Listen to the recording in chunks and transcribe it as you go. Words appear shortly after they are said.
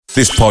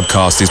This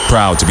podcast is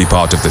proud to be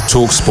part of the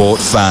TalkSport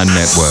Fan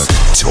Network.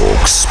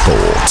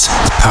 TalkSport.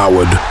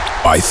 Powered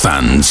by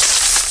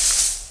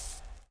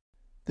fans.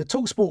 The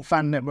TalkSport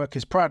Fan Network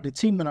is proudly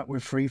teaming up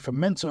with Free for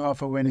Mental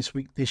Health Awareness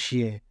Week this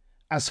year.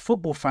 As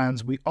football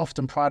fans, we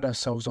often pride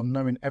ourselves on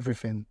knowing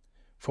everything,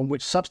 from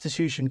which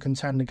substitution can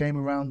turn the game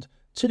around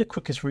to the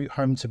quickest route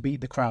home to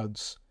beat the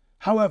crowds.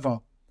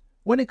 However,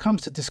 when it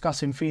comes to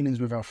discussing feelings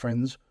with our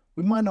friends,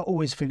 we might not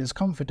always feel as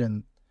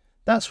confident.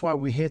 That's why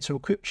we're here to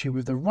equip you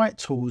with the right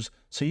tools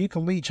so you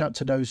can reach out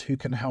to those who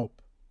can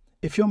help.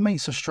 If your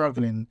mates are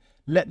struggling,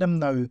 let them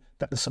know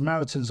that the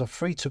Samaritans are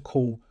free to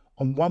call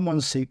on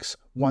 116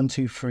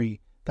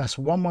 123. That's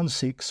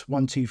 116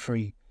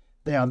 123.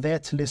 They are there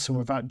to listen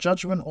without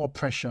judgment or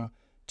pressure,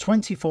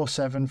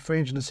 24/7,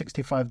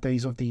 365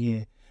 days of the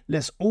year.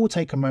 Let's all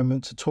take a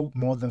moment to talk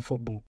more than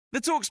football. The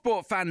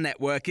TalkSport Fan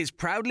Network is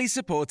proudly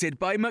supported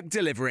by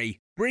McDelivery,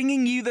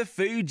 bringing you the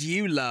food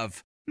you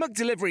love.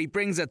 McDelivery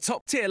brings a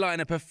top-tier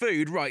lineup of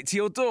food right to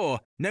your door.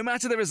 No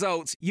matter the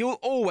result, you'll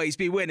always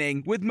be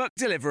winning with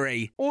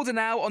McDelivery. Order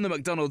now on the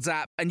McDonald's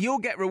app and you'll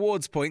get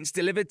rewards points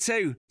delivered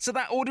too. So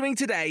that ordering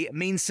today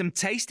means some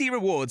tasty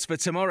rewards for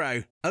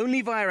tomorrow.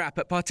 Only via app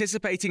at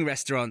participating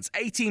restaurants.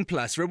 18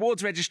 plus.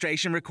 Rewards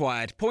registration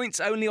required. Points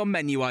only on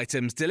menu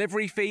items.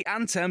 Delivery fee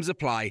and terms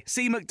apply.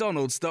 See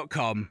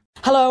mcdonalds.com.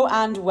 Hello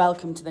and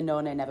welcome to the No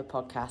Nay Never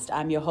podcast.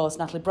 I'm your host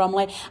Natalie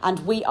Bromley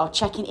and we are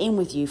checking in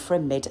with you for a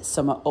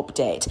Midsummer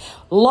update.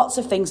 Lots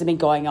of things have been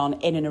going on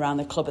in and around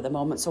the club at the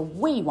moment, so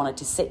we wanted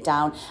to sit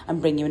down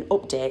and bring you an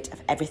update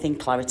of everything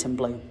Claret and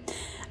Blue.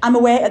 I'm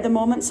away at the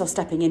moment, so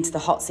stepping into the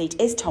hot seat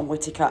is Tom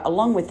Whittaker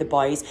along with the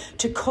boys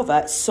to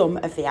cover some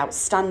of the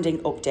outstanding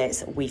updates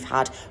that we've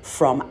had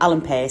from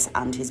Alan Pace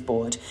and his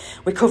board.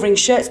 We're covering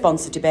shirt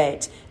sponsor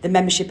debate, the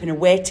membership and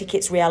away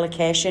tickets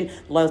reallocation.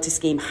 Loyalty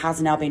scheme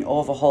has now been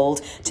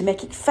overhauled to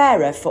make it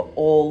fairer for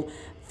all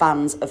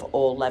fans of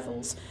all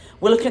levels.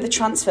 We're looking at the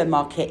transfer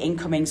market,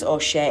 incomings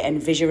O'Shea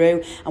and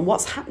Vigeroux, and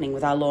what's happening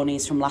with our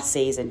loanees from last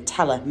season,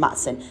 Teller,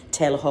 Matson,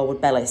 Taylor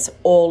Horwood-Bellis,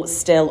 all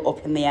still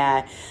up in the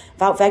air.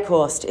 Wout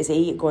Weghorst, is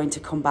he going to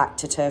come back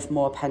to Turf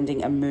Moor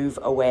pending a move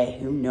away?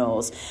 Who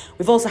knows?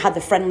 We've also had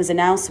the friendlies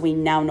announced, so we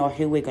now know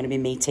who we're going to be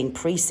meeting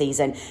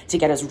pre-season to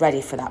get us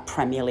ready for that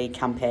Premier League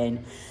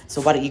campaign.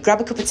 So why don't you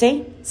grab a cup of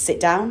tea, sit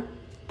down,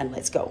 and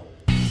let's go.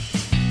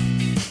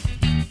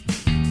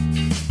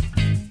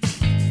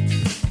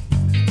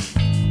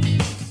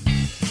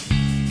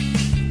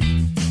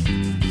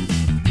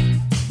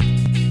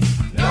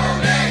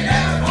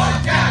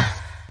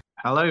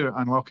 Hello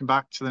and welcome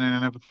back to the No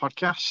Nay Never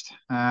podcast.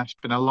 It's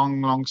been a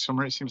long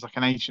summer. It seems like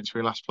an age since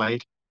we last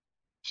played.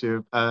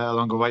 So a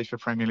longer wait for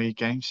Premier League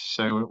games,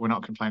 so we're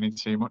not complaining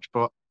too much.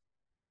 But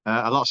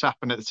a lot's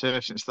happened at the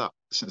turf since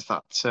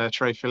that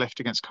trophy lift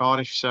against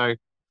Cardiff. So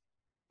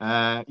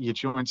you're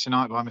joined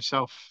tonight by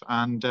myself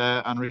and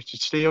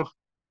Richard Steele.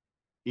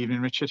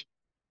 Evening, Richard.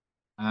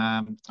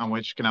 And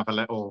we're just going to have a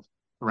little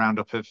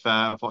roundup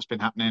of what's been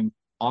happening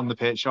on the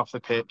pitch, off the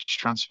pitch,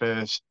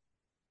 transfers.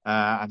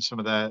 And some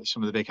of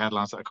the big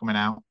headlines that are coming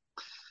out,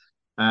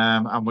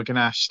 and we're going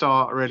to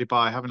start really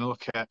by having a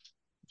look at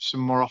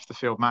some more off the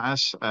field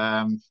matters.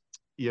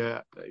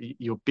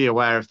 You'll be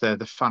aware of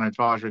the fan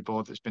advisory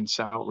board that's been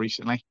set up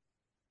recently.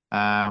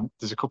 There's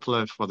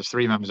there's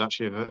three members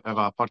actually of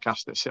our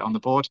podcast that sit on the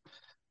board,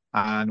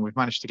 and we've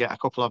managed to get a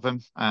couple of them.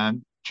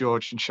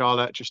 George and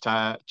Charlotte, just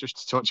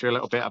to talk to you a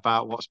little bit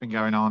about what's been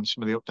going on,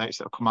 some of the updates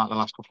that have come out in the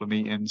last couple of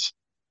meetings.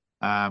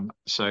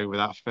 So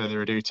without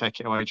further ado,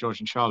 take it away, George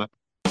and Charlotte.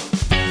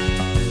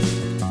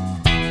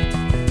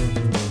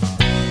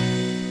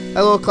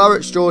 Hello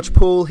Clarets, George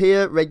Poole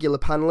here, regular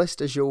panellist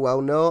as you'll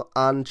well know,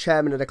 and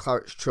chairman of the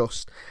Clarets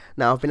Trust.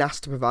 Now I've been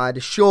asked to provide a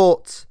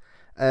short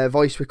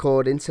voice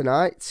recording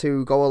tonight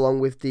to go along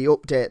with the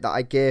update that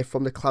I gave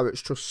from the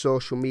Clarets Trust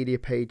social media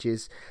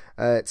pages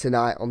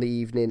tonight on the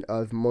evening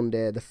of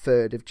Monday the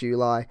 3rd of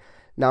July.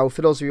 Now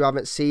for those of you who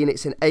haven't seen,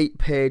 it's an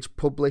 8-page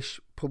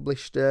published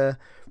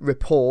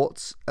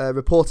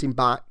reporting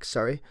back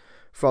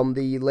from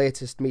the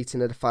latest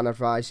meeting of the Fan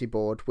Advisory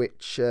Board,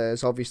 which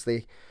has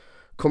obviously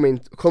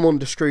come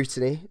under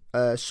scrutiny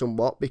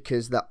somewhat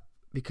because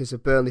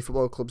of Burnley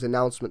Football Club's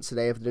announcement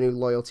today of the new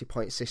loyalty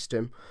point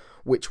system,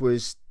 which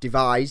was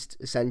devised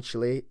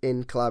essentially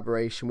in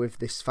collaboration with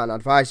this Fan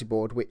Advisory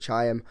Board, which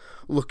I am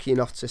lucky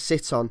enough to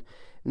sit on.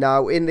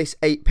 Now, in this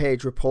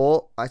 8-page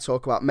report, I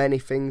talk about many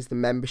things: the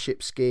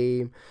membership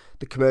scheme,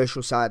 the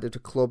commercial side of the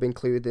club,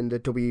 including the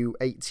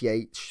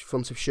W80H,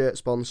 front of shirt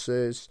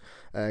sponsors,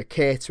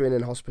 catering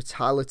and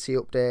hospitality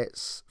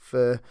updates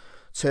for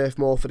Turf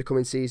Moor for the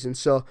coming season.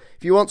 So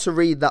if you want to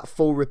read that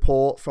full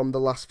report from the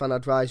last Fan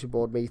Advisory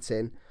Board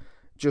meeting,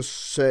 just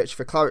search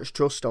for Clarets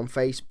Trust on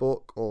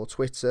Facebook or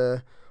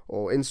Twitter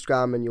or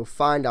Instagram and you'll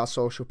find our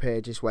social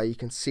pages where you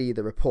can see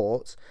the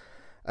report.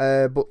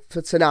 But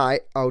for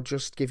tonight, I'll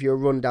just give you a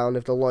rundown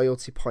of the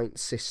loyalty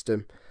points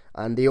system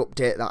and the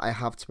update that I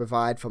have to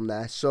provide from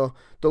there. So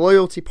the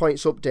loyalty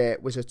points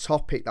update was a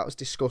topic that was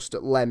discussed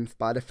at length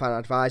by the Fan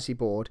Advisory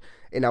Board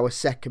in our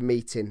second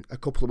meeting a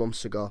couple of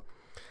months ago.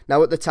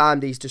 Now, at the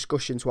time, these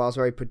discussions, whilst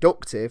very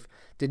productive,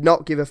 did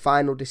not give a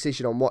final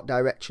decision on what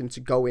direction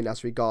to go in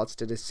as regards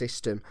to the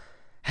system.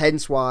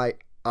 Hence why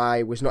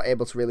I was not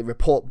able to really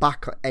report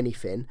back on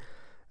anything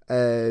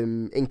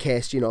in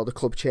case, the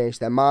club changed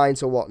their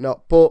minds or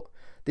whatnot. But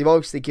they've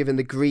obviously given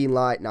the green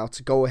light now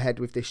to go ahead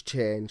with this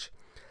change.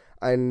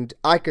 And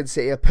I can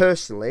sit here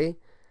personally,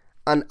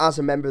 and as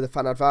a member of the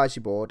Fan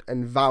Advisory Board,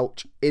 and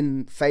vouch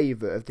in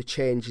favour of the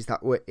changes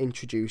that were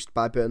introduced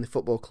by Burnley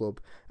Football Club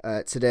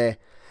today.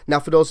 Now,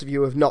 for those of you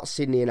who have not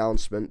seen the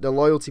announcement, the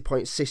loyalty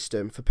point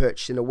system for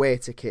purchasing away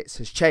tickets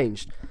has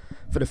changed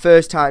for the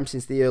first time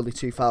since the early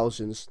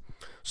 2000s.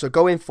 So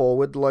going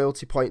forward, the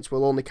loyalty points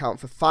will only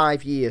count for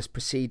 5 years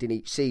preceding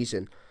each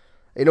season.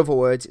 In other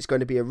words, it's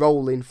going to be a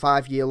rolling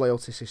 5-year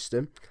loyalty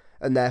system,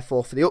 and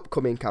therefore for the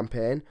upcoming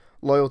campaign,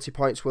 loyalty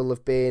points will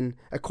have been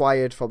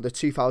acquired from the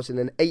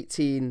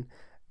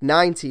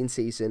 2018-19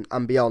 season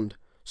and beyond.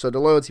 So the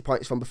loyalty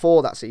points from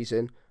before that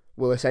season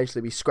will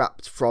essentially be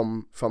scrapped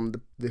from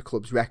the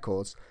club's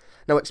records.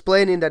 Now,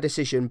 explaining their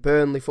decision,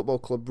 Burnley Football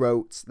Club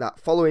wrote that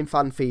following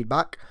fan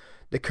feedback,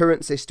 the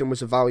current system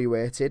was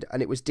evaluated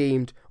and it was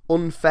deemed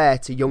unfair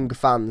to younger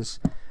fans,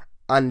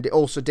 and it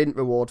also didn't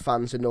reward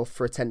fans enough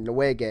for attending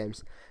away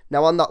games.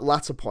 Now, on that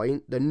latter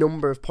point, the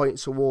number of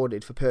points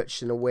awarded for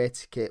purchasing a away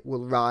ticket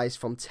will rise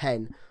from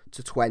 10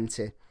 to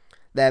 20,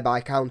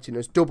 thereby counting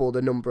as double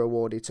the number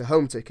awarded to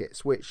home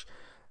tickets, which,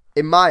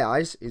 in my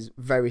eyes, is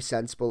very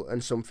sensible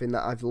and something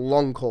that I've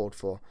long called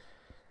for.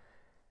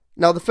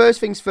 Now, the first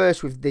things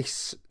first with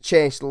this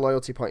change to the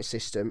loyalty point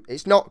system,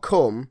 it's not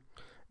come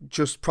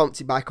just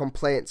prompted by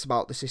complaints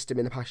about the system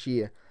in the past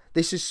year.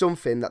 This is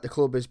something that the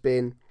club has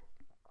been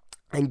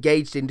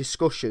engaged in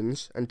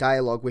discussions and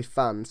dialogue with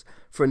fans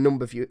for a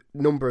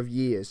number of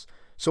years.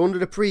 So under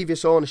the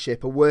previous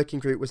ownership, a working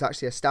group was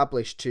actually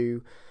established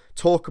to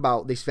talk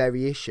about this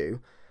very issue,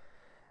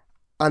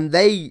 and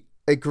they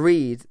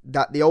agreed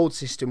that the old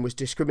system was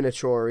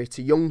discriminatory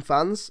to young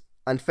fans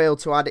and failed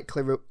to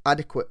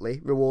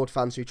adequately reward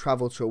fans who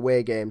travelled to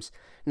away games.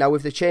 Now,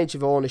 with the change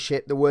of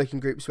ownership, the working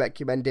group's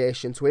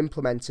recommendation to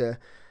implement a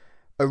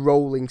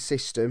rolling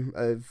system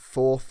of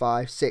 4,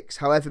 5, 6,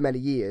 however many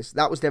years,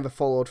 that was never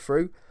followed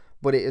through,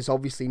 but it has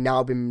obviously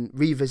now been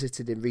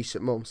revisited in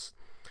recent months.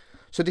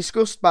 So,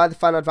 discussed by the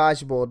Fan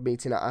Advisory Board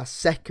meeting at our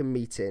second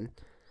meeting,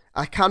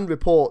 I can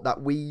report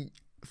that we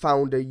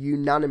found a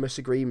unanimous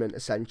agreement,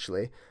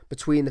 essentially,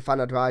 between the Fan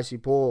Advisory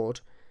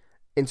Board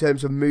in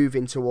terms of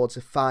moving towards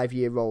a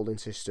 5-year rolling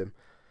system.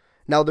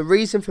 Now, the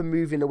reason for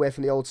moving away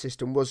from the old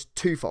system was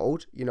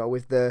twofold,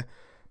 with the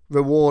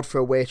reward for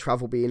away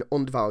travel being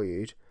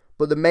undervalued,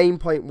 but the main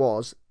point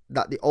was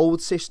that the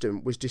old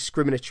system was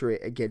discriminatory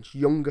against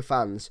younger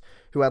fans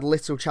who had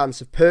little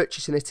chance of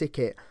purchasing a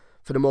ticket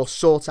for the most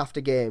sought-after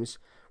games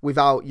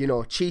without,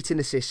 cheating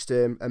the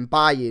system and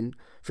buying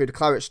through the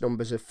Clarets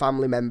numbers of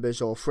family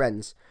members or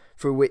friends,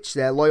 through which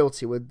their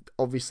loyalty would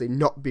obviously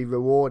not be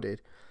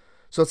rewarded.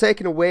 So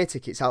taking away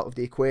tickets out of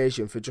the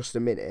equation for just a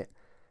minute,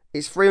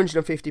 it's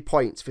 350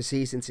 points for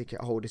season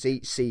ticket holders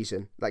each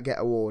season that get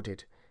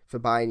awarded for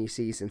buying your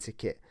season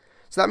ticket.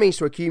 So that means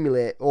to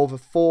accumulate over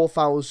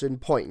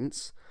 4,000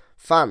 points,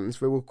 fans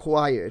were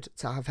required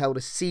to have held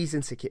a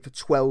season ticket for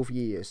 12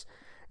 years.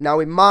 Now,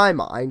 in my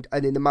mind,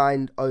 and in the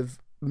mind of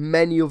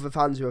many other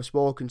fans who I've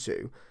spoken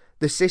to,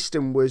 the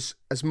system was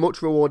as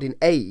much rewarding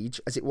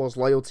age as it was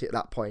loyalty at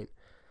that point.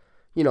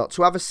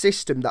 To have a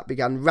system that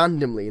began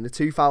randomly in the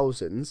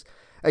 2000s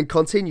and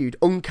continued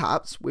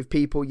uncapped with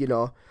people,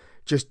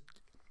 just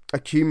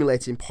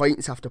accumulating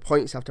points after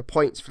points after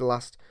points for the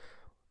last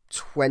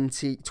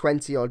 20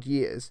 odd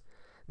years,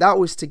 that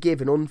was to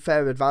give an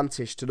unfair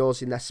advantage to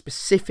those in their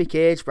specific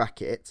age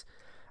bracket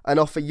and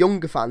offer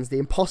younger fans the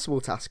impossible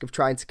task of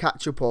trying to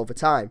catch up over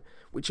time,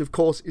 which of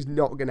course is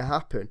not going to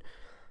happen.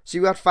 So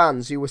you had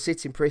fans who were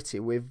sitting pretty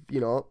with,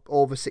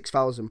 over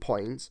 6,000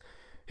 points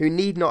who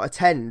need not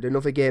attend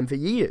another game for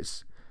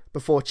years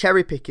before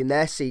cherry-picking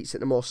their seats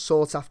at the most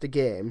sought-after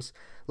games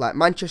like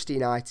Manchester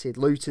United,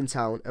 Luton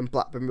Town and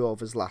Blackburn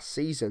Rovers last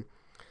season.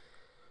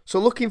 So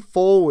looking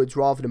forwards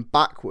rather than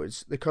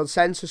backwards, the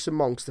consensus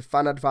amongst the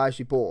Fan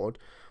Advisory Board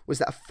was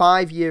that a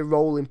 5-year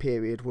rolling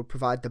period would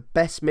provide the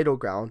best middle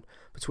ground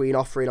between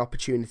offering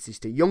opportunities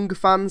to younger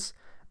fans,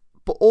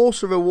 but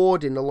also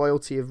rewarding the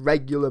loyalty of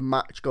regular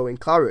match-going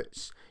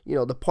Clarets.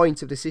 The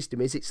point of the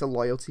system is it's a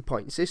loyalty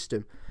point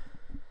system.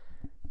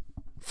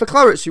 For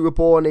Clarets who were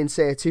born in,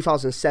 say,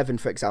 2007,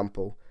 for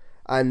example,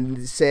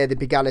 and say they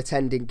began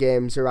attending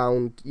games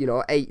around,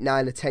 8,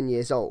 9 or 10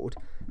 years old,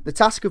 the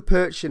task of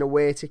purchasing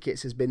away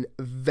tickets has been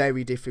a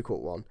very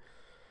difficult one.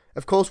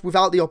 Of course,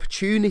 without the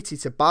opportunity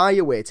to buy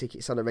away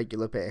tickets on a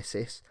regular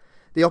basis,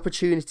 the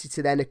opportunity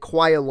to then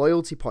acquire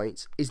loyalty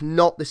points is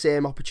not the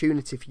same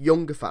opportunity for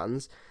younger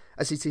fans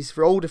as it is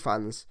for older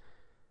fans,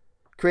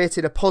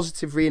 creating a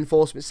positive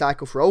reinforcement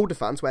cycle for older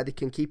fans where they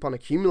can keep on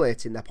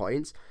accumulating their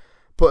points,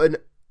 but an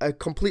a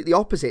completely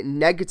opposite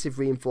negative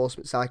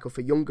reinforcement cycle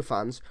for younger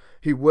fans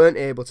who weren't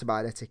able to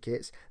buy their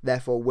tickets,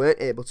 therefore weren't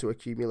able to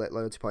accumulate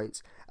loyalty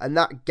points. And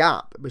that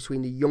gap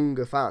between the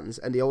younger fans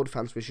and the older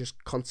fans was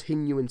just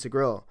continuing to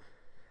grow.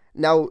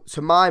 Now,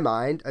 to my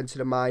mind, and to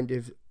the mind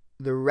of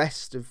the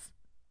rest of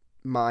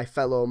my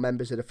fellow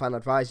members of the Fan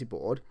Advisory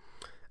Board,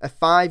 a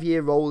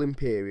 5-year rolling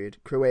period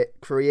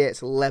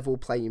creates a level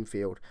playing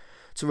field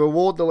to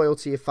reward the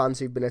loyalty of fans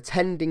who've been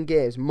attending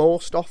games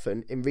most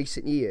often in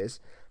recent years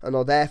and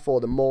are therefore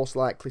the most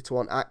likely to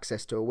want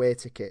access to away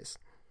tickets.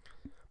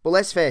 But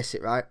let's face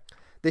it, right?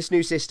 This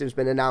new system's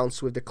been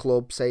announced with the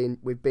club saying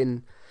we've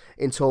been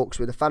in talks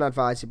with the Fan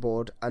Advisory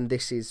Board and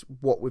this is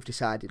what we've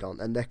decided on,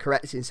 and they're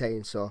correct in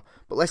saying so.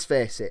 But let's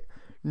face it,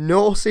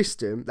 no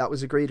system that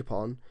was agreed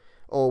upon,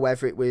 or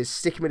whether it was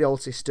sticking with the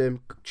old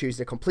system,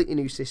 choosing a completely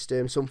new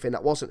system, something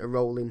that wasn't a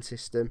rolling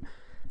system,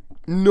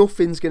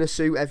 nothing's going to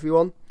suit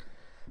everyone.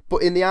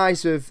 But in the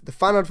eyes of the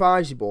Fan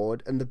Advisory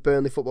Board and the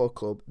Burnley Football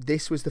Club,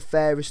 this was the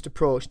fairest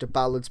approach to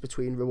balance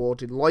between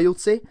rewarding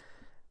loyalty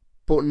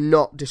but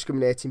not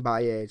discriminating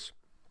by age.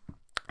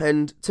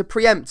 And to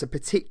preempt a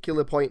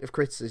particular point of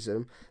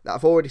criticism that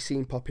I've already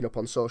seen popping up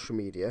on social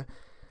media,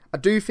 I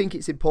do think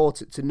it's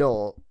important to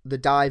note the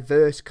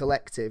diverse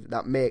collective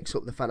that makes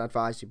up the Fan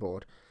Advisory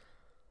Board.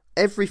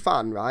 Every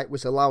fan, right,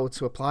 was allowed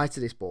to apply to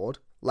this board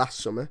last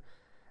summer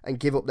and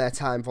give up their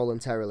time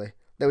voluntarily.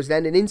 There was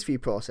then an interview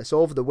process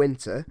over the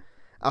winter,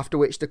 after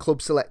which the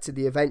club selected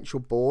the eventual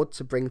board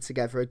to bring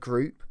together a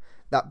group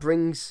that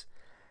brings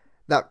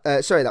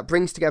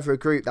together a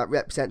group that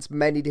represents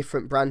many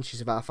different branches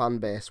of our fan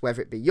base,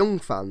 whether it be young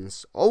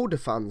fans, older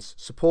fans,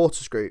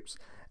 supporters groups,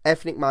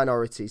 ethnic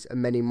minorities,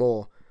 and many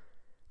more.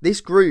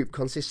 This group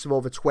consists of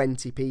over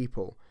 20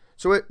 people.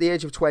 So at the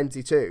age of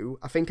 22,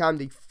 I think I'm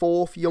the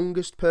 4th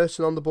youngest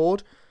person on the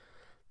board,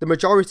 the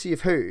majority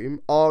of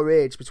whom are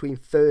aged between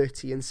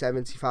 30 and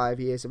 75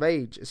 years of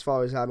age, as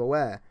far as I'm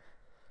aware.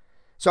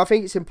 So I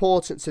think it's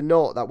important to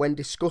note that when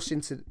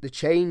discussing the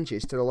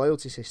changes to the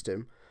loyalty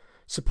system,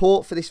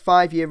 support for this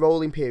 5-year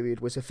rolling period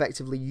was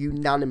effectively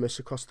unanimous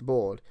across the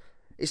board.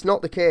 It's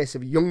not the case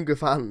of younger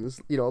fans,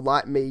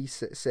 like me,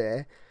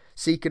 say,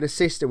 seeking a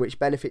system which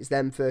benefits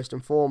them first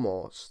and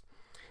foremost.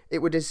 It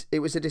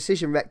was a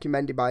decision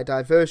recommended by a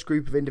diverse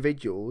group of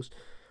individuals,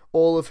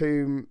 all of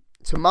whom,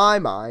 to my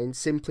mind,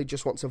 simply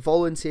just want to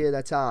volunteer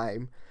their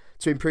time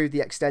to improve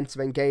the extent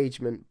of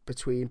engagement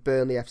between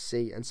Burnley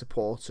FC and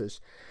supporters.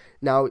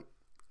 Now,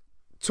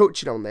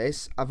 touching on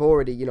this, I've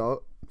already,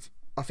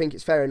 I think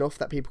it's fair enough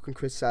that people can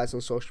criticise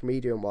on social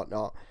media and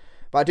whatnot,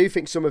 but I do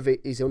think some of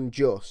it is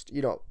unjust.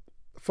 Talking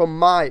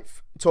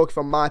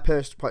from my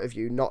personal point of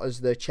view, not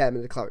as the chairman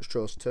of the Clarets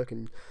Trust,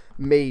 talking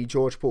me,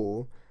 George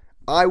Poole,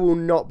 I will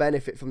not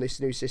benefit from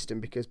this new system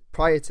because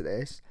prior to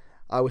this,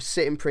 I was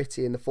sitting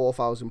pretty in the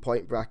 4,000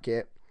 point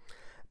bracket,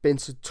 been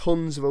to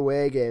tons of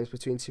away games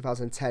between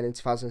 2010 and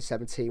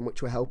 2017,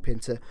 which were helping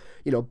to,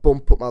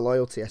 bump up my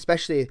loyalty,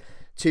 especially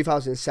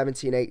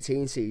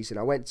 2017-18 season.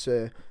 I went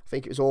to, I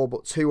think it was all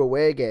but 2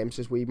 away games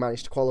as we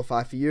managed to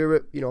qualify for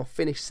Europe,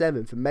 finished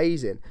 7th,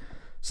 amazing.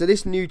 So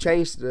this new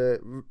change to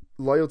the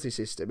loyalty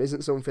system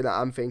isn't something that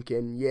I'm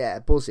thinking,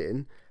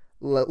 buzzing,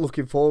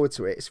 looking forward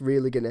to it. It's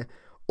really going to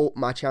up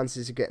my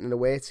chances of getting an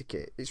away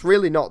ticket. It's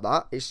really not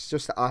that. It's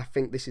just that I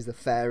think this is the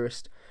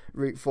fairest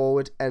route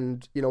forward.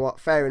 And you know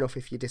what? Fair enough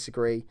if you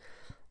disagree.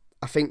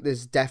 I think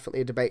there's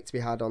definitely a debate to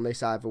be had on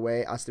this either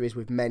way, as there is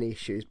with many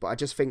issues. But I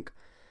just think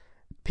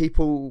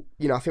people,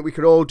 I think we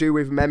could all do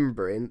with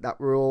remembering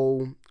that we're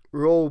all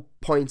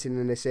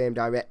pointing in the same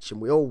direction.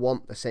 We all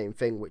want the same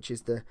thing, which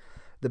is the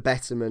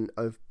betterment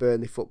of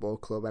Burnley Football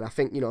Club. And I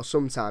think,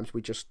 sometimes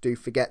we just do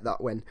forget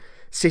that when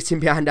sitting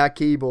behind our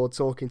keyboard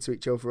talking to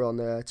each other on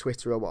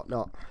Twitter or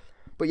whatnot.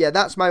 But yeah,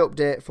 that's my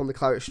update from the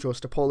Clarets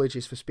Trust.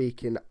 Apologies for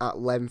speaking at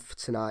length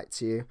tonight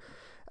to you.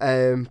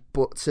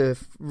 But to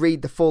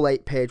read the full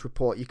 8-page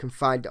report, you can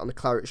find it on the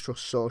Clarets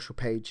Trust social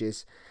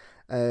pages.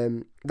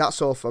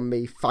 That's all from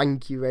me.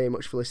 Thank you very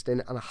much for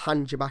listening, and I'll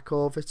hand you back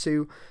over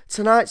to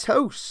tonight's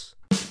hosts.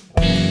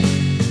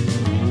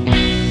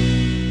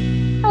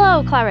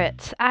 Hello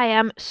Clarets, I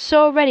am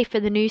so ready for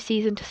the new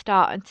season to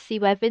start and to see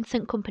where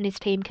Vincent Kompany's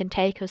team can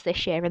take us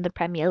this year in the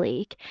Premier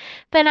League.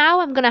 For now,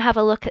 I'm going to have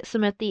a look at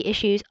some of the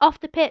issues off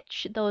the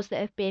pitch, those that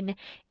have been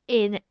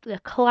in the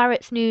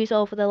Clarets news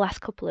over the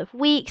last couple of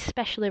weeks,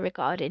 especially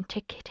regarding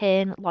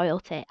ticketing,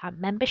 loyalty and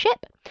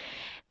membership.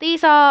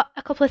 These are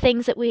a couple of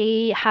things that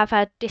we have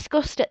had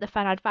discussed at the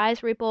Fan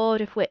Advisory Board,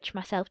 of which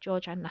myself,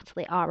 George and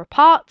Natalie are a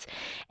part.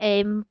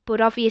 But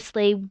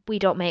obviously we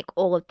don't make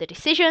all of the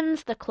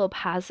decisions. The club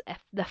has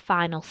the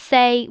final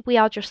say. We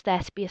are just there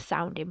to be a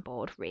sounding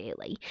board,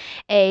 really.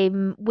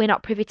 We're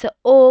not privy to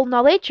all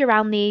knowledge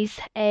around these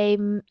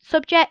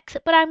subjects,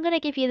 but I'm going to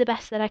give you the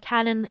best that I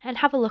can and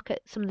have a look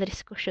at some of the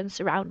discussions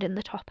surrounding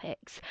the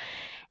topics.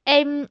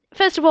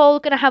 First of all,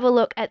 we're going to have a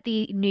look at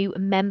the new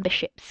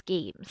membership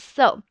schemes.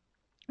 So,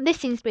 this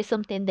seems to be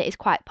something that is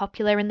quite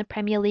popular in the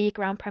Premier League,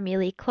 around Premier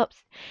League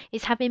clubs,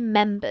 is having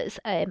members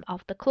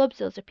of the clubs.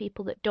 Those are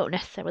people that don't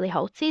necessarily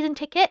hold season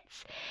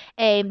tickets,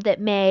 that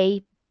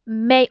may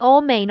may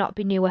or may not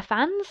be newer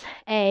fans,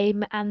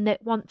 and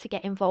that want to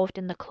get involved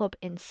in the club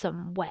in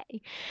some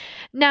way.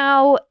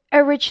 Now,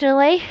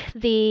 originally,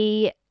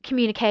 the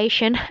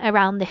communication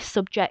around this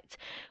subject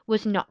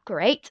was not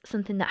great,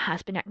 something that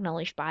has been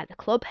acknowledged by the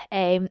club.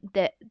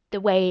 That the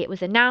way it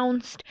was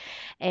announced,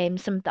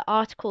 some of the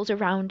articles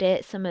around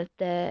it, some of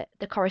the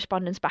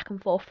correspondence back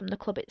and forth from the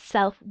club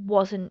itself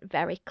wasn't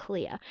very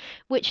clear,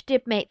 which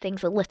did make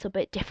things a little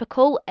bit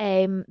difficult.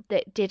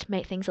 That did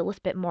make things a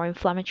little bit more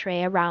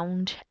inflammatory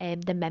around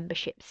the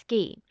membership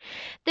scheme.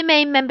 The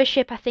main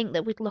membership, I think,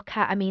 that we'd look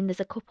at, I mean, there's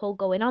a couple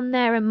going on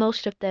there, and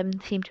most of them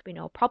seem to be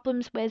no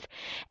problems with.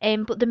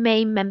 But the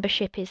main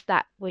membership is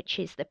that which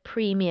is the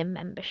premium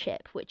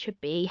membership, which would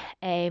be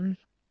the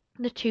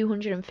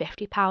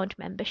 £250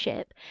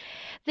 membership.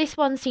 This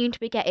one seemed to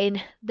be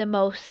getting the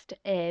most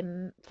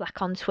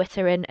flack on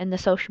Twitter and the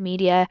social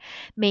media,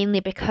 mainly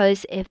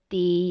because of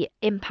the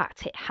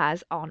impact it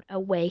has on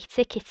away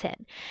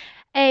ticketing.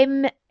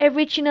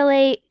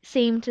 Originally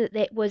seemed that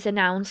it was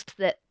announced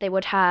that they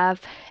would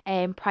have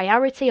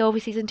priority over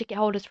season ticket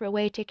holders for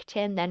away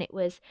ticketing. Then it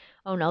was,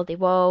 oh no, they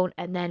won't.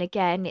 And then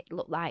again, it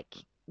looked like,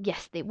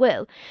 yes, they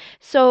will.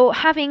 So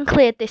having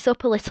cleared this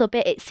up a little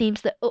bit, it seems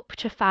that up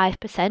to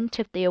 5%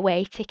 of the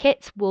away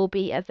tickets will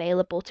be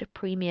available to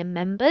premium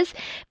members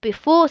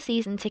before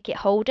season ticket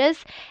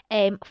holders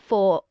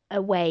for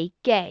away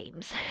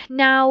games.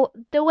 Now,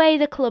 the way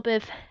the club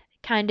have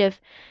kind of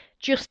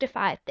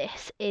justified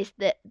this is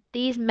that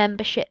these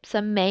memberships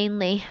are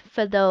mainly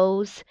for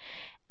those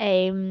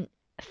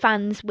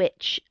fans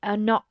which are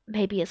not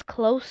maybe as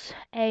close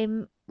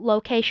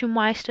location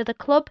wise to the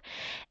club,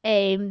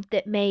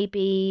 that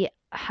maybe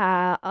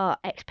are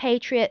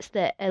expatriates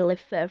that live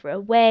further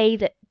away,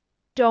 that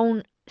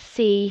don't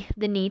see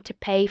the need to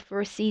pay for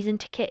a season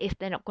ticket if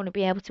they're not going to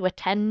be able to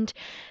attend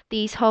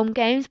these home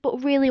games,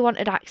 but really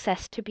wanted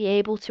access to be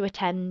able to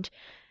attend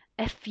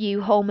a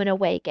few home and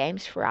away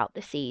games throughout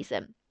the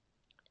season.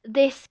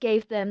 This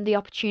gave them the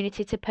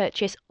opportunity to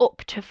purchase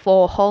up to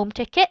 4 home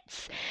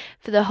tickets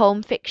for the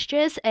home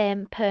fixtures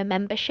per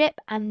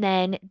membership, and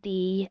then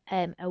the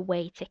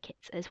away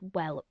tickets as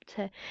well. Up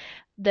to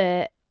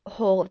the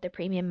whole of the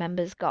premium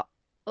members got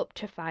up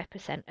to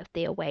 5% of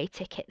the away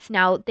tickets.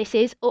 Now, this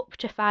is up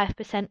to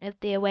 5% of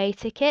the away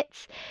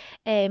tickets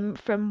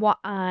from what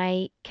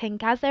I can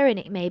gather, and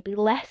it may be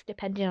less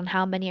depending on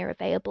how many are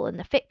available in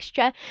the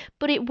fixture,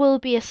 but it will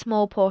be a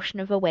small portion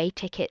of away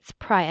tickets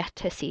prior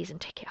to season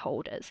ticket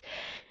holders.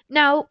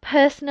 Now,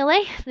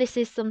 personally, this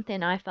is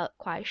something I felt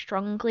quite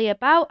strongly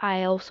about.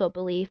 I also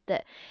believe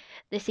that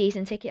the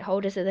season ticket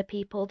holders are the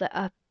people that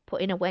are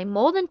putting away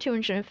more than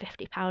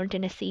 £250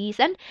 in a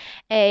season,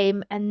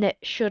 and that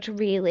should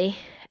really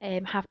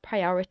have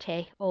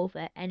priority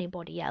over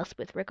anybody else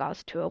with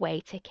regards to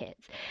away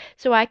tickets.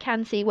 So I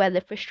can see where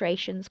the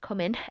frustrations come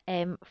in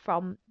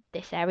from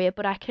this area,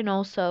 but I can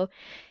also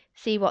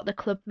see what the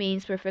club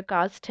means with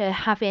regards to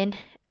having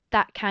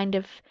that kind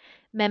of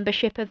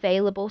membership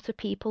available to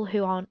people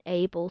who aren't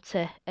able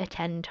to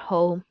attend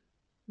home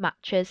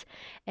matches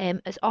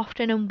as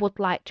often and would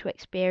like to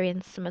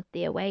experience some of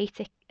the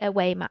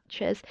away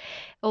matches.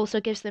 Also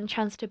gives them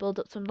chance to build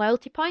up some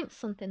loyalty points,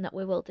 something that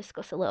we will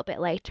discuss a little bit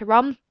later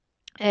on,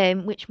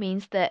 which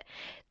means that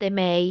they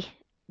may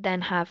then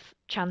have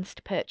chance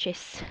to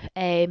purchase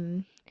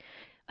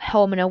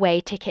home and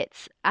away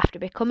tickets after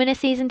becoming a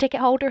season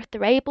ticket holder if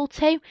they're able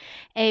to.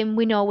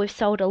 We know we've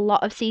sold a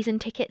lot of season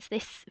tickets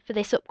for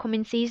this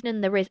upcoming season,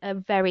 and there is a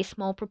very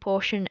small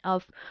proportion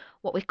of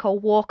what we call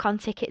walk-on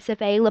tickets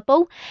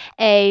available.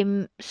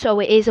 So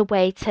it is a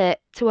way to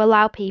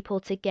allow people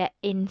to get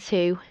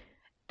into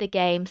the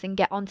games and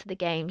get onto the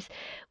games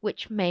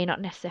which may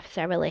not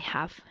necessarily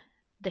have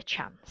the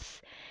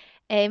chance.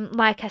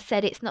 Like I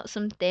said, it's not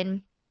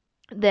something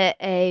that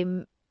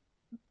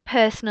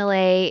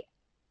personally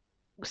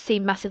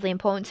seem massively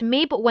important to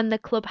me, but when the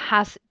club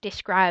has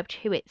described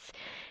who it's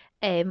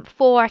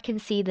for, I can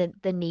see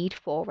the need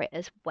for it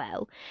as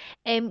well.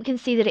 Can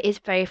see that it is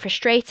very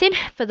frustrating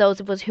for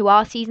those of us who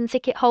are season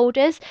ticket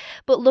holders,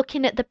 but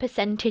looking at the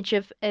percentage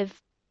of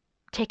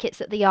tickets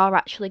that they are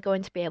actually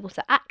going to be able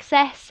to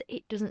access,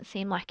 it doesn't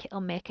seem like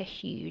it'll make a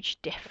huge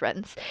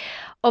difference.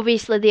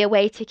 Obviously, the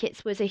away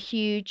tickets was a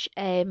huge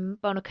bone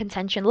of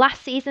contention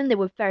last season. They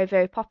were very,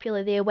 very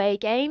popular, the away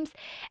games.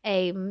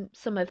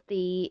 Some of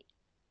the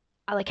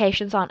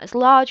allocations aren't as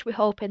large. We're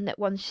hoping that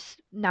once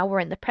now we're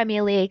in the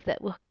Premier League that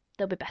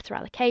there'll be better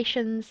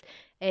allocations,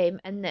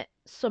 and that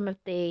some of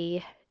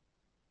the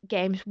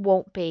games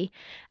won't be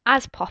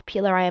as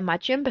popular, I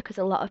imagine, because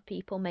a lot of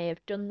people may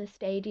have done the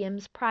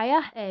stadiums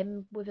prior,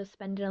 with us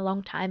spending a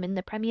long time in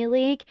the Premier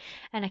League,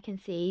 and I can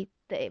see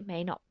that it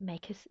may not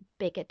make as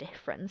big a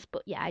difference.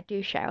 But yeah, I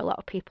do share a lot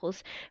of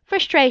people's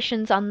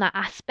frustrations on that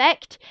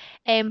aspect.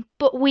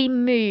 But we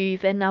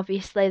move, and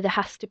obviously there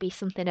has to be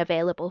something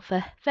available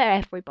for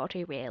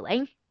everybody,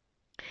 really.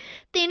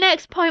 The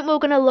next point we're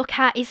going to look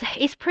at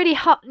is pretty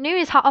hot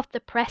news, hot off the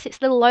press. It's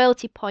the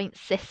loyalty point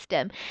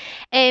system.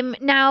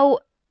 Now,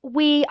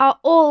 we are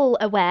all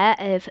aware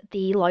of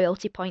the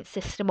loyalty point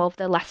system over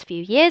the last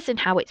few years and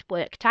how it's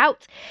worked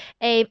out,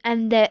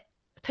 and that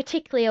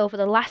particularly over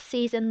the last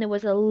season there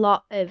was a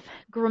lot of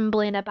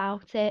grumbling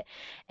about it,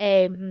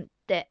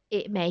 that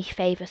it may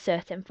favour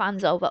certain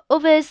fans over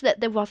others, that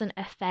there wasn't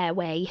a fair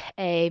way,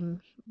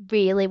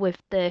 really,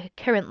 with the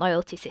current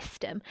loyalty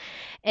system,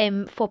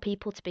 for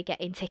people to be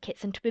getting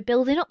tickets and to be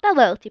building up their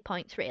loyalty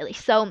points, really.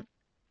 So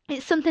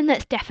it's something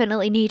that's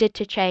definitely needed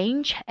to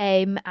change,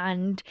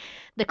 and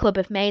the club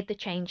have made the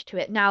change to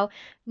it. Now,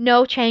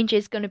 no change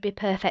is going to be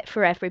perfect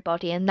for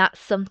everybody, and that's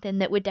something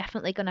that we're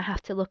definitely going to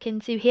have to look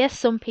into here.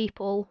 Some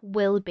people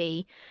will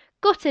be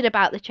gutted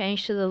about the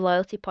change to the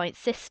loyalty point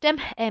system,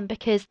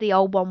 because the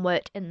old one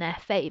worked in their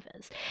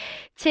favours.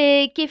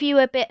 To give you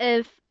a bit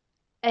of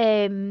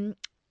um,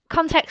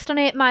 context on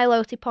it, my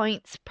loyalty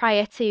points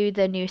prior to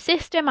the new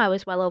system, I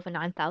was well over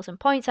 9,000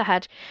 points. I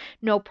had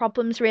no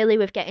problems really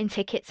with getting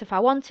tickets if I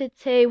wanted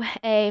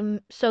to.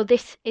 So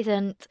this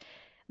isn't,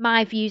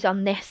 my views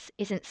on this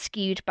isn't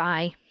skewed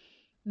by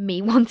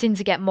me wanting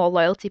to get more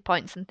loyalty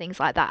points and things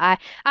like that.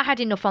 I had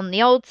enough on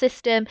the old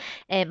system,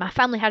 my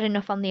family had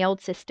enough on the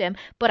old system,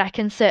 but I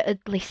can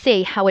certainly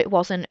see how it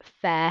wasn't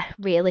fair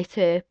really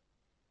to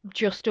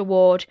just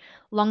award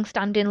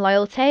long-standing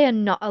loyalty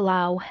and not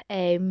allow,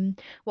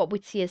 what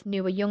we'd see as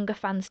newer, younger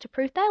fans to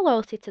prove their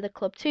loyalty to the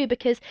club too.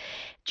 Because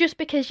just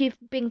because you've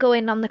been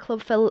going on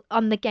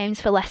the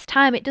games for less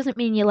time, it doesn't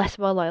mean you're less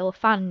of a loyal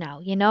fan now.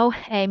 You know,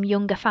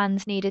 younger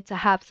fans needed to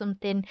have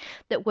something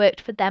that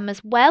worked for them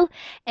as well,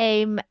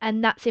 and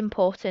that's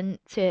important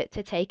to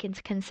take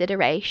into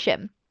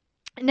consideration.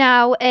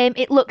 Now,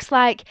 it looks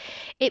like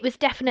it was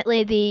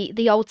definitely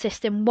the old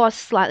system was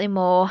slightly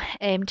more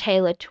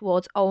tailored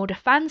towards older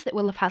fans that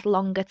will have had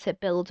longer to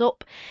build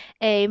up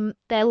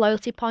their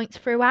loyalty points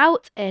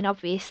throughout, and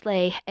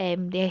obviously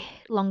the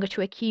longer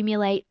to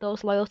accumulate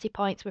those loyalty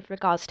points with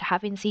regards to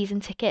having season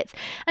tickets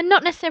and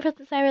not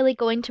necessarily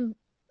going to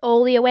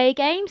all the away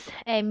games.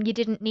 You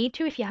didn't need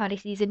to if you had a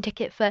season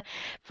ticket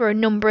for a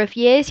number of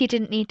years. You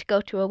didn't need to go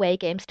to away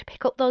games to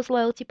pick up those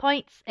loyalty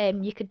points.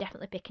 You could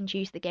definitely pick and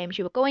choose the games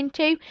you were going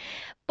to.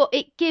 But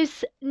it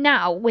gives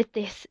now, with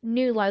this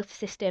new loyalty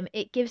system,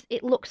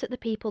 it looks at the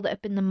people that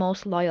have been the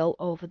most loyal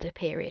over the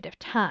period of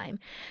time.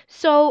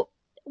 So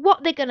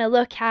what they're going to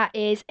look at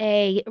is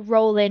a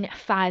rolling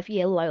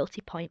 5-year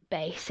loyalty point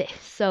basis.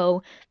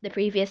 So the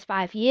previous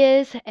 5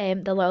 years,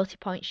 the loyalty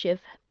points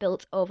you've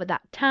built over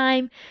that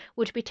time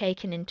would be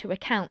taken into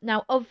account.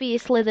 Now,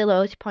 obviously, the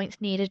loyalty points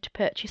needed to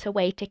purchase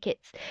away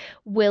tickets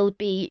will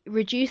be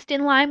reduced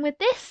in line with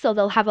this. So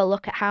they'll have a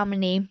look at how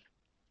many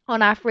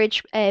on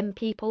average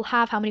people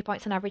have, how many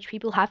points on average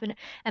people have,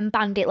 and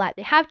band it like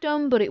they have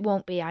done, but it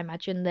won't be, I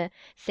imagine, the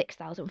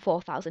 6,000,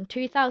 4,000,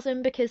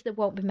 2,000, because there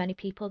won't be many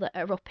people that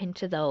are up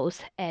into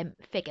those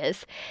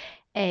figures.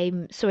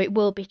 So it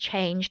will be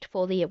changed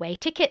for the away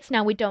tickets.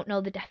 Now, we don't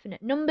know the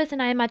definite numbers,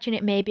 and I imagine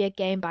it may be a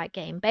game by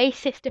game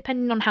basis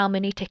depending on how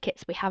many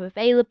tickets we have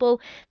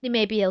available. They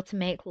may be able to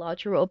make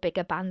larger or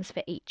bigger bands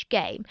for each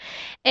game.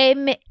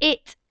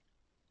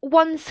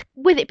 Once,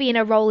 with it being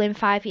a rolling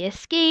 5-year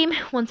scheme,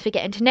 once we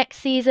get into next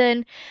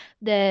season,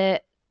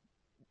 the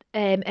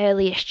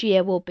earliest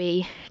year will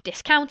be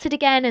discounted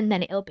again, and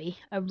then it'll be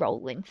a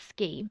rolling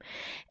scheme.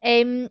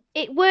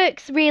 It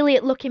works really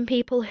at looking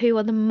people who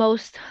are the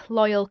most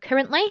loyal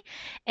currently,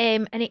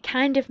 and it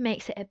kind of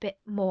makes it a bit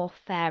more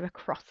fair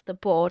across the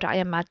board, I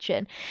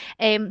imagine.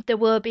 There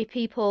will be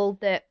people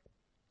that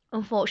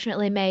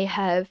unfortunately may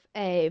have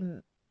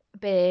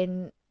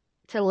been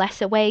to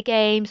less away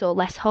games or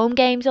less home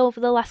games over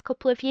the last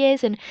couple of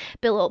years and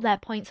built up their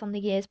points on the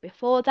years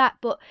before that,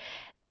 but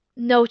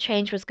no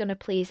change was going to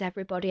please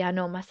everybody. I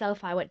know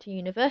myself, I went to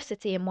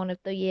university in one of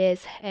the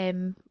years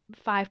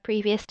 5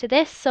 previous to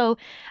this, so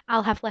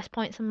I'll have less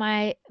points on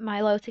my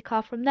loyalty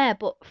card from there,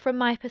 but from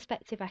my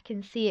perspective I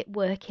can see it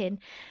working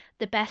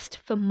the best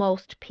for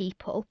most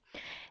people.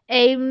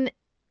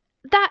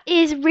 That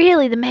is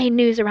really the main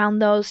news around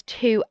those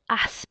two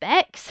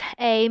aspects,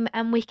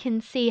 and we can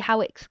see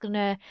how it's going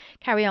to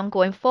carry on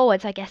going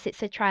forwards. I guess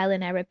it's a trial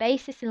and error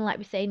basis, and like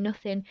we say,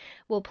 nothing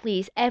will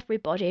please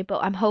everybody,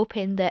 but I'm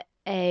hoping that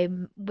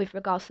with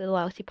regards to the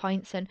loyalty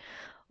points and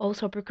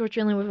also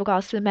begrudgingly with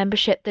regards to the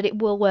membership, that it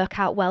will work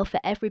out well for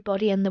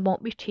everybody and there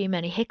won't be too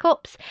many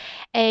hiccups.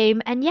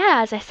 And yeah,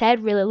 as I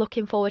said, really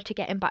looking forward to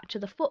getting back to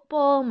the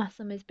football. My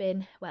summer's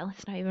been, well,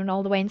 it's not even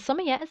all the way in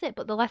summer yet, is it?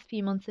 But the last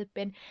few months have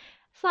been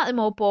slightly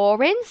more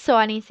boring, so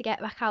I need to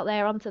get back out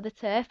there onto the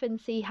turf and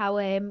see how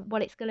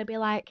what it's going to be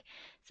like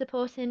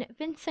supporting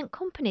Vincent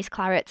Kompany's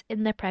Clarets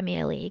in the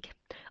Premier League.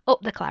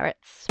 Up the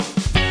Clarets.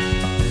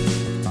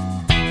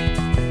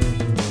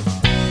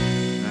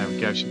 There we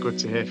go. So good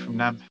to hear from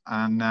them,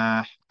 and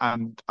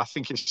I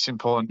think it's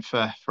important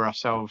for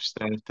ourselves,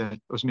 the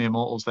us mere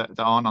mortals that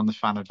aren't on the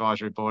fan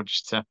advisory board,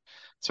 just to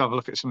have a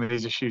look at some of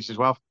these issues as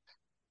well.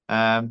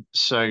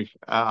 So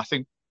I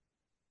think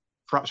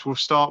perhaps we'll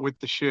start with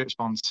the shirt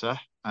sponsor,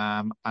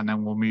 and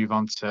then we'll move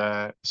on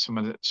to some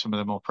of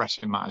the more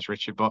pressing matters,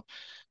 Richard. But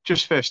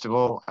just first of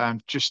all,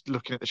 just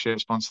looking at the shirt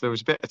sponsor, there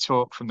was a bit of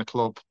talk from the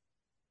club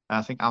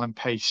I think Alan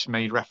Pace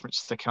made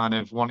reference to kind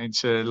of wanting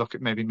to look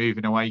at maybe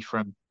moving away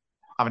from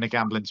having a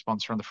gambling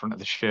sponsor on the front of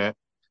the shirt.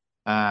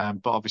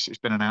 But obviously, it's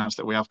been announced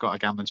that we have got a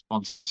gambling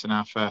sponsor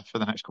now for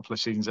the next couple of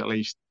seasons at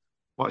least.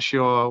 What's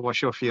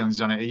your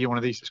feelings on it? Are you one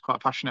of these that's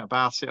quite passionate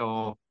about it,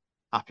 or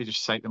happy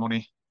just to take the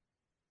money?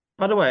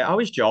 By the way, how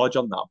is George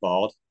on that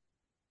board?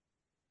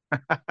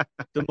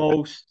 The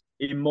most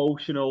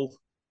emotional,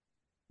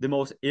 the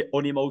most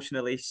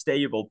unemotionally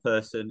stable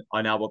person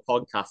on our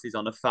podcast is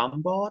on a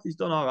fan board. He's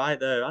done all right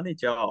there, hasn't he,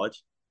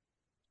 George?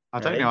 I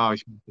don't know Hey? how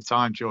he's the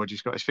time, George.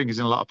 He's got his fingers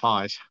in a lot of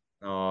pies.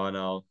 Oh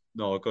no,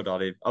 no, good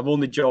on him. I'm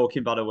only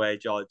joking, by the way.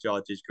 George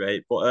is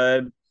great,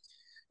 but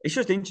it's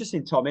just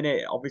interesting, Tom.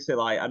 Innit? Obviously,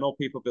 like I know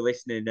people be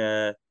listening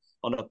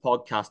on a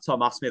podcast.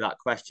 Tom asked me that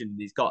question.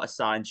 He's got a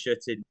signed shirt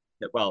in,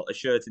 well, a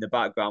shirt in the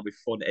background with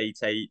Fun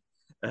 88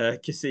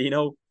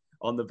 Casino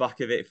on the back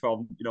of it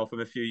from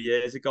a few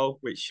years ago,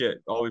 which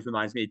always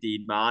reminds me of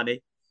Dean Marnie.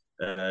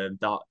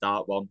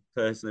 That one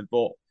personally,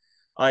 but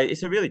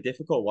it's a really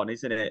difficult one,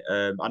 isn't it?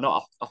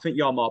 I think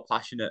you're more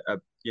passionate,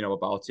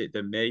 about it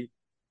than me,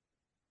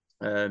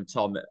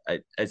 Tom,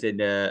 as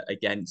in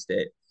against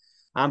it.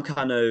 I'm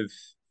kind of.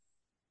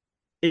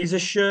 Is a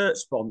shirt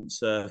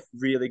sponsor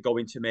really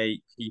going to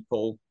make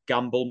people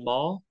gamble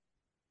more?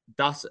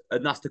 That's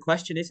the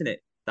question, isn't it?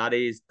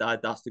 That's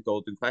the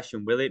golden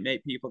question. Will it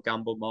make people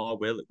gamble more?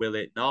 Will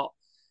it not?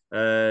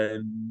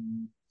 So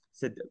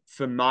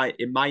in my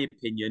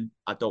opinion,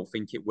 I don't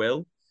think it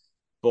will.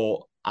 But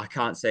I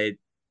can't say.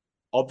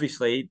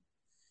 Obviously,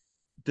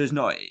 there's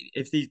not.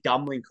 If these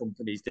gambling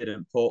companies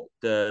didn't put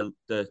the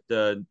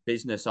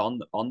business on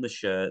the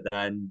shirt,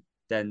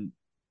 then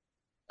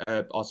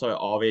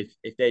or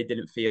if they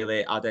didn't feel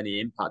it had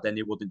any impact, then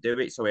they wouldn't do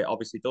it. So it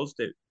obviously does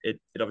do it.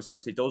 It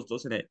obviously does,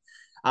 doesn't it?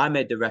 I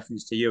made the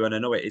reference to you, and I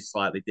know it is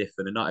slightly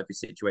different, and not every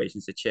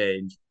situation's a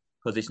change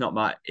because it's not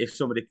my. If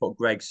somebody put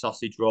Greg's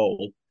sausage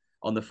roll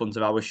on the front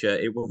of our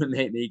shirt, it wouldn't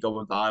make me go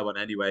and buy one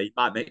anyway. It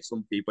might make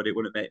some people, but it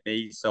wouldn't make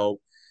me. So,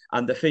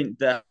 and I think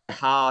the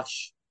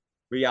harsh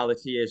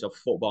reality is of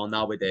football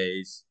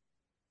nowadays.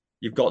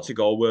 You've got to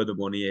go where the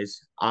money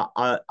is.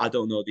 I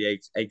don't know the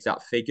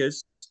exact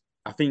figures.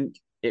 I think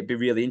it'd be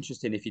really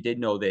interesting if you did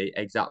know the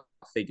exact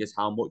figures,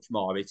 how much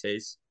more it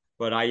is.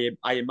 But I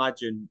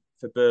imagine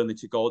for Burnley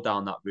to go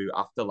down that route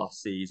after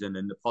last season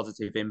and the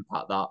positive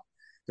impact that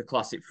the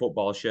classic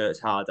football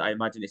shirts had, I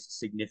imagine it's a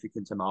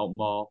significant amount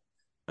more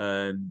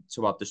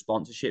to have the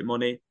sponsorship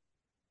money.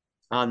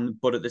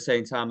 But at the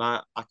same time,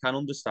 I can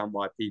understand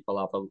why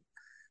people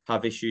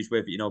have issues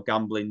with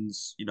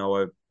gambling's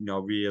a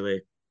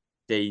really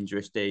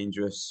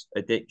dangerous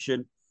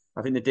addiction.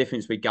 I think the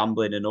difference with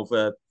gambling and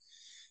other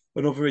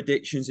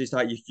addictions is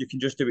that you can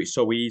just do it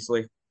so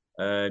easily.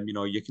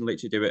 You can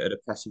literally do it at a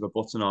press of a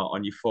button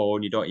on your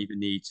phone. You don't even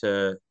need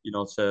to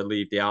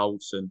leave the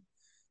house, and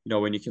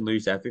when you can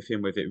lose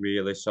everything with it,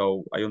 really.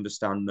 So I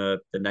understand the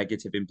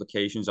negative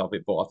implications of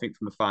it, but I think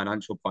from a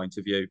financial point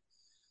of view,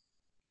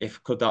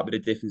 if could that be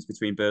the difference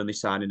between Burnley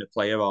signing a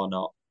player or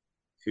not?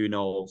 Who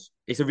knows?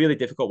 It's a really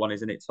difficult one,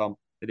 isn't it, Tom?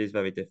 It is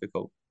very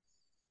difficult.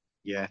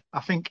 Yeah,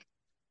 I think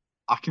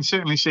I can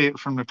certainly see it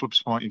from the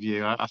club's point of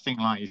view. I think,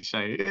 like you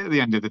say, at the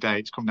end of the day,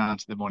 it's come down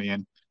to the money,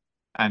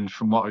 and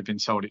from what we've been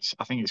told,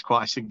 I think it's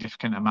quite a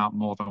significant amount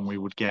more than we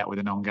would get with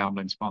a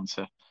non-gambling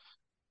sponsor,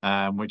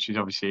 which is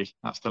obviously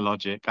that's the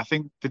logic. I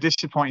think the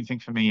disappointing thing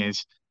for me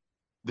is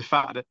the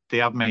fact that they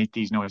have made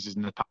these noises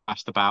in the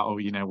past about,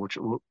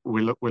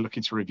 we're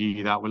looking to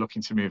review that, we're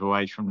looking to move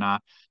away from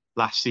that.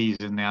 Last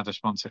season, they had a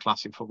sponsor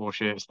classic football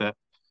shirts that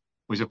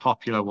was a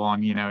popular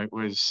one.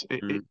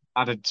 It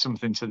added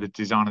something to the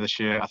design of the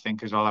shirt, I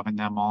think, as well, having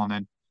them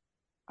on,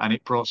 and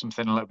it brought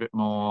something a little bit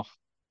more.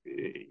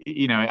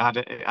 It had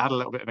a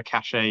little bit of a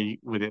cachet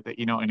with it that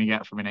you're not going to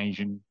get from an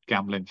Asian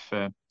gambling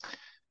firm.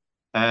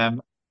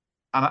 And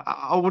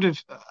I would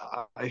have.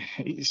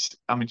 It's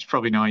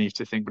probably naive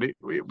to think, but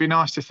it'd be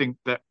nice to think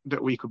that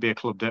we could be a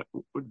club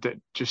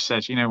that just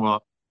says, you know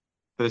what,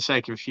 for the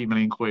sake of a few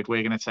million quid,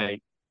 we're going to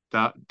take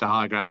the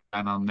high ground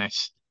on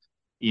this.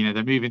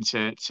 They're moving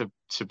to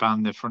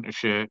ban the front of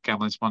shirt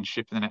gambling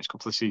sponsorship in the next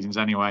couple of seasons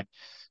anyway.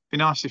 It'd be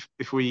nice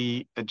if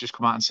we had just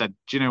come out and said,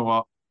 do you know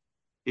what?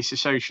 It's a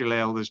social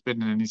ill. There's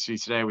been an interview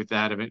today with the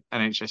head of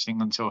NHS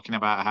England talking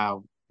about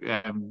how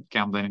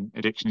gambling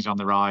addiction is on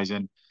the rise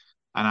and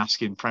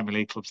asking Premier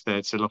League clubs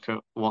there to look at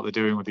what they're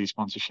doing with these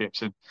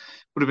sponsorships. And it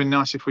would have been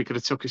nice if we could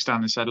have took a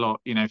stand and said, look,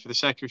 for the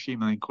sake of a few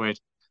million quid,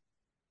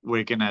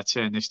 we're going to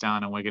turn this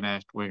down and we're going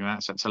to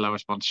accept a lower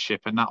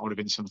sponsorship. And that would have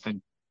been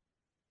something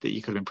that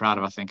you could have been proud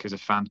of, I think, as a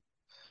fan.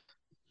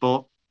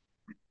 But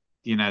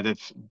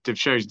they've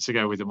chosen to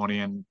go with the money,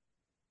 and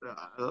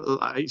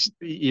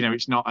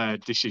it's not a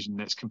decision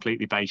that's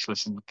completely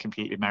baseless and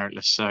completely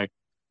meritless. So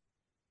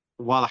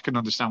while I can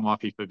understand why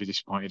people would be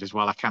disappointed as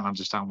well, I can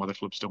understand why the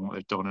club's done what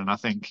they've done, and I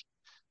think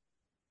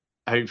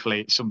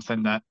hopefully it's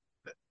something that,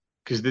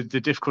 because the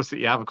difficulty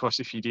that you have, of course,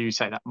 if you do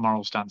take that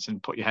moral stance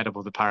and put your head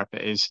above the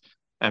parapet, is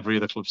every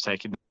other club's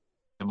taking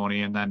the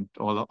money, and then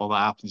all that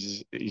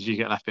happens is you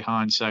get left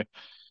behind. So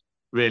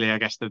really, I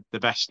guess the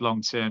best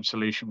long-term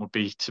solution would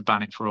be to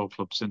ban it for all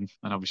clubs, and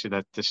obviously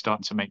they're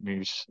starting to make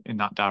moves in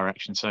that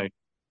direction. So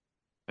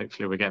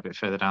hopefully we get a bit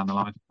further down the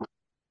line.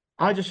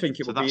 I just think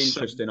it So would be that's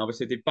interesting.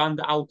 Obviously, they've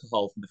banned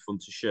alcohol from the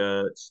front of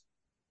shirts.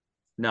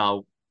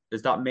 Now,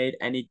 has that made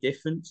any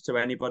difference to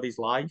anybody's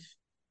life?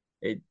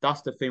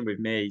 That's the thing with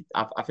me.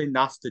 I think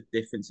that's the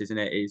difference, isn't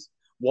it? Is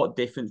what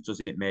difference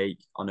does it make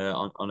on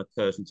a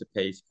person to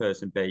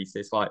person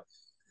basis? Like,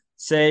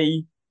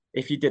 say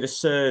if you did a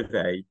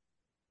survey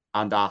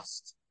and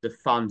asked the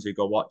fans who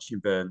go watching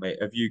Burnley,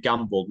 have you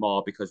gambled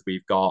more because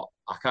we've got,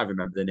 I can't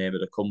remember the name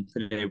of the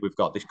company. We've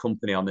got this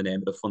company on the name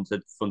of the front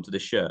of the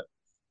shirt.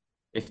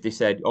 If they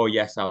said, "Oh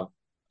yes, I've,"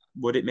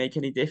 would it make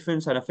any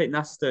difference? And I think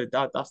that's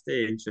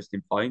the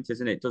interesting point,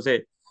 isn't it? Does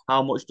it?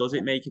 How much does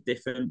it make a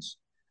difference?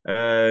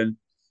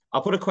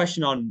 I'll put a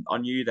question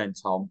on you then,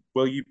 Tom.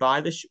 Will you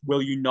buy the?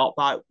 Will you not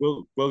buy?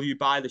 Will you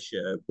buy the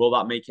shirt? Will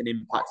that make an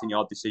impact in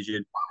your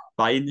decision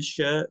buying the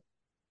shirt?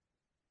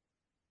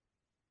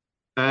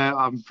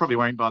 I probably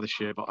won't buy this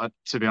year, but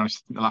to be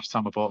honest, the last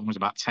time I bought them was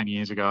about 10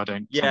 years ago. I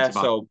don't tend Yeah. to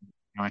buy them So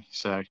anyway.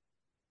 So I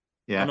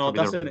yeah, know probably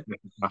that's the it.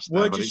 best there,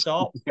 Where'd but you it's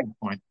stop? a good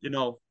point.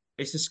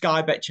 It's the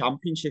Sky Bet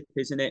Championship,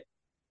 isn't it?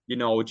 Do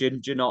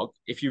you not,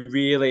 if you're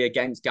really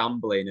against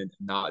gambling and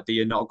that, do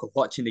you not go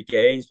watching the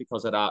games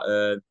because of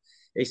that?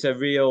 It's a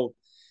real,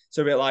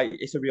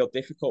 it's a real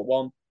difficult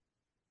one.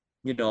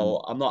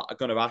 I'm not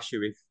going to ask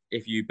you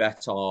if you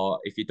bet or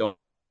if you don't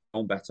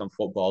bet on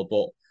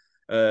football,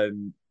 but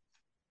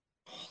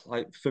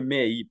like for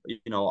me,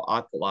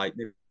 I put like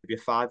maybe a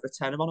 5 or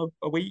 10 on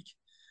a week,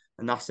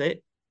 and that's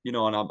it. And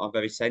I'm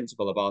very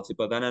sensible about it.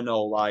 But then I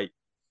know like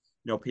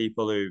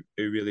people who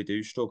really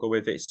do struggle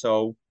with it.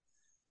 So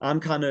I'm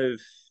kind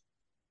of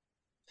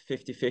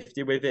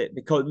 50-50 with it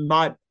because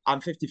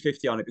I'm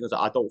 50-50 on it because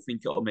I don't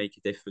think it'll make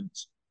a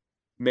difference.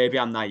 Maybe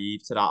I'm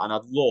naive to that, and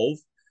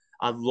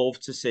I'd love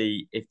to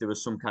see if there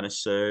was some kind of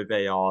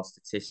survey or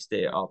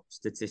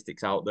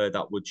statistics out there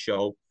that would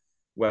show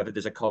whether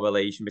there's a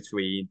correlation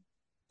between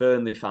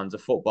Burnley fans or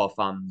football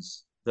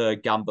fans, the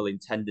gambling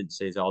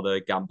tendencies or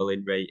the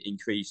gambling rate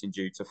increasing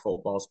due to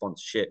football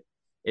sponsorship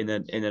in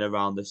and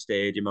around the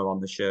stadium or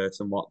on the shirts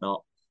and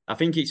whatnot. I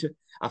think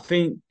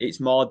it's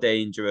more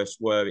dangerous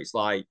where it's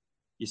like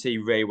you see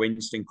Ray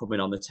Winston coming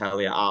on the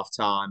telly at half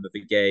time of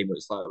the game, where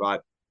it's like, right,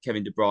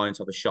 Kevin De Bruyne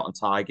to have a shot on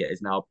target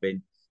has now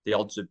been, the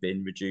odds have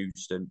been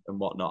reduced and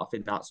whatnot. I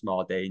think that's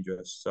more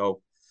dangerous.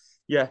 So,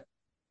 yeah,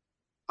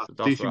 I do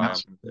that's where think I am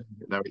that's with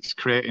it. though it's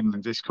creating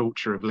this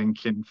culture of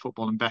linking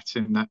football and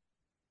betting that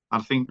I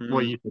think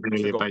what you said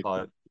It's a earlier, good about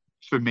point.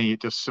 for me,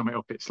 it does sum it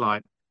up. It's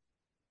like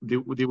they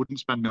wouldn't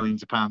spend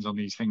millions of pounds on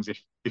these things if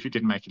it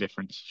didn't make a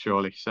difference,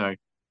 surely. So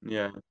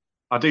Yeah,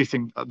 I do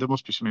think there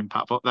must be some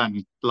impact, but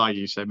then, like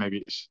you say,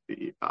 maybe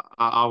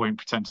I won't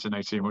pretend to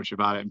know too much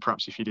about it. And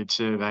perhaps if you did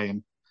survey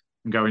and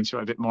go into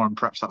it a bit more, and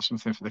perhaps that's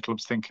something for the club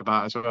to think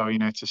about as well.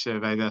 To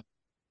survey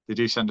they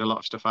do send a lot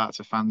of stuff out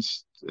to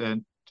fans,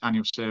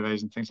 annual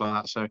surveys and things like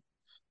that. So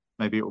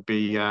maybe it will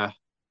be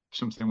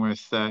something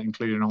worth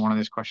including on one of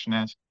those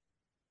questionnaires,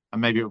 and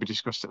maybe it will be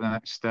discussed at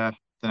the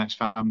next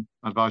fan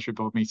advisory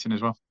board meeting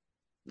as well.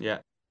 yeah.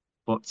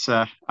 But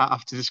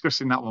after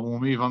discussing that one, we'll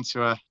move on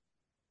to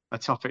a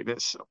topic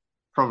that's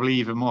probably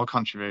even more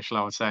controversial,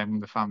 I would say, in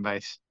the fan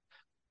base,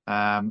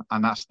 and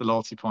that's the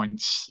loyalty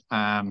points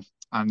and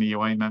the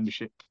away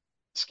membership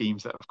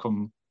schemes that have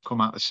come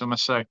out this summer.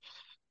 So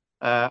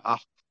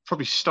I'll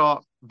probably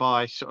start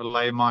by sort of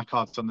laying my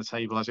cards on the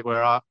table, as it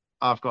were.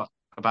 I've got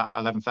about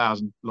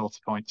 11,000 loyalty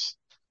points,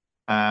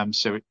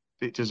 so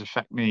it does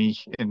affect me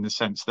in the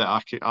sense that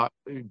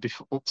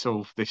up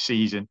till this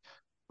season,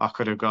 I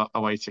could have got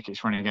away tickets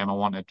for any game I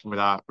wanted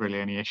without really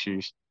any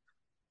issues.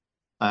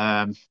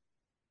 Um,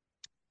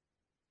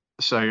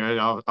 So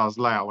I'll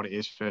lay out what it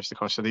is first, of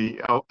course. So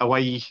the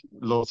away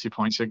loyalty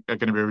points are going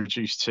to be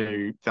reduced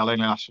to, they'll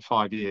only last for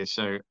 5 years.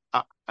 So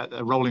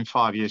a rolling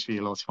 5 years for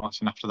your loyalty points,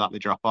 and after that they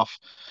drop off.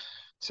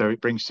 So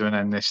it brings to an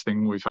end this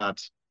thing we've had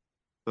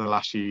for the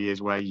last few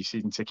years where you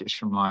see tickets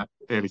from like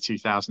early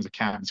 2000s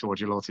accounting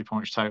towards your loyalty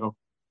points total.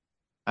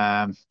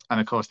 And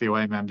of course the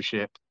away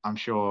membership, I'm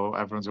sure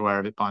everyone's aware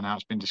of it by now,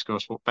 it's been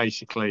discussed, but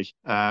basically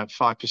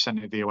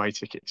 5% of the away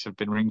tickets have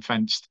been ring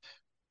fenced.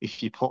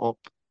 If you put up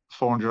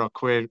 400 odd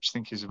quid, which I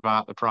think is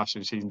about the price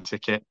of a season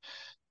ticket,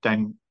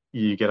 then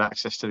you get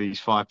access to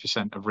these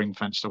 5% of ring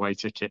fenced away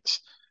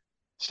tickets.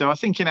 So I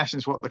think in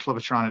essence what the club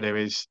are trying to do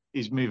is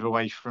move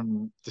away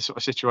from the sort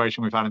of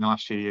situation we've had in the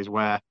last few years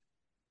where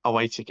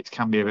away tickets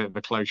can be a bit of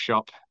a closed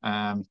shop.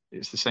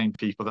 It's the same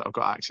people that have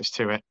got access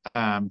to it.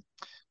 And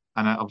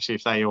obviously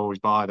if they always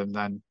buy them,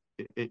 then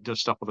it does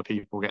stop other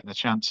people getting the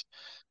chance.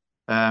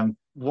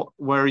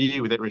 Where are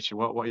you with it, Richard?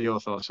 What are your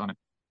thoughts on it?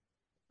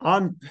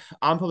 I'm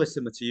I'm probably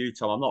similar to you,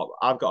 Tom.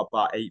 I've got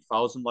about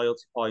 8,000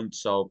 loyalty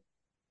points, so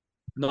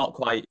not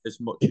quite as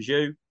much as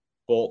you,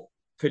 but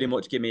pretty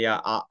much give me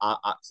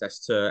access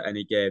to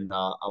any game that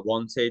I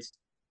wanted.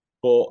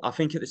 But I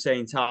think at the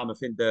same time, I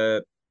think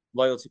the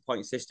loyalty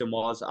point system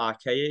was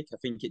archaic. I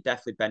think it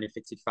definitely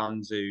benefited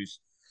fans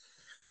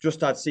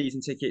just had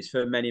season tickets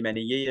for many,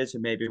 many years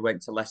and maybe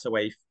went to less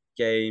away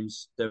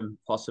games than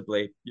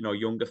possibly,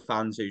 younger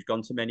fans who've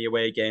gone to many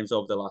away games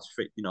over the last,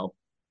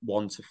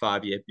 1 to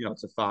 5 year,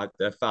 to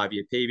 5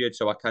 year period.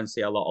 So I can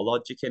see a lot of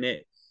logic in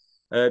it.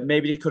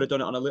 Maybe they could have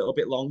done it on a little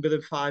bit longer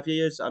than 5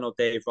 years. I know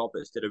Dave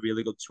Roberts did a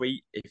really good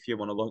tweet. If you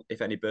want to look,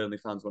 if any Burnley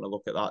fans want to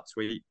look at that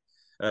tweet,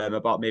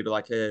 about maybe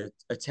like a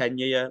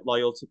 10-year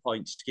loyalty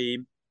point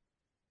scheme.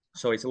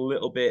 So it's a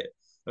little bit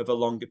of a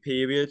longer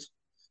period.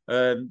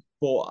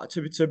 But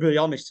to be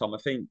honest, Tom, I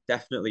think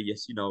definitely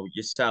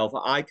yourself.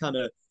 I kind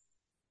of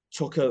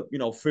took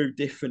through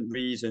different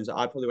reasons.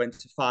 I probably went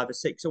to 5 or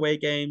 6 away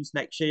games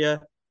next year,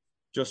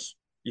 just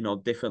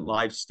different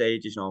life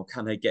stages.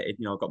 Kind of getting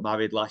got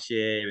married last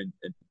year,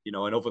 and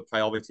other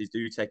priorities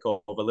do take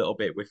over a little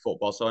bit with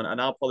football. So and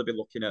I'll probably be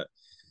looking at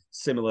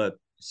similar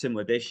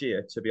this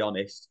year, to be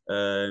honest.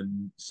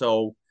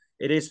 So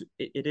it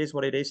is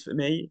what it is for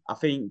me. I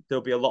think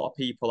there'll be a lot of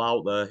people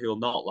out there who will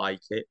not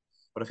like it,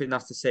 but I think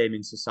that's the same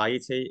in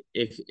society.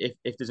 If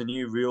there's a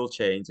new rule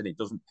change and it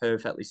doesn't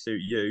perfectly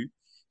suit you,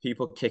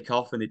 people kick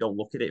off and they don't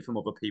look at it from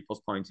other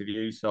people's point of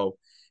view. So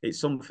it's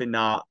something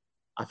that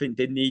I think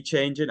did need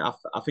changing. I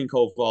think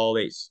overall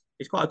it's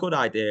quite a good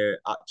idea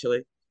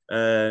actually.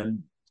 The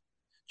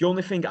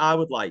only thing I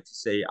would like to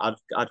see,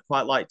 I'd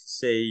quite like to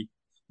see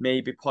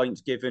maybe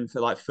points given for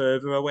like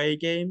further away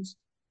games,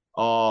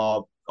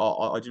 or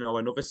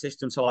another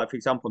system. So like for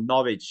example,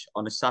 Norwich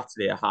on a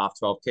Saturday at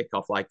 12:30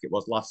 kickoff, like it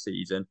was last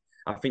season.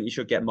 I think you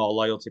should get more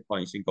loyalty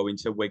points and go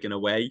into Wigan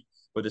away,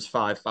 where there's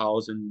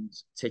 5,000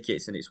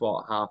 tickets and it's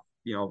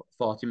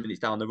 40 minutes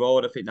down the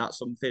road. I think that's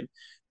something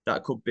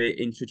that could be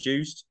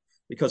introduced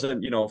because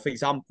for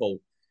example,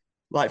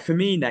 like for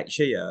me next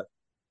year,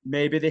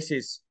 maybe this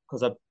is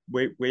because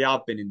we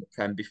have been in the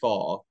Prem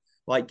before.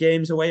 Like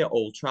games away at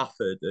Old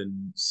Trafford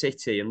and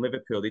City and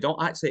Liverpool, they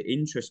don't actually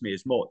interest me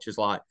as much as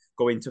like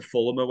going to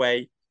Fulham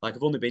away. Like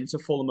I've only been to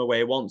Fulham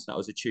away once, and that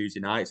was a Tuesday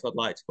night, so I'd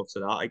like to go to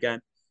that again.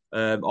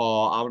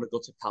 Or I want to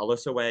go to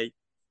Palace away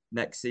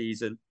next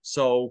season.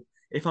 So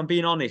if I'm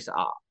being honest,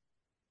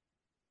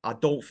 I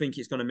don't think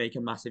it's going to make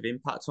a massive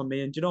impact on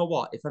me. And do you know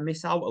what? If I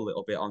miss out a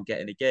little bit on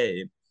getting a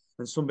game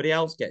and somebody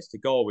else gets to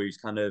go who's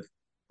kind of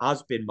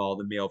has been more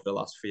than me over the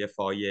last 3 or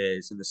 4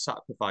 years and has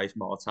sacrificed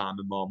more time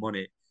and more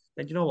money,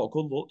 then you know what?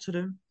 Good luck to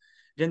them.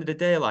 At the end of the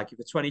day, like if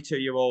a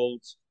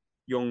 22-year-old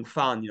young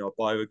fan,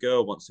 boy or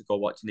girl wants to go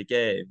watching the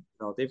game,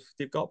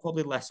 they've got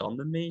probably less on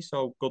than me.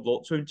 So good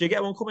luck to them. Do you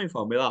get one coming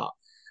from with that?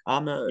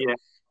 I'm a,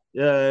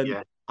 Yeah, um,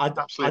 yeah, I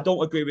absolutely.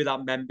 don't agree with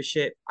that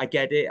membership. I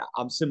get it.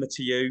 I'm similar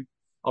to you.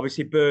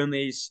 Obviously,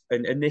 Burnley's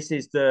and this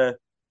is the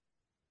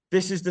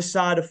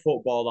side of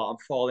football that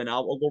I'm falling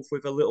out of love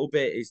with a little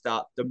bit is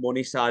that the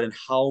money side and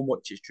how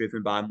much it's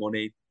driven by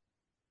money.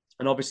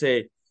 And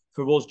obviously,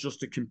 for us just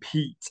to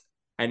compete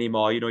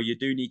anymore, you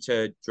do need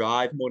to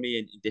drive money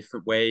in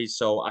different ways.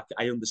 So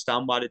I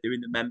understand why they're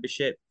doing the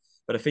membership,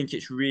 but I think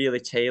it's really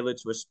tailored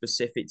to a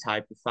specific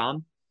type of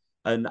fan.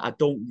 And I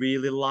don't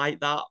really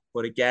like that.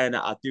 But again,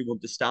 I do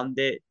understand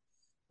it.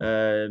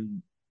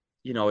 Um,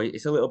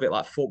 it's a little bit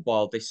like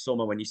football this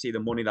summer when you see the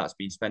money that's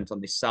been spent on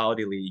this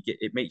Saudi league.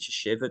 It makes you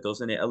shiver,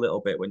 doesn't it? A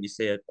little bit when you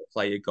see a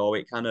player go.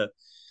 It kind of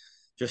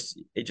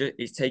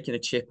it's taking a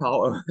chip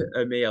out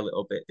of me a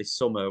little bit this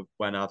summer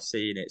when I've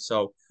seen it.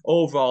 So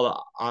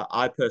overall,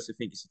 I personally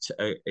think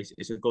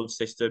it's a good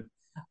system.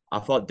 I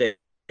thought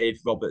Dave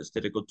Roberts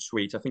did a good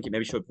tweet. I think it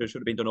maybe should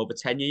have been done over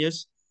 10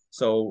 years.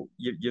 So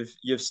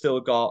you've still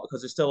got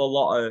because there's still a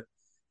lot of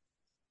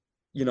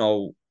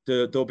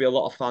there'll be a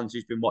lot of fans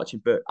who's been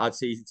watching but had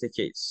season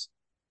tickets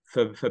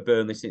for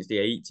Burnley since the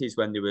 80s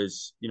when there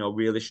was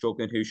really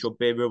struggling who should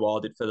be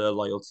rewarded for their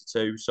loyalty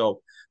too.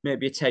 So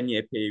maybe a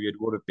 10-year period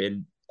would have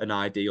been an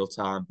ideal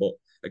time, but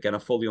again I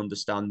fully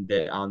understand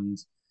it. And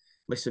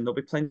listen, there'll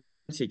be plenty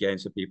of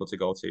games for people to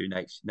go to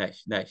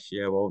next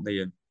year, won't they?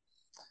 And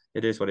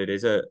it is what it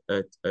is at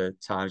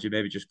times. You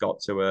maybe just got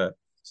to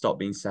stop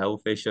being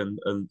selfish and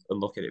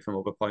look at it from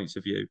other points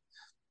of view.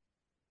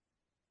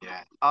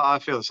 Yeah, I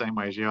feel the same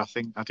way as you.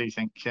 I do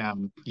think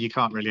you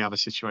can't really have a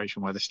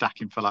situation where they're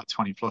stacking for like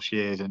 20 plus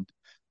years and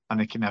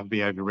they can never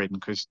be overridden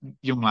because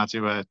young lads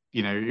who are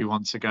who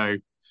want to go,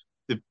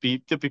 there'd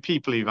be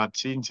people who've had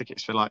season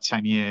tickets for like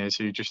 10 years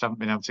who just haven't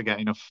been able to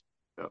get enough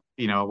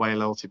away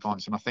loyalty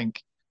points. And I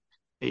think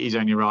it is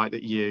only right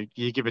that you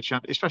give a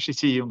chance, especially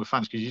to younger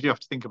fans, because you do have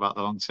to think about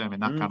the long term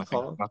in that kind of thing.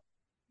 Cool.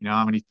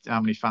 How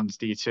many fans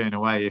do you turn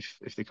away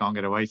if they can't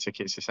get away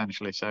tickets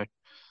essentially? So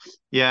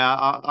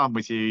yeah, I'm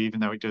with you. Even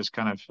though it does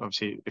kind of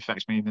obviously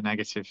affects me in the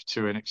negative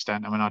to an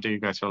extent. I mean, I do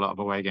go to a lot of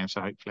away games,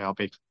 so hopefully I'll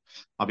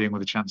be in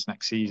with a chance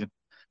next season.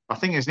 I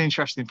think there's an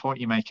interesting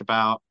point you make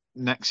about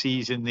next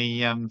season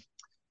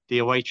the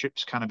away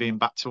trips kind of being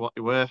back to what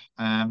they were,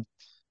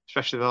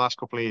 especially the last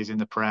couple of years in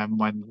the Prem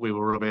when we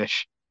were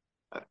rubbish.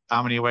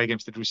 How many away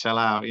games did we sell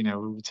out? We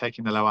were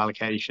taking the low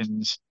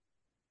allocations.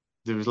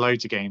 There was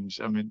loads of games.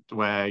 I mean,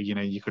 where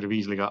you could have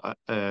easily got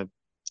a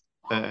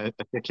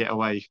ticket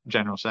away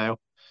general sale.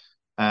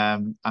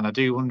 And I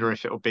do wonder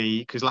if it'll be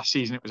because last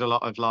season it was a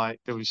lot of like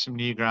there was some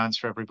new grounds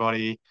for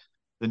everybody.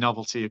 the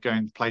novelty of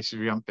going to places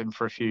we haven't been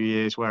for a few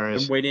years, And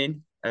whereas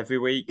winning every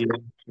week.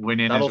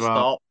 winning as That'll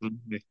well.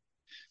 stop.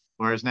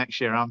 Whereas next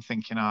year I'm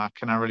thinking,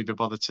 can I really be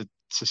bothered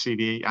to see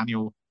the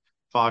annual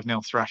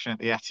 5-0 thrashing at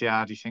the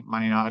Etihad? You think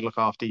Man United look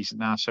half decent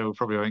now, so we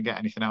probably won't get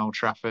anything at Old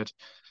Trafford.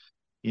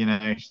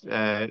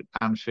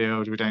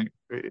 Anfield, we don't.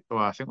 Well,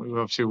 I think we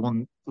obviously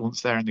won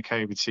once there in the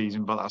COVID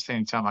season, but that's the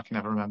only time I can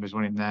ever remember is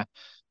winning there.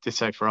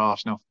 Ditto for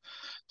Arsenal.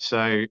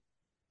 So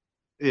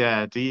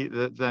yeah,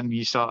 then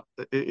you start.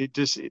 It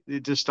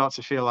does start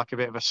to feel like a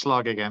bit of a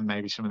slog again.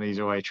 Maybe some of these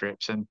away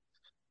trips and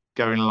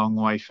going a long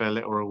way for a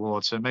little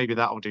reward. So maybe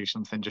that will do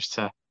something just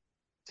to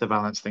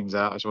balance things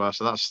out as well.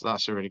 So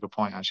that's a really good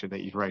point actually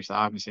that you've raised that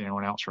I haven't seen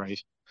anyone else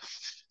raise.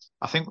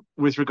 I think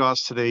with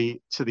regards to the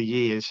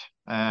years,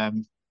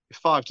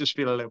 5 does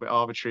feel a little bit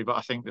arbitrary, but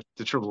I think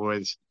the trouble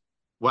is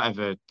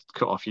whatever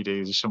cut off you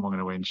do, there's someone going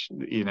to win.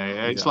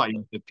 It's like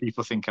the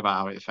people think about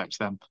how it affects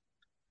them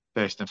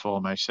first and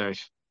foremost. So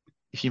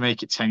if you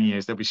make it 10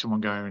 years, there'll be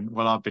someone going,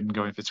 well, I've been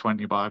going for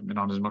 20, but I've been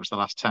on as much the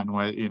last 10.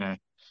 Where.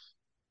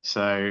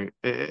 So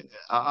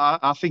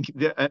I think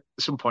at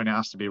some point it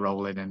has to be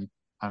rolling,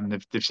 and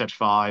they've said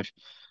 5,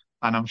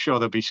 and I'm sure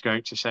there'll be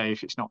scope to say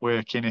if it's not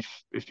working,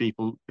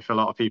 if a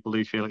lot of people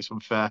do feel it's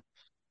unfair,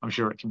 I'm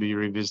sure it can be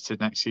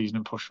revisited next season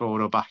and pushed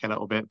forward or back a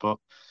little bit. But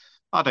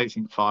I don't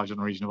think 5 is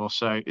unreasonable.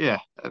 So yeah,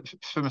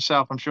 for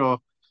myself, I'm sure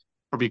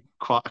probably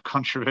quite a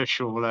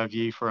controversial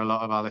view for a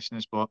lot of our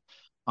listeners, but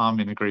I'm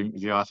in agreement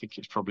with you. I think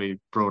it's probably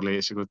broadly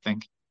it's a good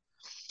thing.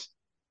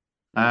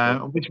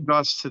 With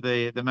regards to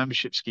the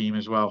membership scheme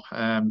as well,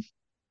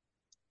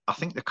 I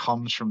think the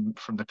cons from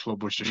the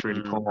club was just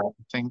really poor.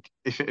 I think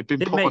if it had been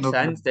Didn't put on make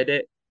sense, did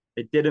it?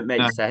 It didn't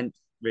make sense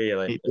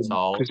really at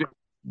all. Because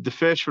the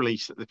first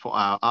release that they put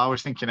out, I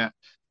was thinking,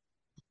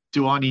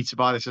 do I need to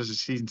buy this as a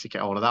season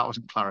ticket holder? That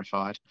wasn't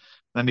clarified.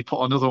 Then they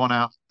put another one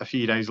out a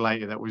few days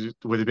later that was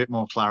with a bit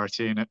more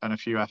clarity and a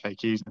few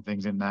FAQs and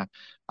things in there.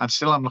 And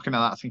still, I'm looking at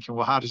that thinking,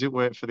 well, how does it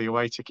work for the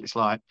away tickets?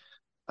 Like,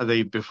 are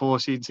they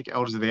before season ticket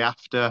holders? Are they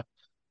after?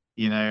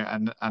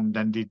 And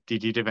then they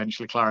did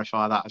eventually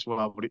clarify that as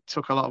well. But it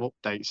took a lot of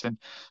updates. And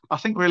I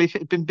think really if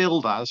it had been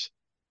billed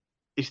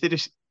if they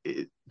just,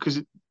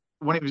 because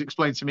when it was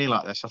explained to me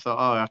like this, I thought,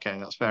 oh, okay,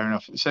 that's fair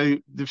enough. So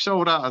they've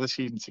sold out of the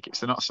season tickets.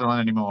 They're not selling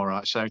anymore,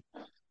 right? So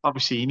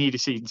obviously you need a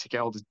season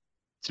ticket holder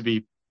to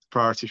be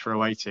priority for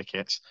away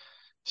tickets.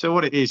 So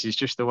what it is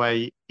just the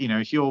way,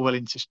 if you're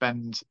willing to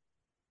spend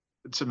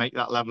to make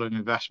that level of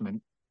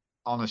investment,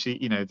 honestly,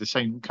 the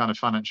same kind of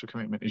financial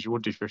commitment as you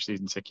would do for a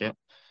season ticket,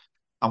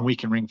 and we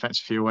can ring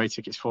fence a few away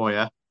tickets for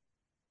you.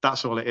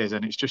 That's all it is.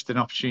 And it's just an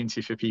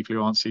opportunity for people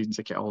who aren't season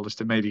ticket holders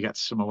to maybe get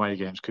to some away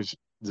games because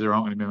there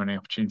aren't going to be many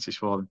opportunities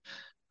for them.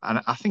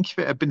 And I think if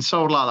it had been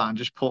sold like that and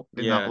just put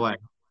in that way,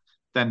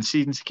 then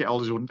season ticket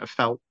holders wouldn't have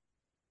felt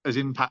as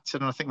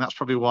impacted. And I think that's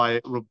probably why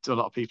it rubbed a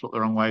lot of people up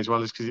the wrong way as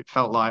well, is because it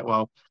felt like,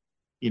 well,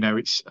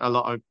 it's a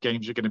lot of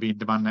games are going to be in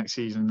demand next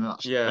season.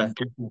 And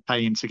people are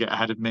paying to get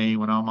ahead of me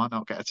when I might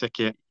not get a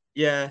ticket.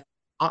 Yeah.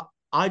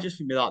 I just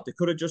think that there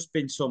could have just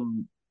been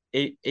some.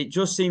 It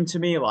just seemed to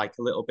me like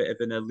a little bit of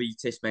an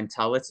elitist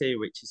mentality,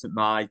 which isn't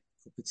my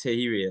cup of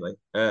tea, really.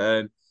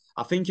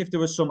 I think if there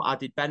was some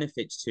added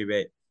benefits to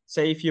it,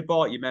 say if you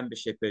bought your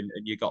membership and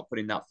you got put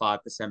in that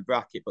 5%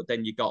 bracket, but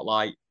then you got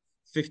like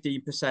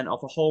 15%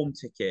 off a home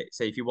ticket,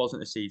 say if you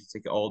wasn't a season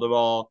ticket holder,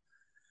 or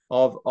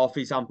for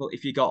example,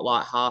 if you got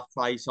like half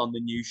price on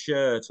the new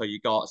shirt, or you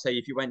got, say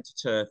if you went to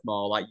Turf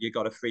Moor, like you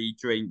got a free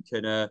drink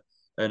and a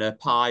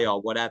pie or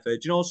whatever. Do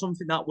you know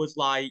something that was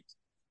like,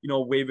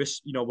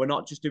 we're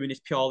not just doing this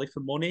purely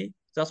for money.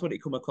 That's what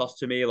it come across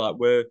to me. Like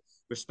we're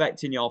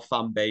respecting your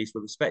fan base,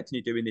 we're respecting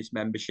you doing this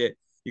membership.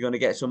 You're going to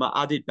get some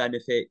added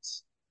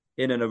benefits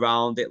in and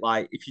around it.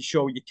 Like if you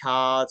show your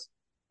card,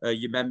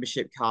 your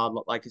membership card,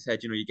 like I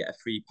said, you get a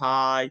free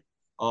pie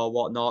or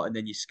whatnot, and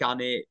then you scan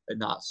it, and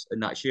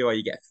that's you, or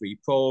you get a free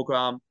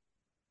program.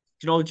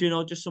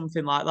 Just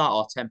something like that,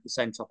 or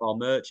 10% off our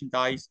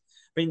merchandise.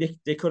 I mean,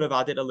 they could have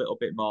added a little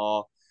bit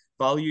more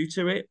value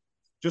to it.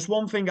 Just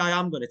one thing I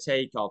am going to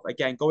take off,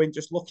 again,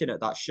 just looking at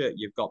that shirt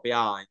you've got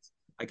behind.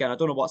 Again, I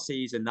don't know what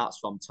season that's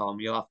from, Tom.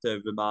 You'll have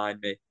to remind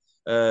me.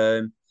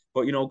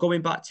 But,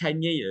 going back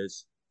 10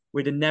 years,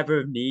 we'd have never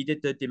have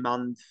needed the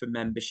demand for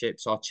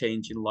memberships or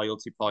changing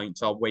loyalty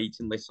points or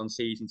waiting lists on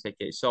season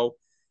tickets. So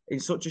in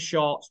such a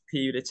short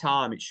period of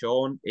time,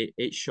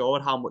 it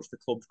showed how much the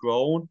club's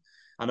grown.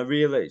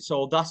 And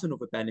so that's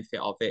another benefit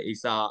of it,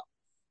 is that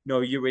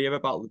you hear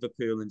about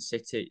Liverpool and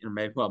City, and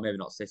maybe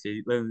not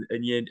City, and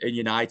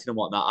United and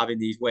whatnot, having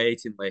these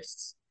waiting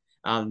lists.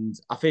 And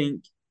I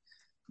think,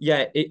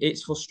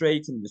 it's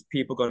frustrating. There's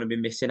people going to be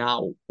missing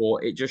out, but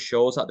it just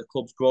shows that the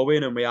club's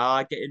growing and we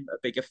are getting a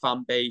bigger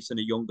fan base and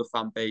a younger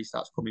fan base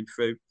that's coming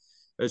through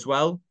as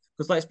well.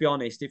 Because let's be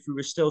honest, if we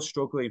were still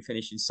struggling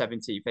finishing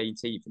 17th,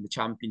 18th in the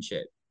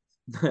Championship,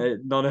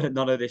 none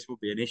of this would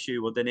be an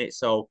issue, wouldn't it?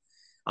 So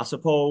I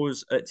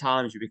suppose at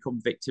times you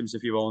become victims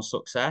of your own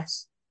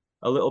success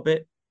a little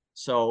bit.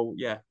 So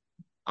yeah,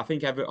 I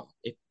think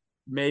if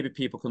maybe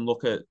people can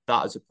look at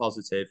that as a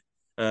positive.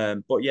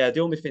 But yeah, the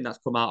only thing that's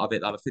come out of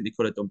it that I think they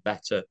could have done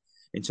better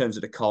in terms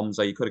of the comms,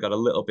 or you could have got a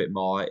little bit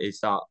more, is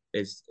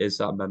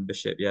that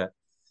membership. Yeah.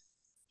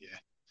 Yeah.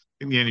 I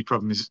think the only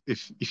problem is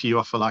if you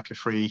offer like a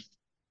free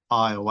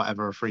eye or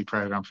whatever, a free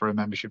program for a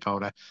membership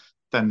holder,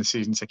 then the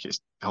season tickets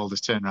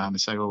holders turn around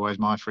and say, "Well, where's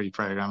my free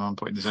program? I'm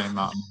putting the same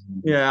amount."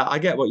 Yeah, I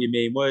get what you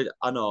mean.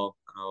 I know,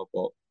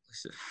 but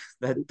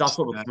that's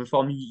what we're Uh, coming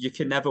from. You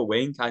can never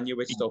win, can you,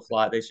 with stuff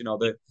like this? I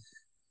The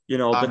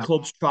know.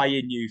 club's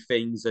trying new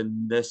things,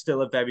 and they're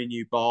still a very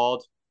new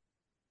board.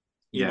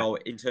 Yeah,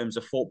 In terms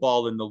of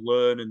football, and they'll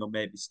learn and they'll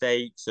make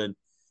mistakes, and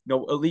at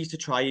least to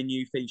try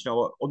new things.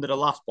 Under the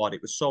last board,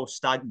 it was so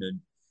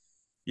stagnant.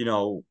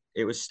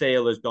 It was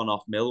stale as gone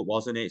off milk,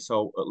 wasn't it?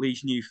 So at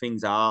least new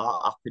things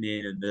are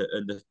happening, and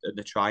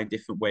they're trying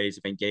different ways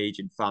of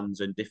engaging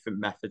fans and different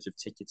methods of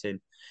ticketing.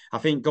 I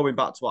think going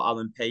back to what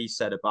Alan Pace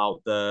said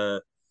about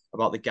the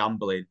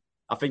gambling,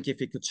 I think if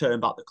he could turn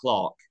back the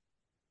clock,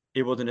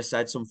 he wouldn't have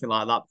said something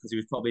like that, because he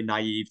was probably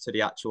naive to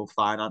the actual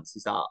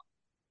finances that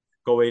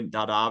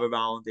are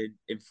around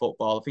in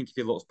football. I think if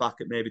he looks back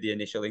at maybe the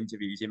initial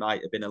interviews, he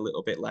might have been a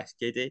little bit less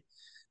giddy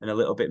and a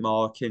little bit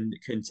more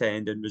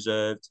contained and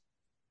reserved.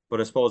 But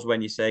I suppose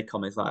when you say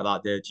comments like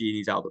that, the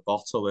genie's out of the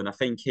bottle, and I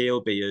think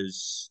he'll be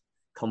as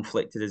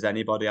conflicted as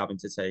anybody having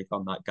to take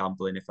on that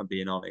gambling, if I'm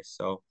being honest.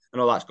 So I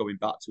know that's going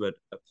back to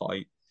a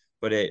point,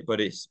 but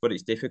it's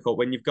difficult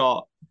when you've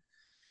got,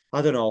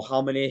 I don't know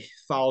how many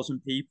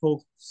thousand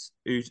people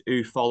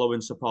who follow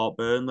and support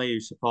Burnley, who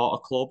support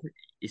a club.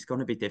 It's going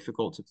to be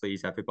difficult to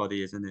please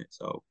everybody, isn't it?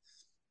 So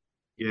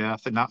yeah, I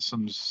think that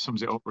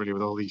sums it up really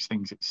with all these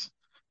things.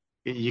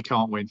 You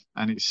can't win,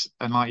 and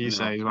like you you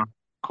say, know, it's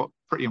a quite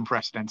pretty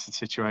unprecedented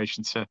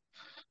situation to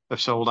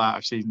have sold out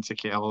of season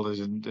ticket holders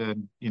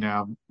and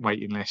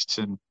waiting lists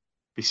and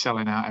be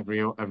selling out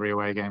every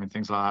away game and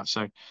things like that.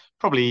 So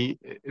probably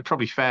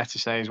fair to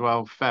say as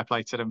well, fair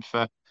play to them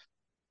for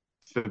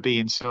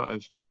being sort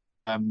of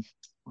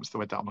what's the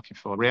word that I'm looking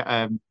for?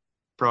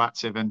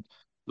 Proactive and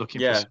looking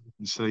for yeah,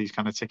 solutions to these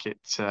kind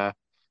of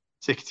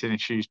ticketing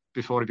issues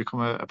before they become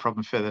a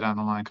problem further down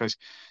the line. Because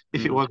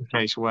if it mm, was a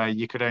case where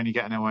you could only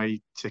get an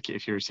away ticket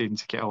if you're a season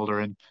ticket holder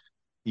and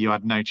you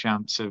had no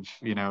chance of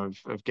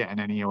of getting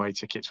any away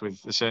tickets with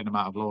a certain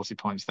amount of loyalty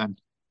points, then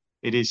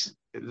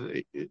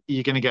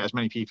you're going to get as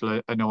many people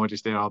annoyed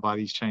as they are by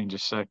these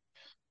changes. So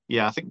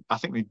yeah, I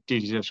think we do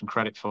deserve some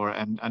credit for it,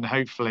 and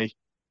hopefully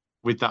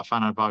with that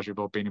fan advisory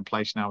board being in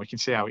place now, we can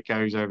see how it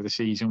goes over the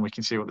season. We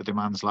can see what the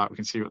demand's like. We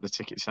can see what the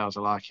ticket sales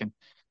are like, and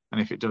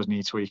if it does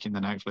need tweaking,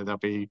 then hopefully they'll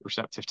be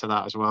receptive to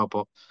that as well.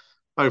 But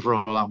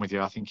overall, I'm with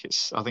you. I think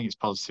it's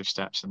positive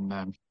steps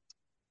and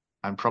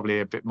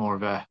probably a bit more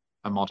of a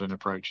modern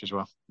approach as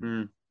well.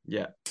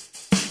 yeah.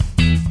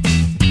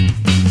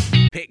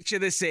 Picture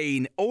the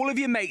scene. All of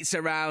your mates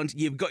around,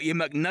 you've got your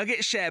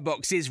McNugget share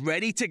boxes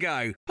ready to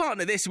go.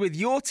 Partner this with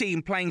your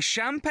team playing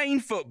champagne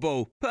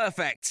football.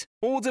 Perfect.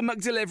 Order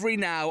McDelivery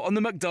now on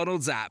the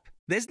McDonald's app.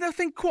 There's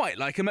nothing quite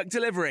like a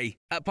McDelivery.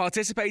 At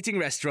participating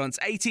restaurants,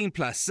 18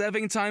 plus,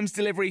 serving times,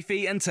 delivery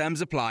fee and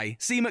terms apply.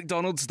 See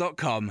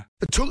mcdonalds.com.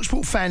 The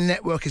TalkSport Fan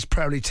Network is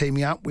proudly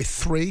teaming up with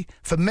 3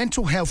 for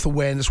Mental Health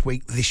Awareness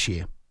Week this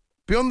year.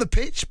 Beyond the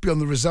pitch, beyond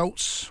the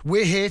results,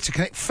 we're here to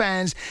connect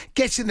fans,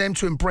 getting them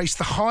to embrace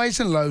the highs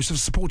and lows of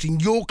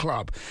supporting your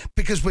club,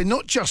 because we're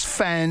not just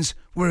fans,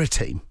 we're a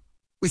team.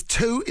 With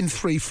 2 in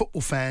 3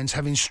 football fans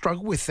having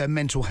struggled with their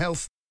mental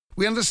health,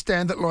 we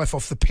understand that life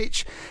off the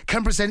pitch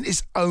can present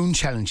its own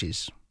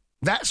challenges.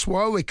 That's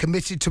why we're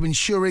committed to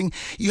ensuring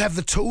you have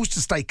the tools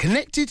to stay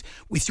connected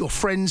with your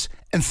friends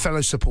and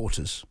fellow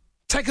supporters.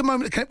 Take a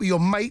moment to connect with your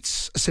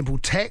mates. A simple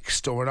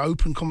text or an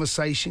open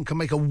conversation can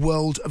make a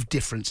world of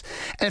difference.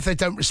 And if they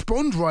don't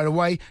respond right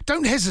away,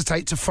 don't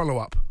hesitate to follow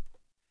up.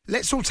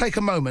 Let's all take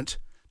a moment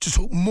to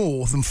talk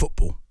more than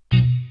football.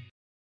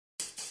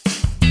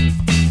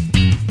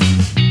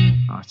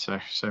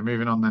 Right, so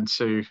moving on then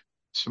to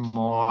some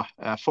more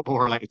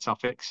football-related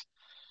topics.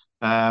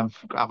 Have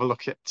a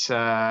look at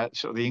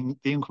sort of the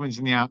incomings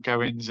and the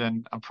outgoings,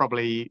 and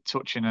probably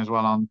touching as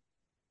well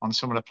on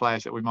some of the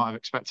players that we might have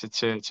expected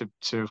to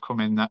have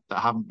come in that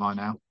haven't by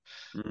now.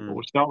 But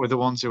we'll start with the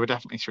ones who are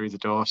definitely through the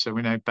door. So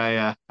we know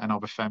Bayer and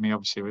Obafemi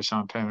obviously were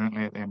signed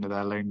permanently at the end of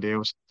their loan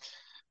deals.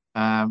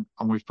 And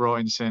we've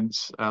brought in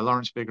since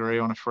Lawrence Biggery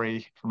on a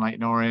free from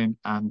Leyton Orient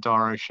and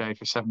Dara O'Shea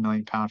for £7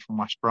 million from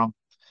West Brom.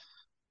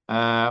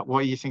 What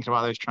are you thinking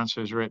about those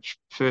transfers, Rich?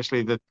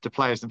 Firstly, the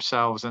players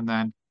themselves, and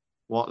then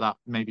what that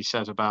maybe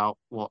says about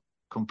what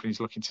companies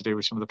looking to do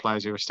with some of the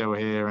players who are still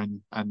here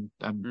and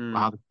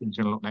how the team's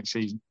going to look next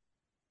season.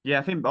 Yeah,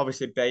 I think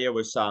obviously Bayer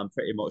was signed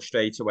pretty much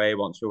straight away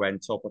once we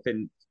went up. I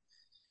think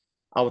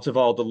out of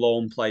all the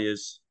loan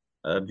players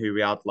who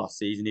we had last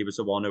season, he was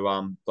the one who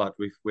I'm glad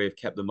we've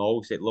kept the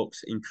most. It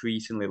looks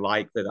increasingly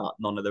likely that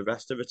none of the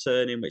rest are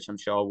returning, which I'm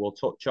sure we'll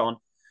touch on.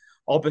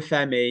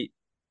 Obafemi,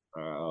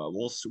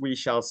 we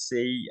shall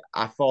see.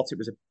 I thought it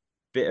was a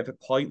bit of a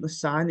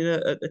pointless signing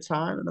at the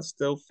time, and I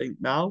still think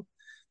now.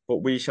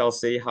 But we shall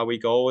see how he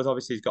goes.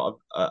 Obviously, he's got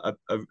a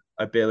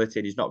ability,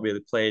 and he's not really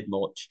played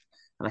much.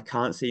 and I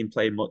can't see him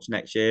playing much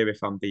next year if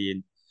I'm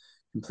being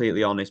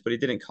completely honest. But it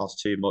didn't cost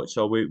too much,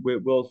 so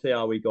we'll see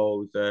how he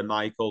goes,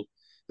 Michael.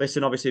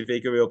 Listen, obviously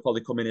Vigouroux will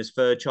probably come in as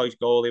third choice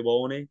goalie,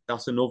 won't he?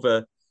 That's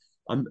another.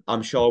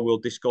 I'm sure we'll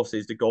discuss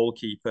is the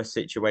goalkeeper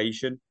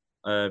situation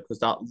because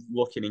that's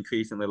looking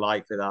increasingly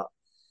likely that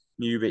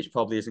Newrich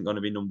probably isn't going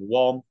to be number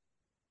one.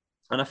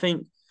 And I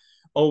think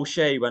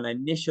O'Shea, when I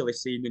initially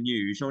seen the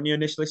news, when you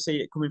initially see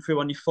it coming through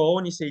on your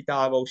phone, you see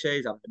Dar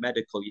O'Shea's having the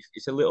medical,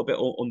 it's a little bit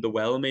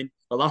underwhelming.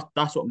 Well,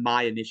 that's what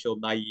my initial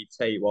naive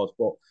take was.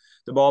 But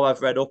the more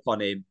I've read up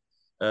on him,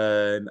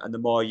 and the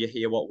more you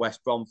hear what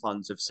West Brom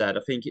fans have said,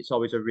 I think it's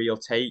always a real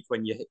take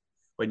when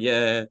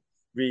you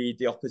read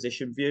the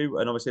opposition view.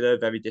 And obviously they're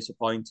very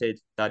disappointed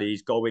that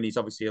he's going. He's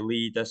obviously a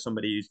leader,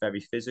 somebody who's very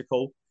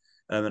physical.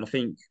 And I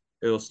think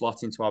he'll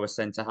slot into our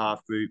centre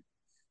half group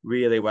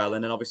really well.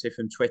 And then obviously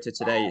from Twitter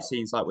today, it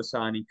seems like we're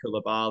signing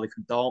Koulibaly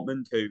from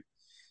Dortmund, who,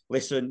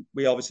 listen,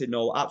 we obviously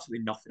know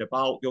absolutely nothing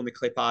about. The only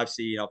clip I've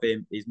seen of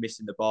him is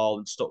missing the ball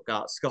and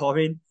Stuttgart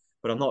scoring.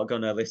 But I'm not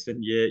going to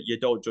listen. You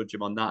don't judge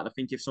him on that. And I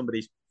think if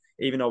somebody's,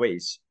 even though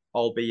it's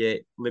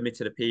albeit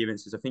limited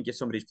appearances, I think if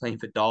somebody's playing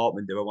for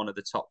Dortmund, who are one of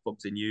the top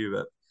clubs in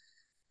Europe,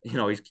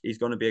 he's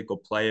going to be a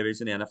good player,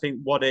 isn't he? And I think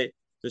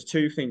there's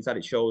two things that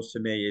it shows to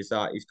me is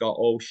that he's got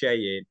O'Shea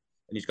in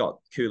and he's got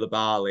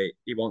Koulibaly.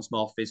 He wants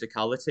more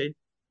physicality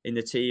in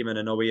the team, and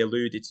I know he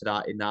alluded to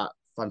that in that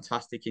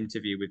fantastic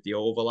interview with the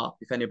Overlap.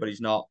 If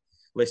anybody's not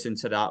listened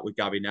to that with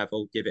Gary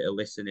Neville, give it a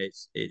listen.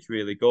 It's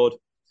really good,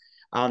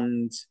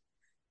 and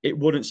it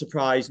wouldn't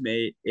surprise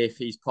me if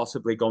he's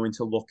possibly going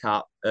to look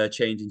at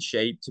changing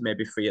shape to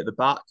maybe three at the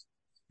back,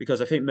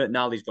 because I think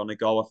McNally's going to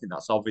go. I think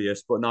that's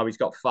obvious. But now he's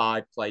got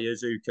five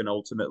players who can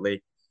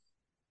ultimately,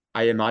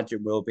 I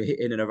imagine, will be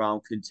in and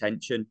around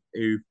contention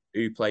who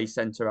play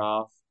centre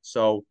half.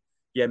 So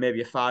yeah,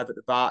 maybe a five at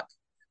the back.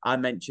 I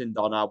mentioned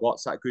on our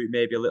WhatsApp group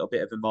maybe a little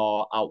bit of a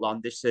more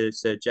outlandish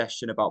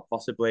suggestion about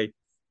possibly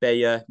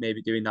Bayer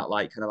maybe doing that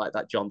kind of like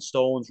that John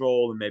Stones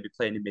role and maybe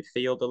playing in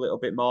midfield a little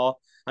bit more.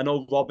 I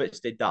know Roberts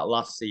did that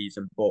last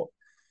season, but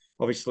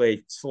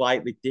obviously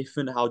slightly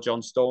different how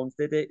John Stones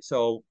did it.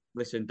 So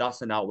listen,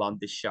 that's an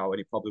outlandish shout,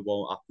 and it probably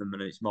won't happen.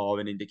 And it's more of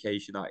an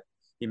indication that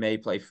he may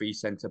play three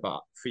centre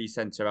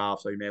half,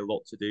 so he may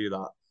look to do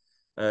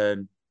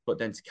that. But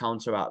then to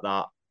counteract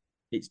that,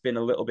 it's been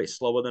a little bit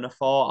slower than I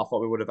thought. I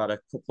thought we would have had a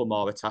couple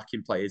more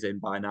attacking players in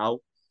by now.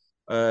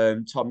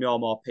 Tom, you're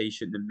more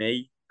patient than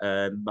me.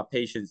 My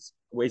patience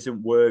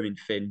isn't wearing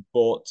thin,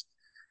 but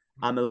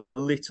I'm a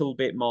little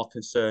bit more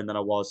concerned than I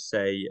was,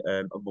 say,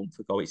 a month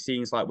ago. It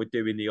seems like we're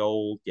doing the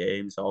old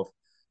games of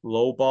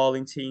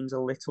lowballing teams a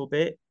little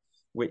bit,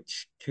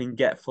 which can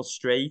get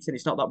frustrating.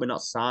 It's not that we're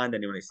not signed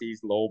anyone; it's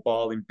these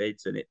lowballing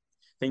bids, and I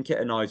think it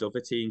annoys other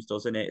teams,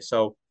 doesn't it?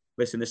 So,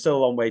 listen, there's still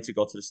a long way to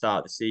go to the start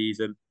of the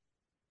season.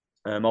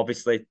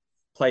 Obviously,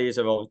 players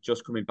are all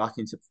just coming back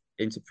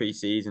into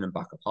pre-season and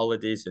back up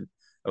holidays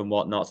and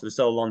whatnot. So there's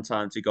still a long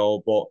time to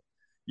go. But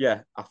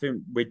yeah, I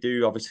think we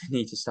do obviously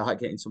need to start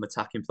getting some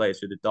attacking players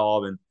through the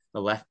door and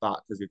the left back,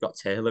 because we've got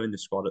Taylor in the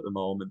squad at the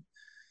moment.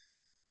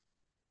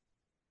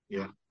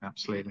 Yeah,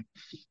 absolutely.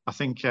 I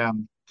think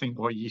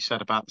what you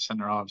said about the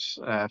centre halves,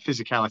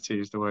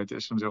 physicality is the word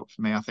that sums it up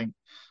for me. I think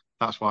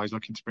that's why he's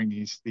looking to bring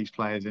these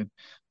players in.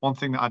 One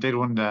thing that I did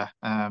wonder,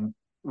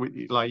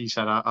 like you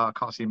said, I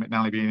can't see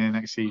McNally being in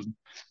next season.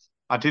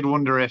 I did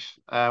wonder if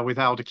with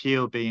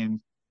Alderkeel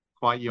being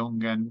quite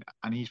young and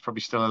he's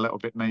probably still a little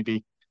bit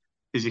maybe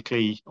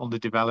physically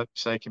underdeveloped,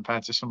 say,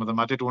 compared to some of them,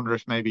 I did wonder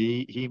if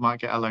maybe he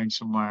might get a loan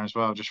somewhere as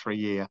well, just for a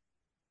year.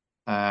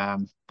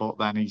 But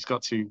then he's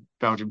got two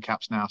Belgium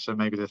caps now, so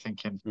maybe they're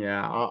thinking.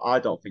 Yeah, I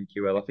don't think he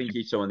will. I think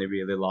he's someone they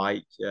really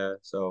like. Yeah,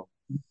 so.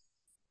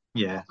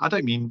 Yeah, I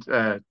don't mean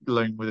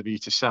loan with a view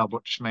to sell,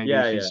 but just maybe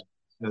if he's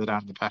further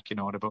down the pecking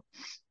order. But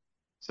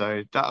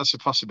so that's a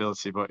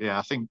possibility. But yeah,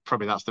 I think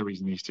probably that's the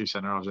reason these two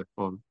centre halves,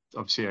 well,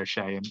 obviously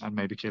O'Shea and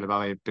maybe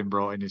Koulibaly have been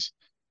brought in is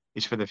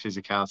for their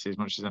physicality as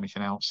much as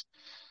anything else.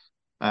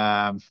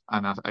 And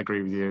I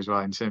agree with you as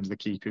well in terms of the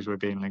keepers. We're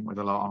being linked with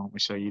a lot, aren't we?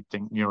 So you'd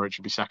think Nurkic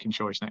should be second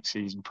choice next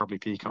season. Probably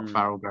Peacock,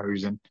 Farrell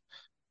goes, and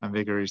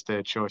Vigouroux is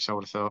third choice, I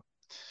would have thought.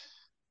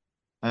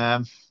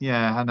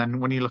 Yeah, and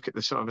then when you look at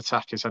the sort of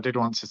attackers, I did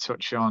want to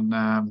touch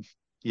on,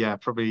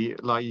 probably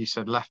like you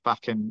said, left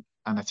back and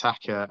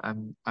attacker,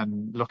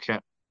 and look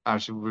at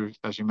as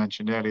you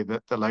mentioned earlier,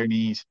 the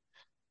loanees.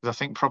 Because I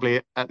think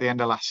probably at the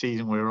end of last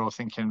season we were all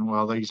thinking,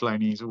 well, these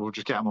loanees, we'll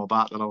just get them all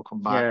back, they'll all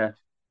come back. Yeah.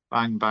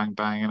 Bang, bang,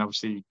 bang, and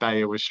obviously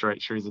Bayer was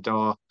straight through the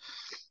door,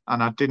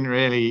 and I didn't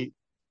really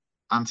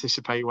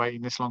anticipate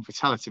waiting this long for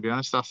Teller. To be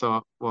honest, I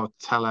thought, well,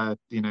 Teller,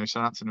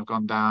 Southampton have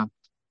gone down.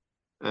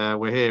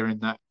 We're hearing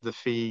that the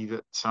fee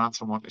that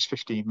Southampton want is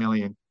 15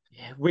 million.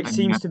 Yeah, which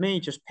seems to me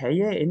just pay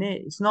it, isn't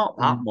it? It's not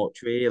that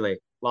much really.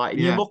 Like,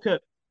 and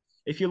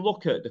if you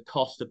look at the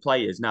cost of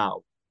players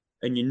now,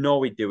 and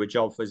he'd do a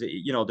job for us,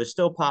 there's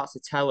still parts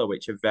of Teller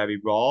which are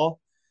very raw.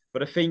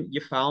 But I think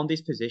you found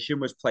his position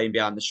was playing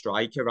behind the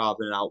striker rather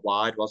than out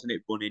wide, wasn't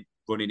it?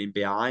 Running in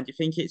behind. You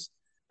think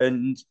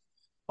and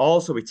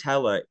Also, we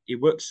tell her he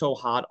works so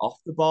hard off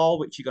the ball,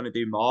 which you're going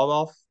to do more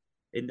of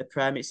in the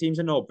Prem. It seems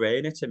a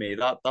no-brainer to me.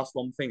 That's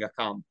one thing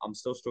I'm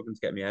still struggling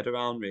to get my head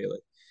around, really.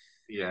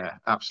 Yeah,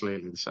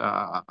 absolutely. So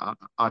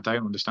I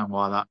don't understand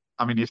why that.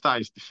 I mean, if that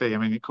is the fee, I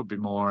mean, it could be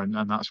more, and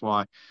that's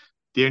why.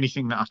 The only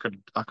thing that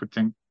I could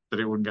think that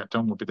it wouldn't get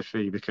done would be the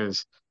fee,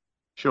 because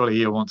surely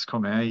he'll want to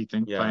come here. You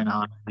think Yeah. playing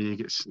hard, he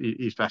gets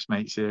his best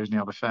mates here, isn't he,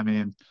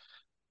 Obafemi? And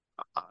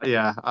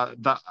yeah,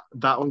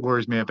 that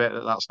worries me a bit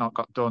that that's not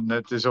got done.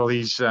 There's all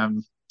these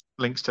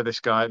links to this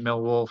guy at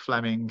Millwall,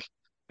 Fleming.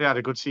 He had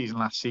a good season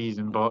last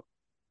season, but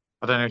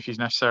I don't know if he's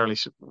necessarily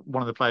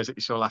one of the players that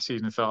you saw last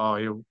season and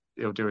thought, oh,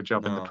 he'll do a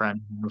job in the No.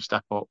 Prem, he'll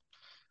step up.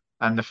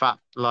 And the fact,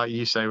 like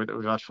you say, that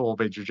we've had 4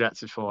 bids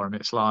rejected for him,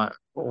 it's like,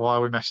 why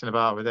are we messing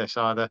about with this?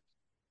 Either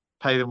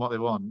pay them what they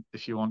want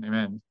if you want him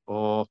in,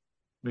 or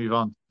move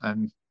on.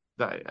 And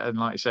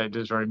like you say, it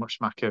does very much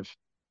smack of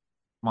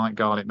Mike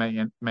Garlick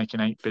making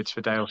 8 bids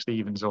for Dale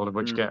Stevens, all of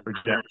which get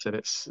rejected.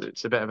 It's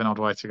a bit of an odd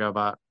way to go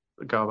about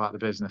the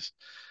business.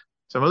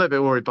 So I'm a little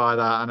bit worried by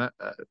that.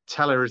 And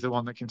Teller is the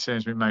one that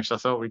concerns me most. I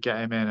thought we'd get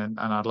him in, and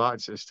I'd like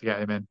to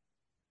get him in.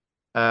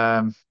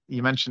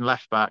 You mentioned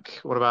left back.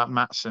 What about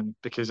Maatsen?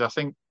 Because I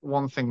think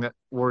one thing that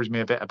worries me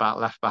a bit about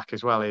left back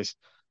as well is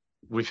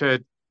we've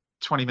heard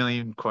 20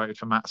 million quoted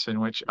for Maatsen,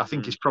 which I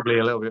think is probably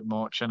a little bit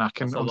much, and I That's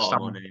can a lot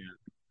of understand money.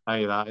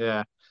 pay that,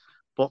 yeah.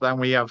 But then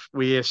we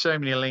hear so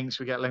many links.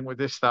 We get linked with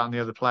this, that, and the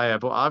other player.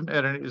 But I haven't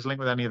heard it was linked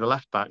with any of the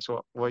left backs.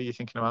 What are you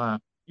thinking about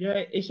that?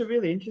 Yeah, it's a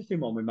really interesting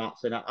one with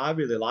Matson. I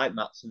really like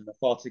Matson, and I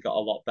thought he got a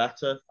lot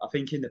better. I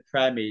think in the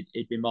Prem,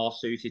 he'd be more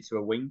suited to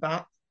a wing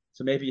back.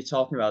 So maybe you're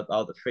talking about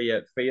the three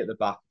at the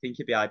back. I think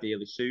he'd be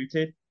ideally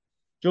suited.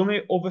 The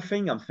only other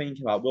thing I'm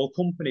thinking about, will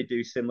Company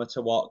do similar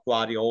to what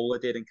Guardiola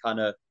did and kind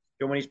of,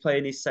 when he's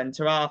playing his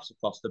centre halves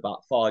across the back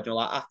forward,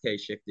 like Ake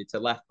shifted to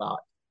left back.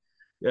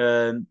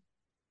 Um,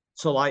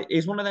 so like,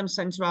 is one of them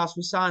centre halves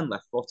we signed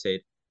left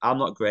footed? I'm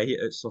not great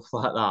at stuff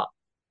like that.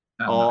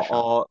 I'm not Or sure.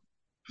 or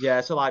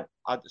yeah, so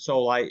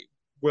like,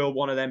 will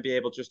one of them be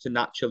able just to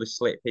naturally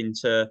slip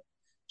into,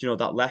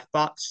 that left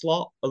back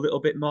slot a little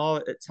bit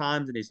more at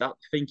times? And is that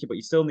thinking? But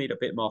you still need a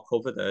bit more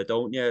cover there,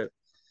 don't you?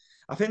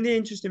 I think the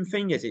interesting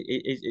thing is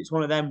it's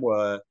one of them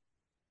where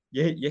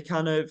you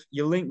kind of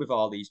you link with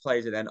all these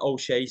players, and then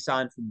O'Shea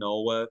signed from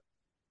nowhere,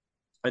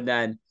 and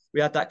then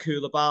we had that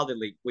Koulibaly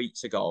leak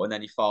weeks ago, and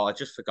then he thought, I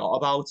just forgot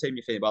about him.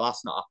 You think, well,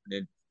 that's not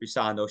happening. We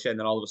signed O'Shea, and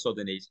then all of a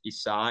sudden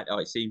he's signed.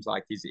 Or it seems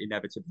like he's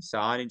inevitably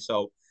signing.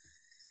 So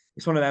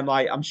it's one of them.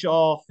 Like, I'm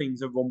sure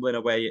things are rumbling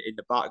away in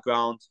the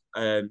background.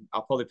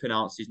 I'll probably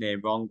pronounce his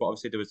name wrong, but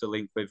obviously there was a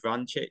link with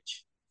Vrancic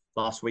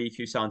last week,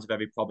 who sounds a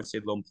very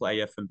promising young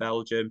player from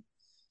Belgium.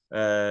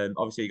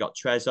 Obviously you got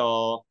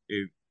Trezor,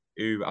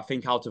 who I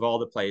think out of all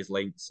the players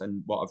linked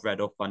and what I've read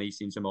up on, he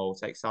seems the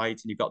most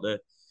exciting. You've got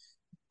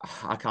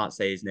I can't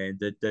say his name,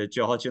 the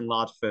Georgian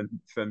lad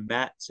from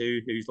Met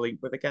too, who's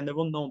linked with, again, they're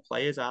unknown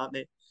players, aren't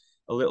they?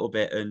 A little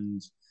bit.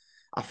 And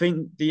I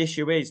think the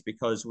issue is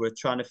because we're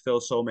trying to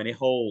fill so many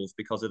holes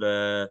because of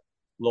the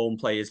loan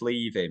players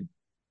leaving,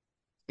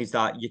 is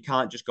that you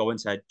can't just go and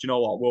say, do you know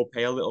what, we'll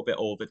pay a little bit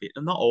over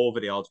not over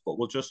the odds, but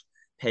we'll just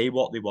pay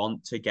what they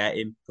want to get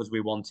him because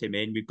we want him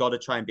in. We've got to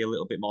try and be a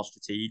little bit more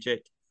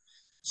strategic.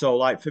 So,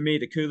 like, for me,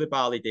 the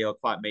Koulibaly deal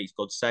quite makes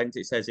good sense.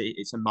 It says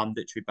it's a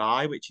mandatory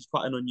buy, which is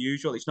quite an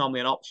unusual. It's normally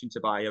an option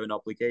to buy or an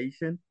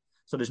obligation.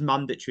 So there's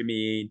mandatory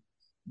mean,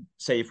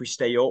 say if we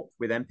stay up,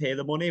 we then pay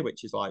the money,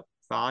 which is like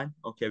fine.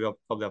 Okay, we'll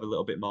probably have a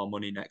little bit more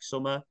money next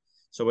summer.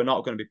 So we're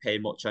not going to be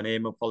paying much on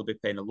him. We'll probably be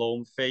paying a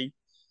loan fee.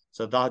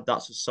 So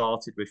that's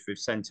sorted with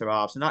centre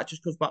halves. And that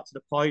just goes back to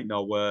the point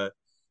now where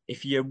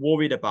if you're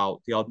worried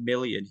about the odd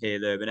million here,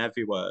 there, and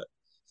everywhere,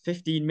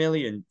 15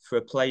 million for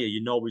a player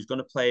you know who's going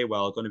to play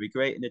well, going to be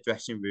great in the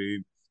dressing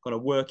room, going to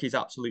work his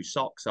absolute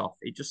socks off,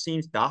 it just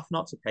seems daft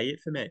not to pay it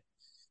for me.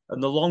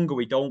 And the longer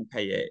we don't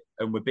pay it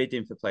and we're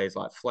bidding for players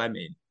like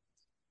Fleming,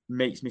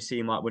 makes me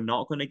seem like we're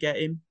not going to get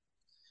him.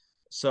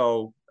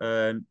 So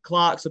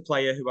Clark's a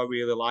player who I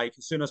really like.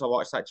 As soon as I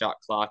watched that Jack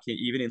Clark,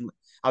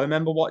 I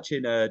remember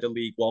watching the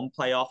League One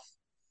playoff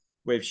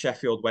with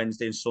Sheffield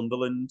Wednesday and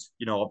Sunderland.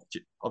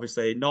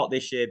 Obviously not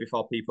this year.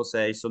 Before people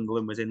say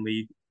Sunderland was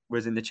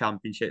in the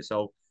Championship.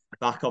 So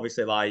back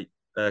obviously like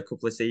a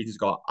couple of seasons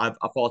ago, I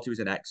thought he was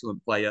an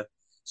excellent player.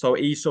 So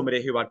he's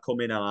somebody who I'd come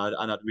in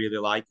and I'd really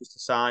like us to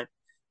sign.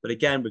 But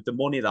again, with the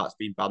money that's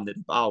been banded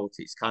about,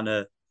 it's kind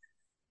of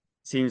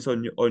seems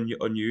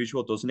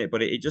unusual, doesn't it?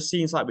 But it just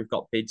seems like we've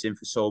got bids in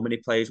for so many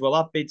players. We'll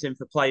have bids in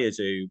for players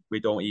who we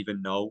don't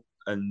even know,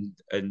 and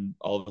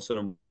all of a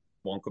sudden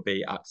one could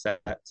be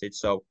accepted.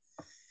 So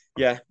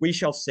yeah, we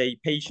shall see.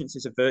 Patience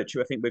is a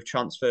virtue, I think, with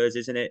transfers,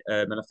 isn't it?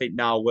 And I think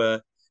now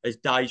as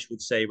Dyche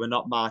would say, we're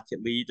not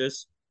market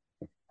leaders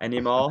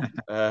anymore.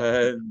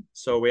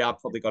 So we have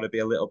probably got to be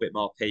a little bit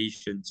more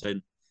patient.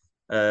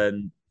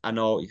 And I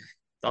know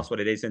that's what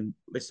it is. And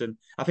listen,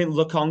 I think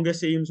Lukonga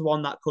seems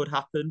one that could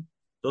happen,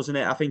 doesn't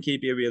it? I think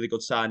he'd be a really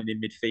good signing in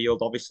midfield.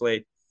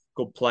 Obviously,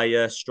 good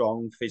player,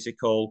 strong,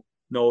 physical.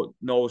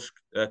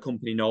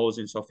 Company knows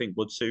him, so I think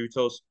would suit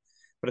us.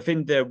 But I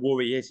think the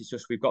worry is it's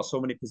just we've got so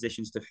many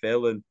positions to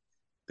fill, and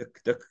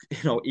the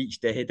each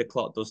day the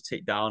clock does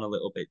tick down a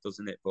little bit,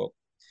 doesn't it? But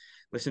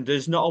listen,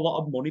 there's not a lot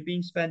of money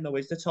being spent though,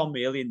 is there, Tom,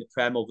 really, in the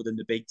Prem other than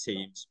the big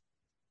teams?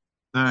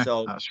 No,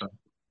 So that's right.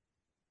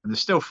 And there's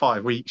still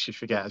 5 weeks, you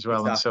forget, as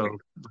well, exactly. until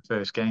the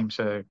first game.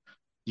 So,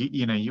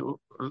 you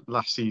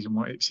last season,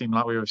 it seemed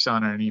like we were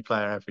signing a new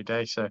player every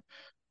day. So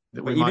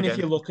that But we might even get if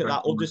you into look at the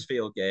that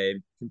Huddersfield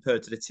game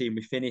compared to the team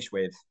we finished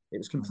with, it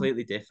was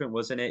completely different,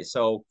 wasn't it?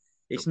 So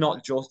it's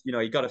not just,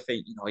 you got to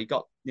think, you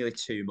got nearly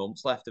 2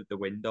 months left of the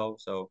window.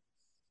 So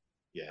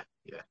Yeah,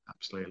 yeah,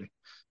 absolutely.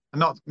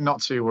 I'm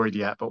not too worried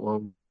yet, but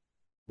we'll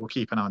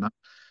keep an eye on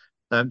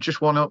that.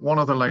 Just one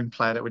other lone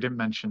player that we didn't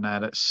mention there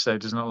that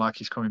doesn't look like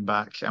he's coming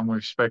back, and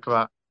we've spoke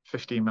about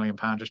 £15 million,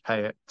 just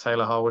pay it.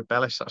 Taylor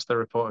Harwood-Bellis, that's the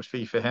reported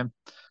fee for him.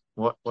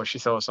 What's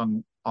your thoughts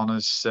on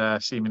us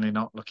seemingly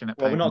not looking at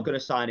well, we're paying not him? going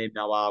to sign him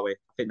now, are we?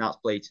 I think that's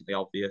blatantly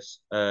obvious.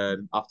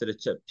 After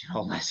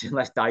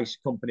unless Dice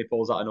Company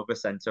pulls out another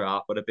centre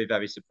half, but I'd be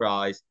very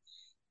surprised.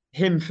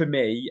 Him for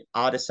me,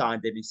 I'd have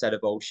signed him instead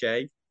of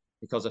O'Shea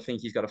because I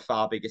think he's got a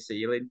far bigger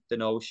ceiling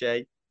than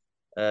O'Shea.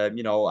 I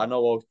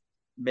know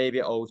maybe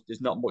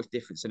there's not much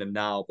difference in him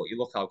now, but you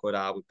look how good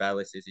Harwood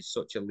Bellis is. He's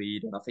such a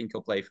lead, and I think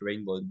he'll play for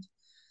England.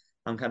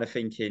 I'm kind of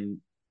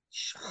thinking,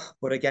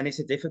 but again, it's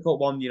a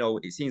difficult one.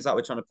 It seems like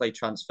we're trying to play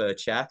transfer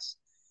chess.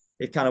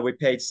 If kind of we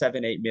paid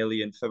 7-8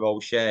 million for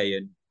O'Shea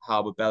and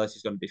Harwood Bellis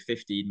is going to be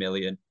 15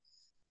 million,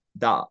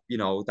 that's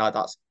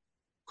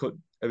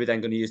could are we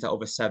then going to use that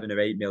other 7 or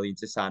 8 million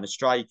to sign a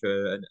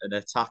striker and an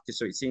attacker?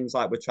 So it seems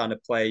like we're trying to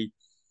play,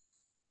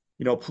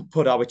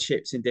 put our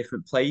chips in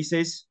different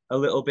places a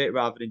little bit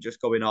rather than just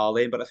going all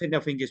in. But I think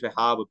the thing is with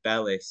Harwood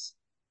Bellis,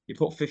 you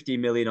put 15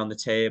 million on the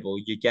table,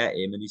 you get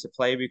him, and he's a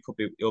player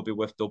he'll be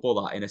worth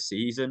double that in a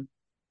season.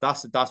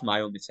 That's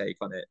my only take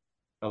on it,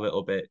 a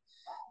little bit.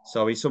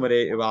 So he's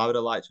somebody who I would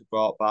have liked to have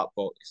brought back,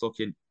 but it's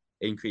looking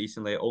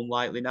increasingly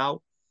unlikely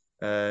now.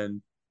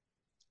 Um,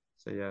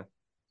 so yeah.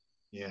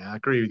 Yeah, I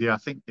agree with you. I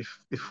think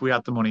if we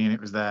had the money and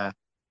it was there,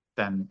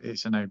 then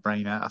it's a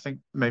no-brainer. I think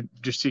maybe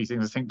just two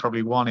things. I think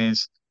probably one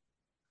is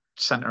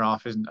centre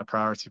half isn't a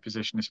priority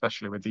position,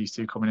 especially with these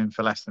two coming in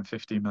for less than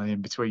 15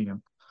 million between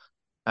them.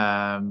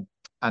 And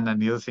then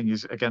the other thing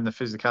is again the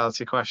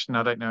physicality question.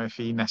 I don't know if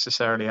he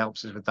necessarily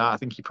helps us with that. I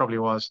think he probably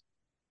was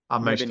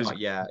our Maybe most not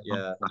physical yet,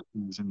 yeah. last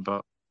season,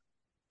 but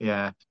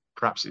yeah,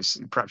 perhaps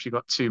you've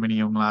got too many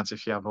young lads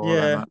if you have all of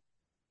Yeah, them.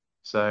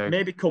 So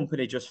maybe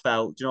company just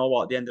felt, do you know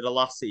what? At the end of the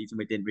last season,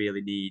 we didn't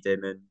really need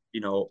him, and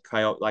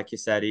like you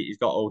said, he's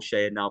got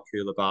O'Shea and now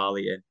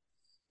Koulibaly,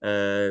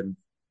 and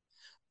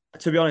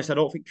to be honest, I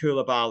don't think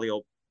Koulibaly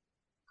will.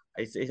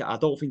 I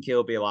don't think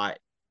he'll be like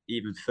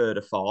even third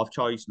or fourth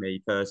choice.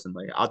 Me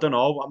personally, I don't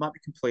know. I might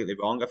be completely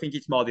wrong. I think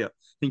he's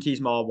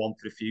more one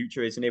for the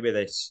future, isn't he? With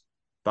this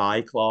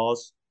buy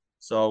clause,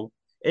 so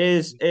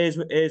is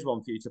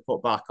one for you to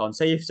put back on.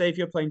 Say if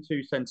you're playing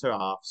two centre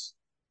halves,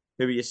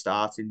 who are you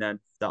starting then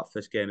that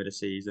first game of the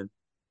season?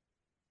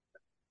 I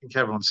think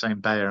everyone's saying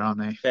Bayer, aren't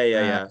they? Yeah,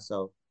 yeah, yeah.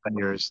 So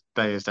Bayer's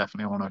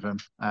definitely one of them.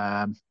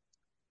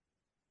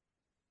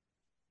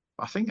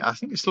 I think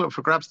it's still up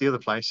for grabs the other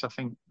place. I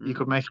think you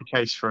could make a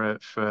case for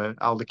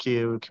Alderkirk,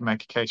 you can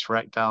make a case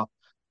for Ekdal,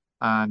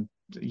 and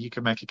you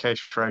can make a case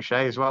for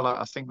O'Shea as well.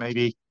 I think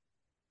maybe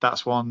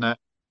that's one that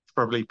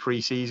probably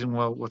pre-season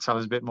will tell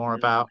us a bit more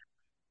about.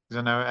 Because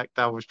I know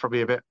Ekdal was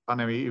probably a bit. I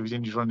know he was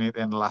injured running at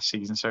the end of last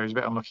season, so he was a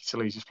bit unlucky to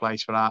lose his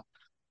place for that.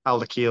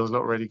 Alderkirk's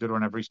looked really good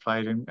whenever he's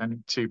played,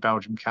 and two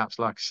Belgium caps,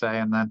 like I say,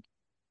 and then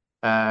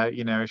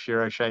if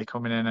you're O'Shea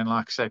coming in and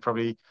like I say,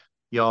 probably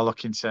you're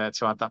looking to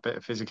add that bit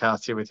of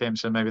physicality with him.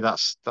 So maybe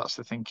that's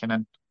the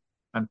thinking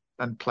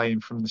and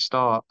playing from the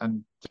start.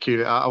 And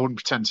I wouldn't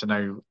pretend to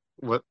know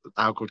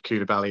how good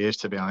Koulibaly is,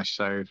 to be honest.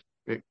 So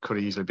it could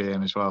easily be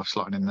him as well,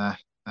 slotting in there.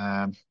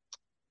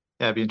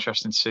 Yeah, it'd be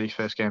interesting to see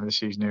first game of the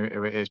season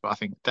who it is, but I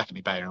think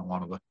definitely Bayer on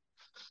one of them.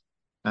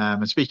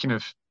 And speaking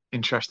of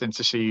interesting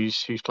to see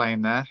who's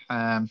playing there,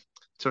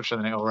 touched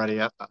on it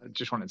already. I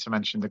just wanted to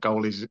mention the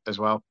goalies as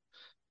well.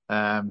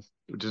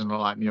 It doesn't look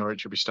like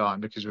Muric will be starting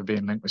because we're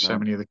being linked with so no.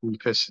 many other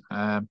keepers.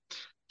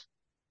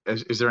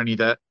 Is there any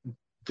that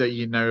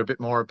you know a bit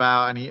more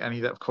about? Any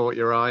that have caught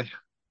your eye?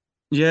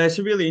 Yeah, it's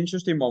a really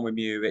interesting one with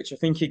Muric. I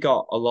think he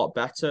got a lot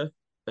better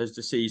as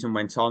the season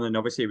went on, and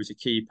obviously it was a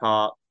key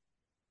part,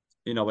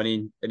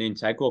 an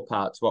integral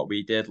part to what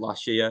we did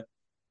last year.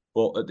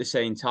 But at the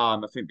same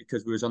time, I think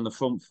because we was on the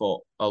front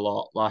foot a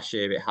lot last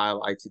year, it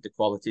highlighted the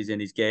qualities in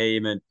his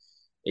game, and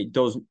it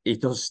does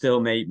still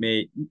make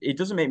me. It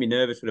doesn't make me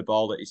nervous with a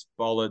ball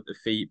at the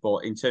feet, but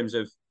in terms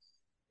of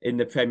in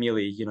the Premier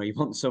League, you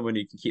want someone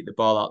who can keep the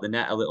ball out the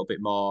net a little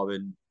bit more,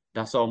 and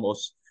that's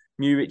almost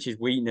Muric's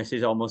weakness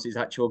is almost his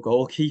actual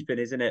goalkeeping,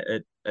 isn't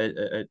it?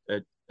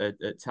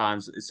 At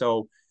times,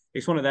 so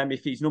it's one of them.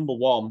 If he's number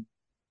one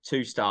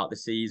to start the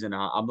season,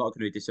 I'm not going to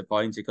be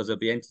disappointed because it'll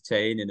be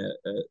entertaining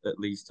at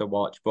least to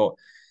watch. But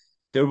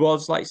there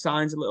was like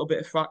signs, a little bit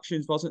of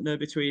fractions, wasn't there,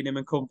 between him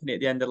and company at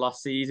the end of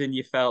last season?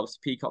 You felt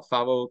Peacock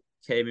Farrell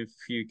came in for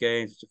a few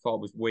games, which I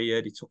thought was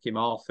weird. He took him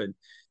off, and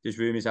there's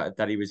rumours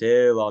that he was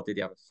ill or did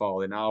he have a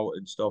falling out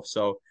and stuff.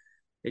 So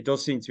it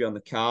does seem to be on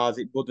the cards.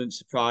 It wouldn't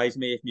surprise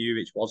me if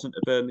Muric wasn't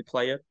a Burnley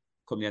player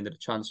come the end of the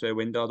transfer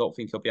window. I don't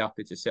think he'll be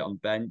happy to sit on the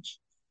bench.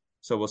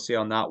 So we'll see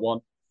on that one.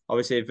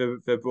 Obviously,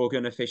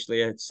 Verbruggen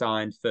officially had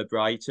signed for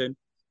Brighton,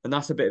 and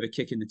that's a bit of a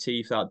kick in the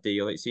teeth, that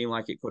deal. It seemed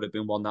like it could have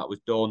been one that was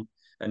done.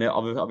 And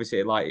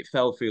obviously, like it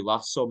fell through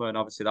last summer, and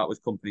obviously that was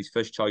company's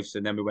first choice,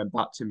 and then we went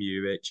back to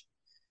Muric.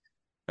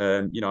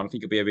 And I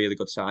think it'll be a really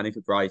good signing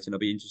for Brighton. It'll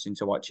be interesting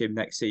to watch him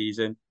next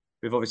season.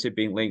 We've obviously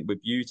been linked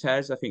with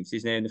Butez, I think it's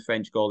his name, the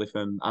French goalie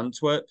from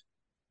Antwerp.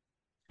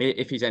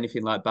 If he's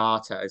anything like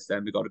Barthez,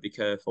 then we've got to be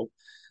careful.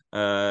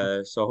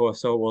 So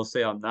we'll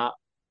see on that.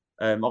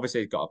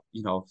 Obviously, he's got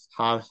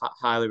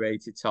highly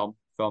rated Tom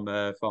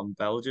from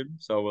Belgium,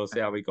 so we'll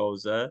see how he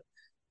goes there.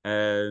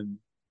 And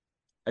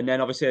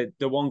then obviously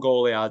the one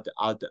goalie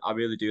I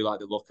really do like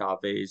the look of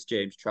is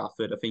James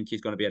Trafford. I think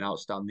he's going to be an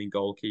outstanding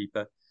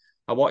goalkeeper.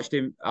 I watched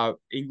him.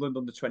 England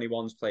under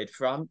 21s played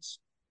France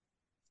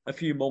a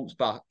few months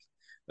back,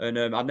 and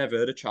I'd never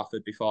heard of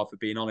Trafford before, for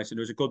being honest. And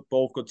there was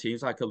both good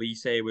teams. Like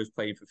Elise was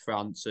playing for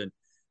France,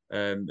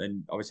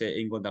 and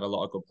obviously England had a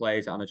lot of good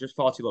players. And I just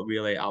thought he looked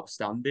really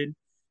outstanding.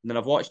 And then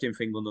I've watched him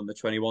for England under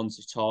 21s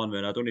this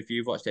tournament. I don't know if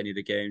you've watched any of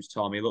the games,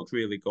 Tom. He looked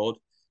really good.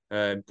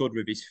 Good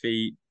with his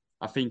feet.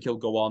 I think he'll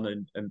go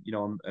on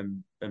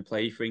and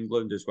play for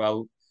England as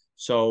well.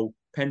 So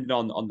depending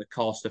on the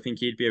cost, I think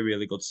he'd be a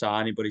really good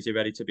signing. But is he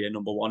ready to be a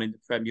number one in the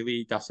Premier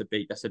League? That's a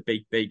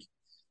big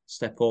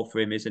step up for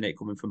him, isn't it?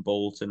 Coming from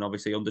Bolton,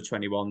 obviously under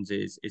 21s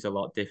is a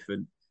lot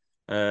different.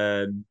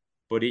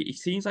 But it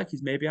seems like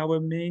he's maybe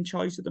our main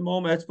choice at the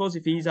moment. I suppose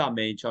if he's our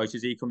main choice,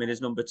 does he come in as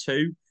number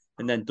two?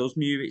 And then does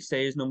Muric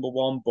stay as number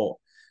one? But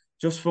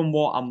just from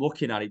what I'm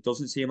looking at, it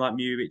doesn't seem like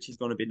Muric is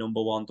going to be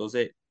number one, does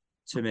it?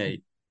 To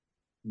me.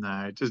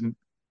 No, it doesn't.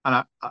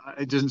 And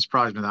it doesn't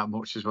surprise me that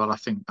much as well. I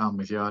think I'm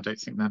with you. I don't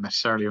think they're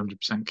necessarily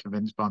 100%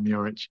 convinced by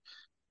Muric.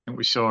 I think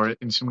we saw it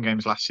in some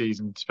games last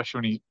season, especially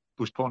when he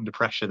was put under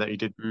pressure, that he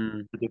did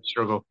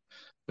struggle.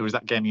 There was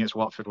that game against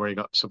Watford where he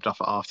got subbed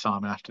off at half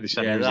time, and after they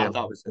said he was ill,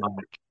 that was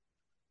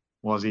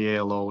was he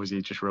ill or was he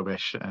just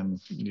rubbish?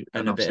 And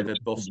a bit of a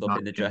bust up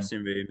in the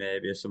dressing room,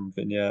 maybe, or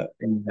something. Yeah,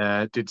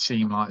 it did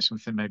seem like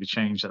something maybe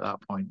changed at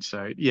that point.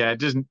 So yeah, it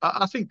doesn't.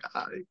 I think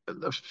I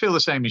feel the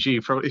same as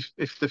you. Probably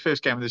if the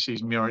first game of the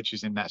season Muric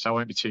is in net, so I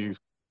won't be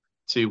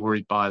too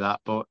worried by that.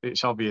 But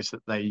it's obvious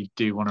that they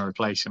do want to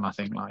replace him. I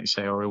think, like you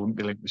say, or he wouldn't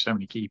be linked with so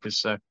many keepers.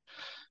 So.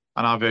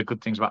 And I've heard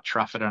good things about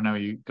Trafford. I know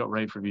he got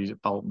rave reviews at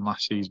Bolton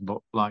last season, but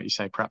like you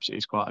say, perhaps it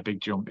is quite a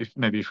big jump. If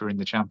we're in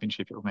the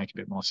Championship, it will make a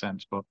bit more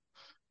sense. But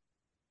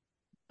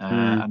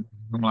and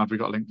I'm glad we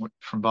got a link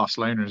from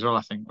Barcelona as well.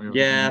 I think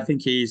I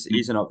think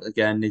he's an up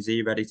again. Is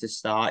he ready to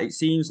start? It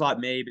seems like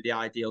maybe the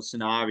ideal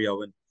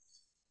scenario, and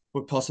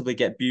would possibly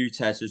get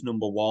Butez as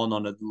number one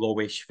on a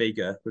lowish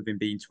figure, with him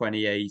being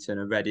 28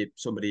 and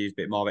somebody who's a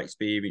bit more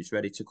experienced,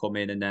 ready to come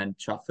in, and then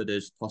Trafford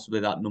as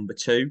possibly that number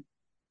two.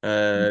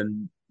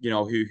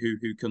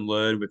 Who can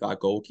learn with our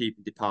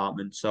goalkeeping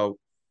department. So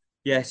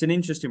yeah, it's an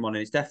interesting one,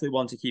 and it's definitely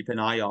one to keep an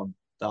eye on,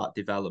 that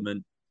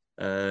development.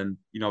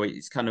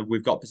 It's kind of,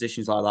 we've got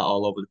positions like that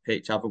all over the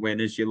pitch, haven't we?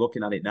 And as you're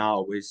looking at it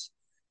now,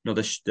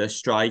 the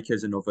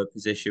striker's another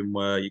position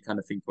where you kind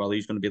of think, well,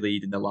 who's going to be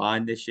leading the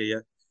line this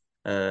year?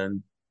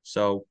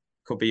 So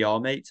could be your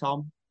mate,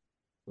 Tom.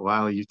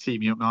 Well, you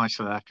teed me up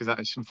nicely there, because that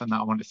is something that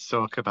I wanted to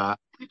talk about.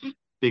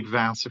 Big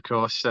Vance, of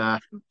course.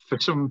 For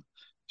some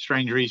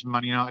strange reason,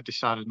 Man United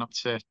decided not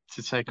to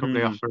take up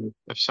the offer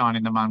of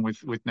signing the man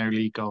with no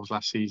league goals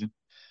last season.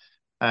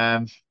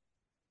 Now,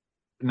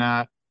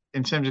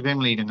 in terms of him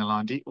leading the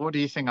line, what do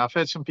you think? I've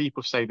heard some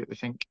people say that they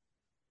think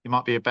he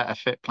might be a better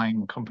fit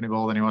playing company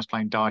ball than he was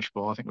playing Dyche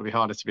ball. I think it would be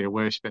harder to be a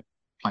worse fit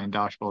playing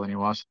Dyche ball than he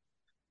was.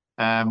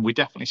 We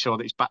definitely saw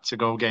that his back to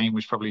goal game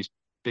was probably his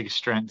biggest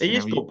strength. He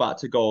is good back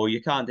to goal.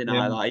 You can't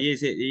deny that.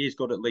 He is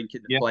good at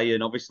linking the play,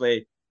 and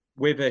obviously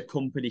with a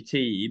company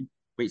team,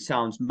 which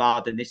sounds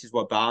mad, and this is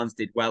what Barnes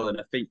did well. And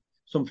I think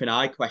something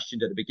I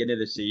questioned at the beginning of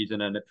the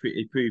season, and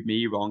it proved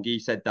me wrong. He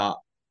said that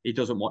he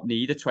doesn't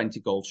need a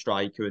 20-goal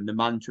striker, and the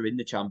mantra in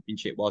the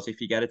Championship was, if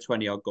you get a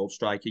 20-odd goal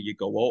striker, you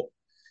go up.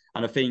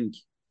 And I think,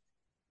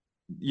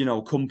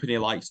 company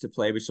likes to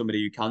play with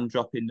somebody who can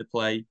drop in the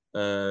play.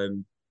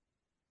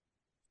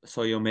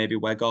 So maybe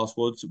Weghorst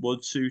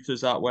would suit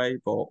us that way,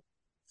 but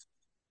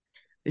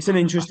it's an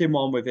interesting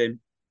one with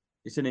him.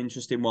 It's an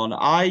interesting one.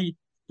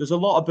 There's a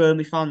lot of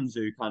Burnley fans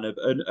who kind of,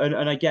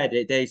 and I get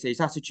it. They say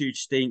his attitude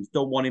stinks.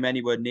 Don't want him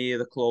anywhere near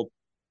the club,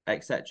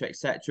 etc.,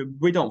 etc.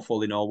 We don't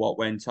fully know what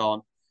went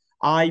on.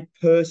 I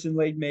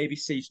personally maybe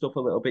see stuff a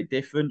little bit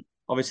different.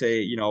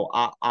 Obviously,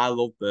 I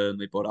love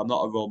Burnley, but I'm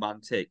not a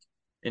romantic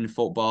in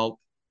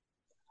football.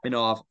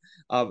 I've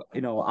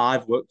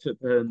worked at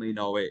Burnley,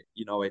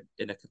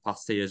 in a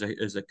capacity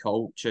as a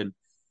coach, and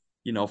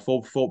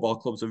football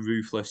clubs are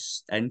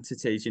ruthless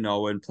entities,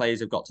 and players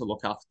have got to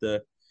look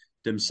after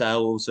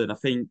themselves. And I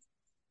think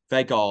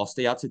Vegas,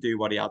 he had to do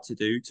what he had to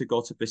do to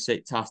go to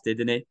Besiktas,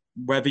 didn't he?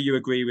 Whether you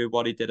agree with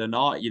what he did or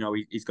not,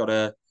 he's got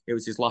it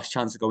was his last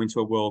chance to go into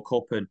a World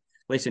Cup. And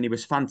listen, he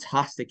was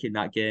fantastic in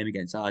that game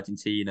against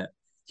Argentina.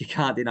 You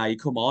can't deny he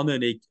come on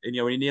and he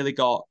nearly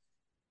got,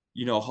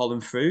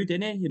 Holland through,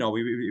 didn't he?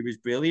 He was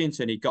brilliant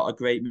and he got a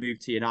great move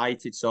to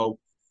United.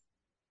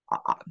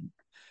 I,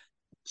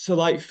 so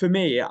like for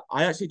me,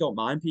 I actually don't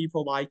mind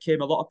people like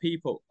him. A lot of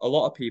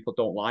people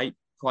don't like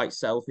quite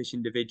selfish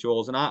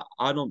individuals, and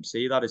I don't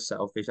see that as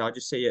selfish. I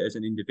just see it as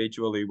an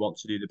individual who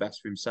wants to do the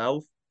best for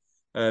himself.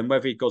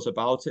 Whether he goes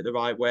about it the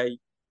right way,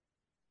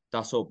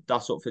 that's up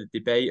for the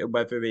debate, and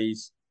whether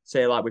he's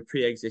say like with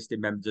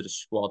pre-existing members of the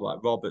squad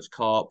like Roberts,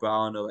 Cart,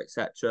 Brownell,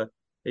 etc.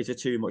 Is there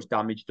too much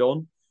damage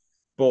done?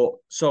 But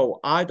so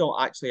I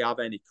don't actually have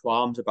any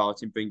qualms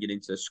about him bringing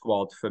into the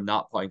squad from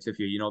that point of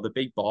view. The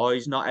big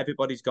boys, not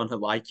everybody's going to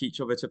like each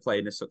other to play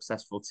in a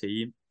successful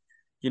team.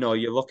 You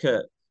look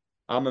at,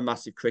 I'm a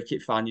massive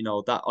cricket fan,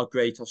 that a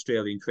great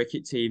Australian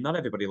cricket team, not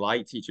everybody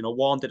liked each.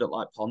 One didn't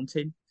like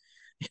Ponting.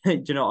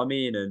 Do you know what I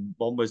mean? And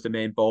one was the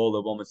main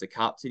bowler, one was the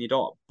captain. You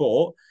don't.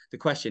 But the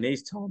question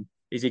is, Tom,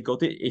 is he good?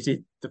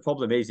 The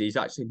problem is he's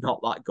actually not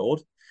that good.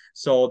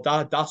 So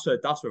that's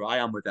where I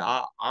am with it.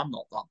 I'm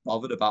not that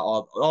bothered about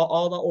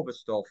all that other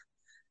stuff.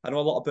 I know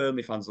a lot of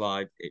Burnley fans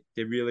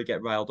they really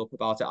get riled up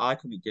about it. I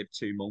couldn't give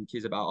two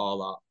monkeys about all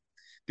that.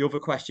 The other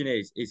question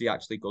is he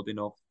actually good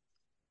enough?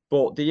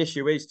 But the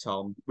issue is,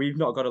 Tom, we've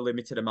not got a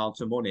limited amount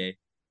of money.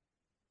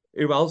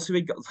 Who else have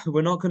we got?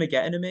 We're not going to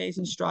get an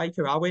amazing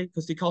striker, are we?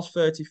 Because they cost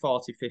 30,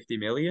 40, 50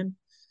 million.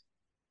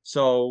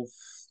 So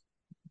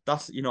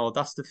that's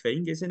the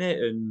thing, isn't it?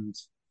 And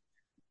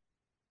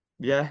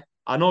yeah,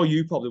 I know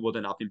you probably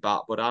wouldn't have him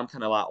back, but I'm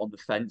kind of like on the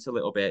fence a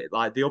little bit.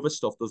 Like the other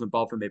stuff doesn't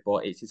bother me,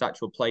 but it's his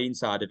actual playing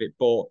side of it.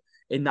 But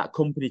in that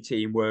company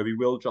team where we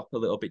will drop a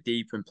little bit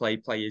deeper and play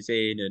players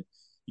in, and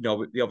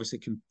we obviously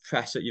can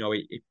press it.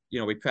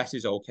 He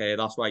presses okay.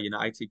 That's why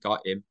United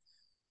got him.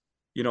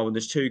 And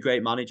there's two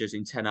great managers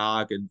in Ten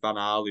Hag and Van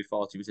Gaal who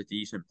thought he was a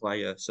decent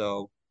player.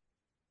 So,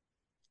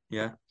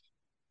 yeah.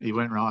 He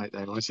went right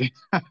there, was he?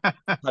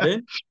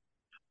 Pardon?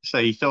 So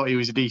he thought he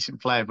was a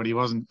decent player, but he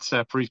wasn't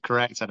proved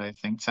correct, I don't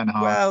think, Ten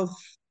Hag. Well,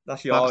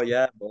 that's That's,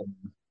 yeah. But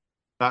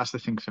that's the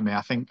thing for me.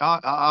 I think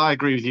I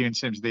agree with you in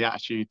terms of the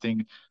attitude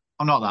thing.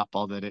 I'm not that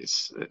bothered. It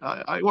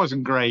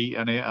wasn't great,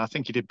 and I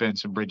think he did burn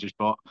some bridges,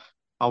 but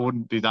I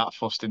wouldn't be that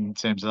fussed in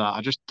terms of that.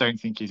 I just don't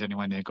think he's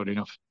anywhere near good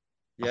enough.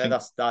 I yeah,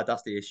 think,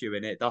 that's the issue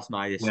in it. That's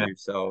my yeah, issue.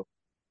 So,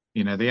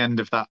 the end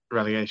of that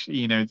relegation,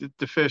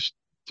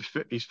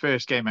 his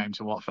first game home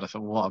to Watford, I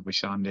thought, what have we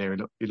signed here?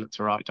 He looked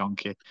a right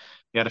donkey.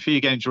 He had a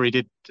few games where he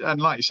did, and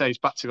like you say, his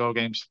back to goal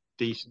game's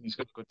decent. He's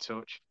got a good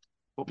touch.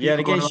 But yeah, and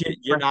people going against around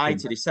pressing.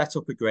 United, he set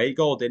up a great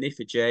goal, didn't he,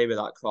 for Jay with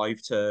that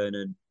Cruyff turn,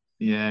 and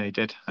Yeah, he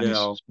did. And you his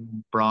know,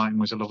 Brighton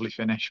was a lovely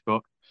finish.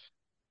 But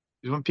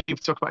when people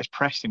talk about his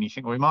pressing, you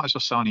think, well, we might as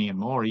well sign Ian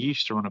Moore. He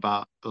used to run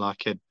about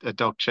like a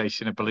dog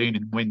chasing a balloon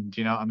in wind,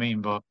 you know what I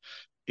mean? But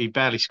he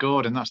barely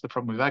scored, and that's the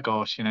problem with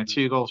Vegas.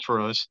 2 goals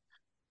for us.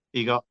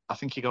 I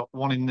think he got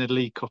one in the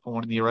League Cup and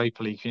one in the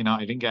Europa League for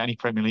United. He didn't get any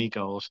Premier League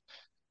goals.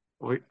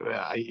 We'd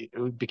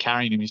be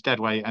carrying him his dead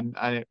weight. And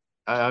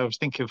I was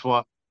thinking of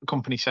what the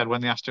company said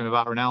when they asked him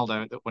about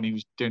Ronaldo, that when he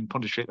was doing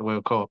punditry at the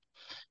World Cup,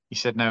 he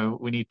said, no,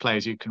 we need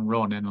players who can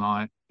run. And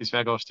like, is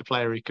Vegas the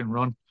player who can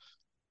run?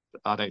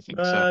 I don't think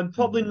so.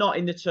 probably not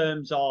in the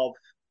terms of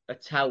a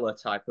teller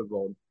type of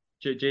run.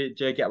 Do you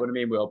get what I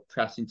mean? We'll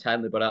press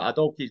intently, but I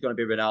don't think he's going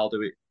to be Ronaldo.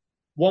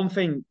 One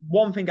thing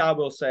I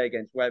will say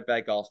against Webb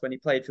Vegas when he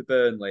played for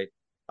Burnley,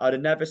 I'd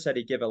have never said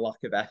he give a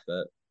lack of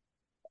effort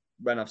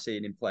when I've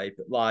seen him play.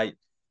 But like,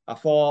 I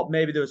thought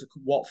maybe there was a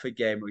Watford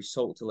game where he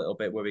sulked a little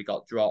bit where he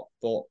got dropped.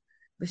 But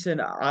listen,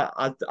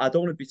 I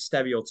don't want to be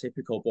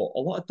stereotypical, but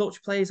a lot of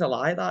Dutch players are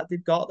like that.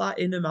 They've got that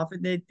in them,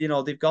 haven't they?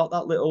 They've got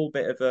that little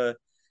bit of a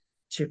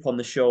chip on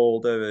the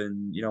shoulder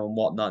and and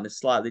whatnot. And it's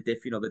slightly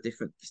different.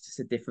 It's just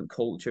a different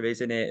culture,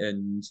 isn't it?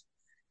 And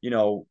you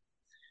know,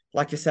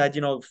 like I said,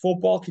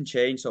 football can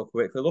change so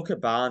quickly. Look at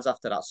Barnes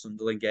after that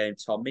Sunderland game.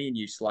 Tom, me and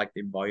you slagged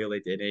him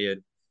royally, didn't he?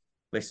 And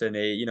listen,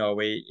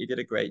 he did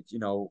a great.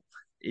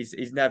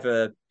 He's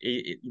never.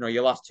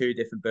 You'll ask two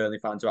different Burnley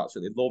fans who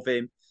absolutely love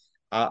him.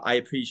 I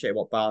appreciate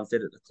what Barnes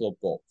did at the club,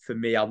 but for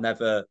me, I'll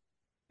never.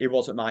 It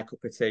wasn't my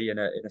cup of tea in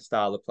a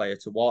style of player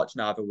to watch.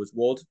 Neither was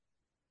Wood.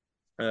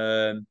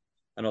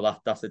 I know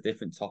that's a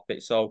different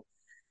topic. So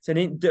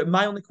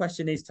my only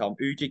question is, Tom,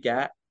 who do you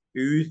get?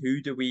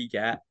 Who do we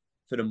get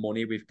for the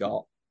money we've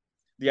got?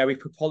 Yeah, we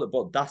could pull it,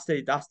 but that's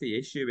the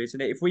issue,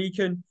 isn't it? If we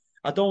can,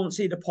 I don't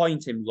see the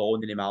point in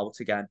loaning him out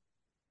again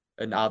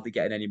and hardly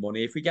getting any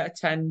money. If we get a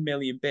 10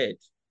 million bid,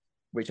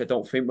 which I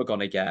don't think we're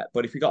gonna get,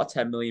 but if we got a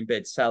 10 million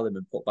bid, sell him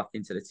and put back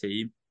into the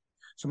team.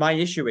 So my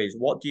issue is,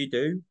 what do you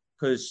do?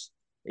 Because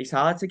it's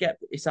hard to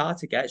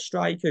get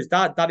strikers.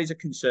 That is a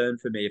concern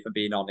for me, if I'm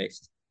being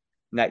honest.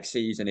 Next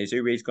season is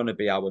who is going to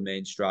be our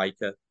main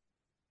striker.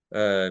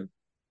 We're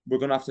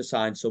going to have to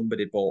sign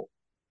somebody, but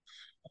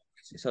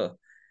so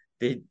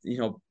they,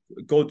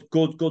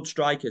 good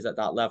strikers at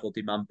that level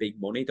demand big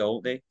money,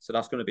 don't they? So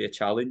that's going to be a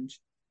challenge.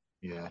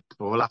 Yeah,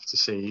 well, we'll have to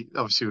see.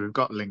 Obviously, we've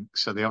got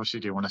links, so they obviously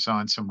do want to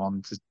sign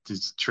someone to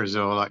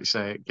Trezor, like you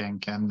say, at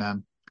Genk, and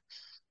the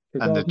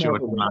Trezeguet's more of a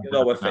Jordan winger, lad.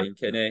 though, I think,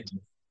 isn't he?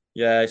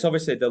 Yeah, it's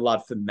obviously the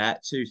lad from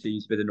Metz who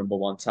seems to be the number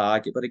one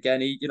target. But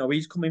again,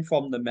 he's coming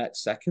from the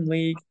Metz second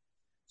league.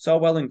 So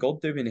well and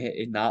good doing it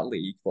in that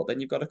league, but then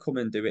you've got to come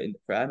and do it in the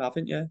Prem,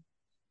 haven't you? Yeah,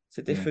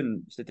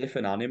 It's a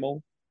different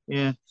animal.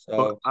 yeah.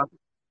 But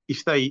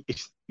So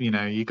if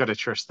you got to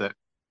trust that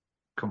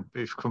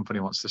if company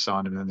wants to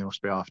sign him, then they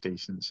must be half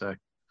decent. So,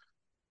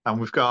 and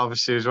we've got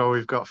obviously as well,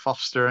 we've got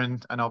Foster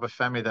and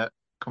Obafemi that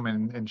come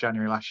in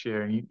January last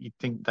year, and you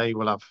think they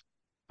will have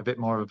a bit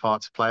more of a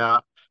part to play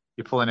out.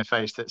 You're pulling a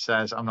face that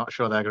says, I'm not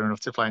sure they're good enough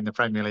to play in the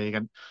Premier League.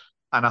 And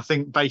I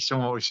think based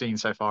on what we've seen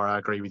so far, I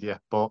agree with you.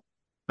 But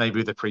maybe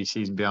with the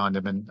pre-season behind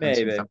them and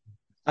maybe something.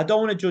 I don't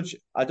want to judge.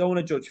 I don't want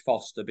to judge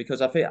Foster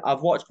because I think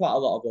I've watched quite a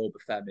lot of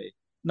Obafemi.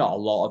 Not a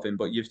lot of him,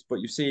 but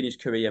you've seen his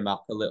career map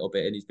a little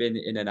bit, and he's been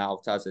in and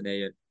out, hasn't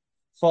he? And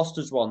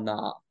Foster's one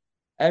that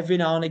every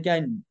now and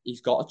again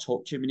he's got to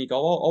touch him, and you go,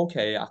 "Oh,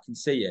 okay, I can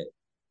see it."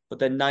 But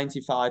then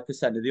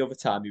 95% of the other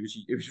time he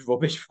was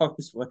rubbish for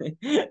us, wasn't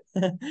he?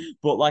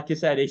 But like I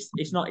said,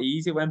 it's not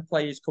easy when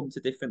players come to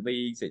different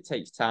leagues. It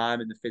takes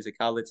time and the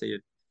physicality.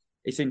 And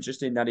it's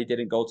interesting that he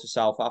didn't go to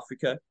South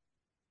Africa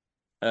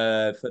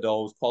for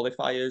those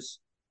qualifiers.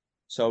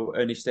 So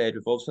only stayed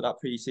with us for that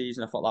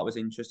pre-season. I thought that was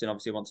interesting.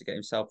 Obviously, he wants to get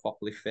himself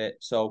properly fit.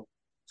 So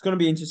it's going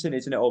to be interesting,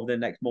 isn't it, over the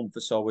next month or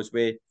so?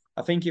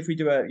 I think if we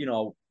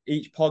do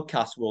each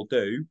podcast we'll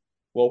do,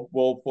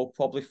 we'll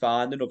probably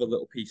find another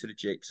little piece of the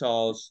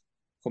jigsaws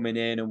coming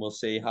in, and we'll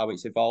see how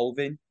it's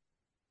evolving.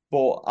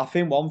 But I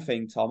think one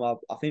thing, Tom,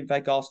 I think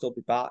Vegas will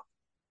be back.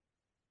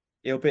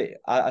 He'll be.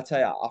 I tell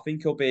you, I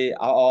think he'll be.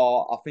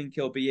 Or I think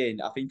he'll be in.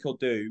 I think he'll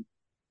do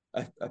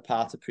a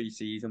part of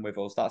pre-season with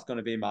us. That's going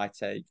to be my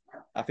take.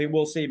 I think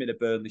we'll see him in a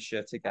Burnley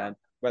shirt again,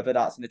 whether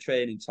that's in a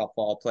training top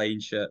or a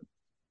playing shirt.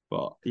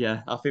 But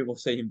yeah, I think we'll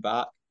see him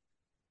back.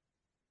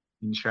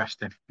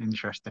 Interesting,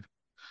 interesting.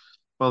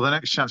 Well, the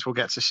next chance we'll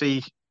get to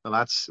see the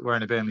lads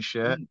wearing a Burnley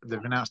shirt.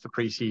 They've announced the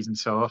pre-season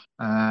tour,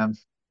 and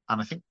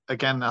I think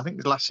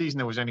the last season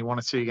there was only one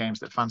or two games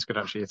that fans could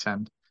actually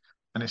attend,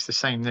 and it's the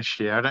same this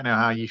year. I don't know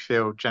how you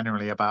feel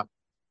generally about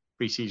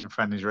pre-season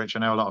friendlies, Rich. I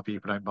know a lot of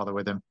people don't bother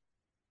with them.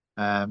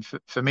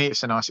 For me,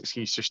 it's a nice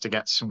excuse just to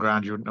get to some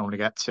ground you wouldn't normally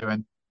get to,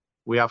 and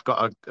we have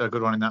got a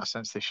good one in that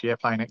sense this year,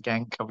 playing at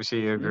Genk,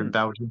 obviously over in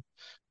Belgium.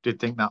 Did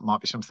think that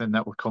might be something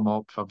that would come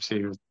up,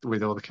 obviously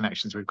with all the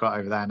connections we've got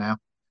over there now.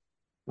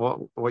 What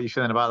are you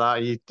feeling about that? Are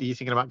you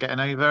thinking about getting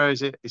over?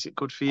 Is it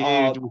good for you?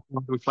 Uh, Do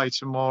we play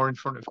some more in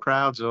front of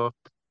crowds or?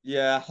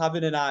 yeah,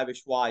 having an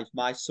Irish wife,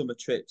 my summer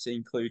trips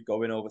include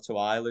going over to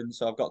Ireland.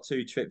 So I've got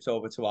 2 trips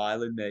over to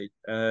Ireland, mate,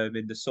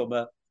 in the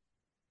summer.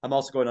 I'm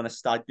also going on a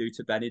stag do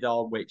to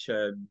Benidorm, which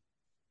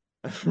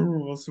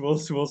we'll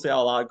see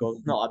how that goes.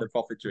 I've not had a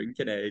proper drink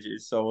in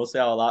ages, so we'll see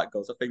how that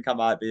goes. I think I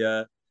might be.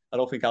 I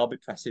don't think I'll be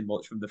pressing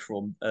much from the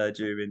front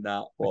during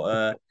that.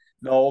 But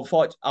no,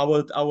 unfortunately,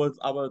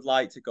 I would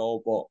like to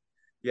go, but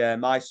yeah,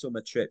 my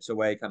summer trips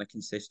away kind of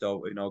consist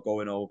of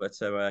going over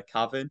to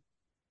Cavan.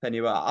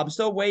 Anyway, I'm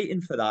still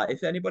waiting for that.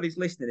 If anybody's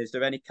listening, is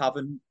there any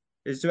Cavan?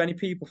 Is there any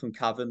people from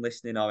Cavan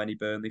listening, or any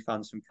Burnley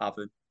fans from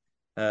Cavan?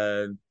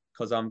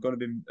 Because I'm going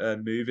to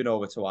be moving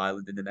over to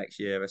Ireland in the next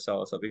year or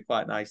so, so it'd be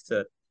quite nice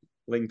to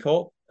link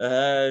up.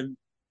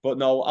 But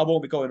no, I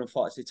won't be going,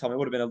 unfortunately, Tom. It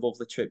would have been a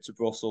lovely trip to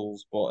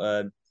Brussels,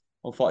 but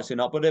unfortunately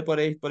not. But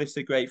it's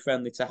a great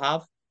friendly to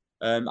have.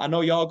 I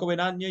know you're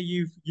going, aren't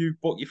you?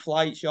 You've booked your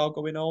flights. You're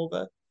going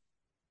over.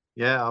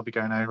 Yeah, I'll be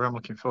going over. I'm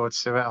looking forward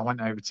to it. I went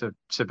over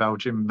to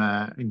Belgium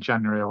in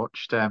January. I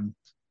watched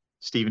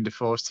Stephen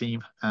Defoe's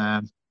team. So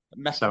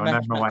I know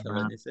my way Mechelen,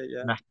 around. is it?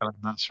 Yeah. Mechelen,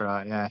 that's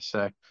right. Yeah,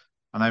 so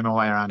I know my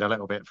way around a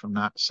little bit from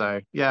that.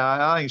 So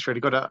yeah, I think it's really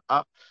good.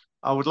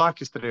 I would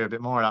like us to do a bit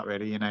more of that.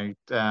 Really,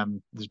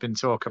 there's been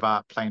talk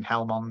about playing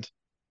Helmond.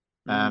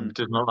 It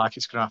doesn't look like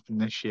it's going to happen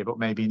this year, but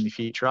maybe in the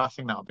future, I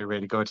think that would be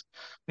really good.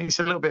 I think it's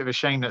a little bit of a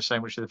shame that so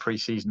much of the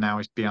pre-season now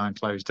is behind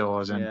closed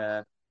doors and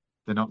Yeah.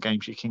 they're not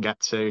games you can get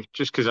to.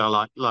 Just because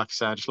like I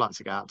said, I just like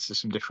to get out to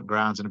some different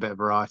grounds and a bit of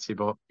variety.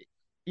 But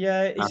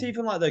Yeah, it's um,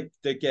 even like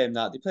the game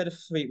that they played a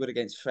Fleetwood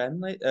against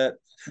Friendly,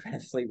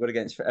 Fleetwood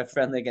against a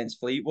friendly against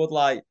Fleetwood.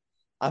 Like,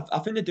 I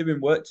think they're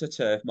doing work to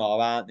Turf more,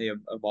 aren't they,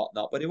 and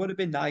whatnot. But it would have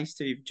been nice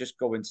to even just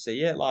go and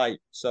see it. Like,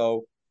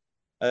 so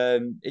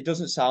it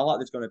doesn't sound like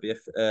there's going to be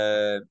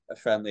a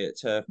friendly at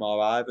Turf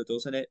Moor either,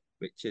 doesn't it?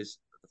 Which is,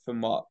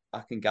 from what I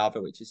can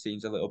gather, which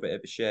seems a little bit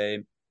of a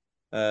shame.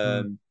 mm,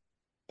 Um,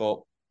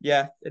 but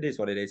yeah, it is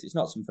what it is. It's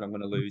not something I'm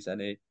going to lose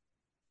any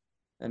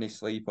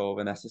sleep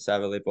over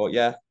necessarily. But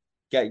yeah,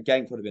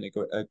 Genk would have been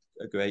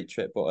a great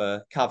trip,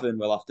 but Cavan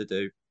will have to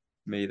do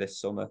me this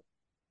summer.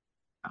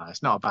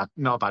 it's not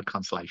a bad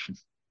consolation.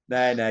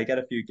 No, get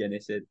a few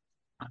Guinness in.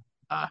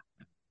 Uh,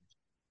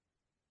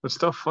 Good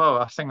stuff. Well,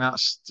 I think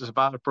that's just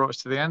about brought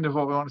us to the end of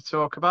what we want to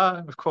talk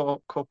about. We've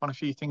caught up on a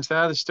few things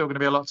there. There's still going to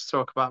be a lot to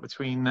talk about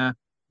between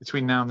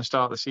between now and the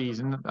start of the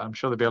season. I'm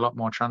sure there'll be a lot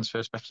more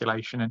transfer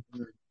speculation and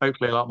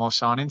hopefully a lot more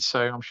signings.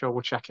 So I'm sure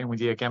we'll check in with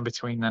you again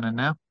between then and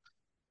now.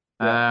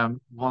 Yeah.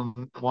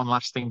 One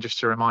last thing just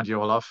to remind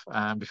you all of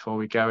before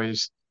we go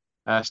is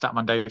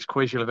Statman Dave's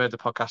quiz. You'll have heard the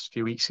podcast a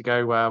few weeks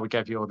ago where we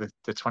gave you all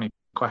the 20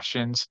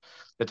 questions.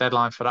 The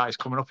deadline for that is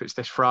coming up. It's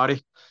this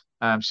Friday.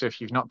 So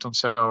if you've not done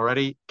so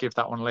already, give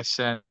that one a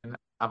listen.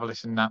 Have a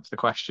listen to the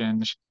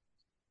questions.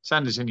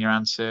 Send us in your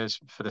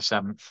answers for the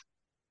 7th.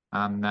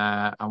 And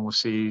we'll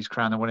see who's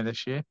crowned the winner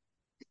this year.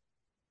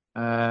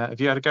 Have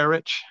you had a go,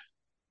 Rich?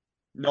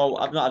 No,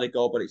 I've not had a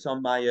go, but it's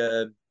on my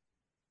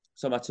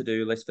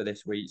to-do list for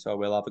this week, so I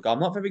will have a go. I'm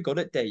not very good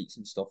at dates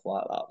and stuff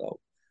like that, though.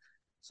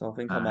 So I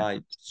think I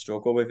might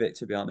struggle with it,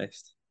 to be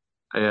honest.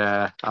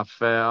 Yeah,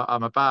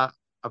 I'm about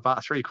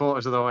 3/4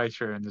 of the way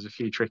through, and there's a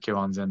few tricky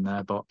ones in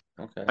there, but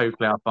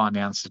hopefully I'll find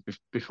the answers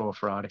before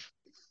Friday.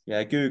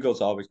 Yeah,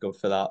 Google's always good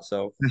for that.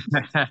 So,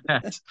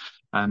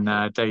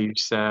 and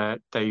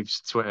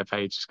Dave's Twitter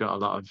page has got a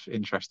lot of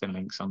interesting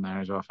links on there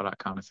as well for that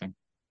kind of thing.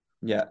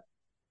 Yeah,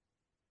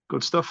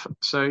 good stuff.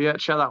 So yeah,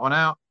 check that one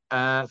out.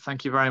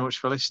 Thank you very much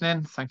for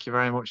listening. Thank you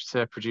very much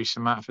to producer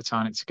Matt for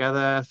tying it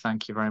together.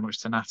 Thank you very much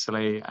to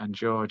Natalie and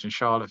George and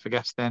Charlotte for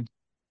guesting.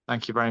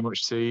 Thank you very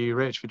much to you,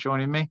 Rich, for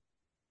joining me.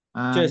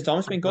 Cheers, Tom.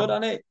 It's been good,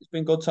 hasn't it? It's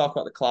been good talking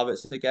about the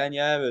Clarets again,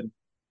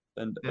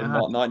 and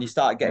whatnot. And you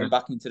started getting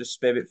back into the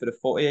spirit for the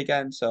footy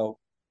again. So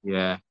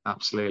yeah,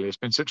 absolutely. It's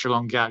been such a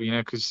long gap,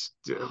 because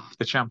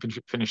the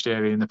Championship finished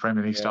early and the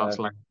Premier League starts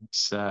late.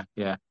 It's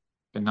been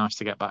nice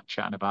to get back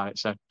chatting about it.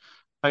 So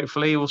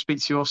hopefully we'll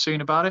speak to you all soon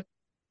about it.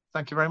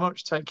 Thank you very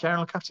much. Take care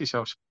and look after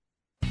yourselves.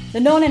 The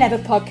No Nay Never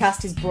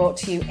podcast is brought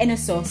to you in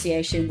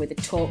association with the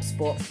Talk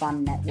Sport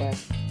Fan Network.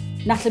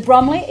 Natalie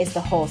Bromley is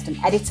the host and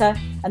editor,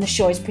 and the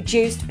show is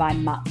produced by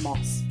Matt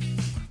Moss.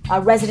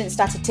 Our resident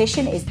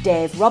statistician is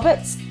Dave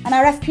Roberts, and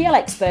our FPL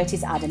expert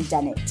is Adam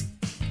Dennett.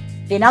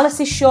 The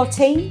Analysis Show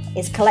team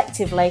is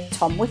collectively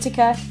Tom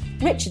Whittaker,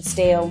 Richard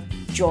Steele,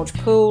 George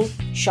Poole,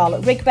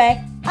 Charlotte Rigby,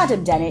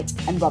 Adam Dennett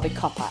and Robbie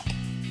Kopak.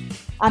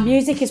 Our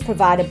music is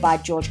provided by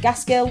George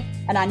Gaskill,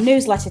 and our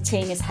newsletter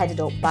team is headed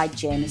up by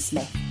Jamie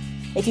Smith.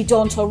 If you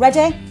don't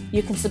already,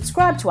 you can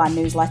subscribe to our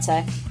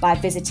newsletter by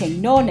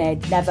visiting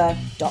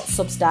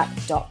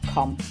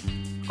nonaynever.substack.com.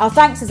 Our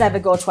thanks as ever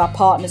go to our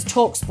partners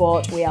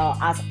TalkSport. We are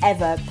as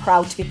ever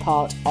proud to be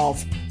part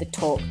of the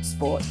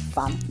TalkSport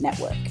Fan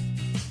Network.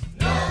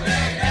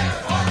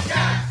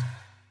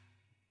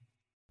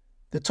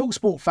 The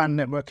TalkSport Fan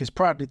Network is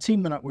proudly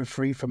teaming up with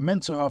Free for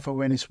Mental Health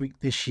Awareness Week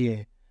this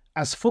year.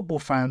 As football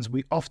fans,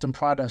 we often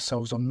pride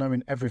ourselves on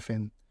knowing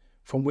everything,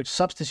 from which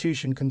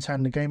substitution can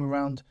turn the game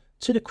around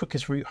to the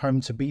quickest route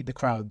home to beat the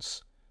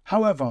crowds.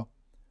 However,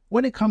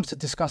 when it comes to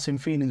discussing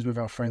feelings with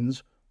our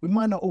friends, we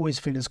might not always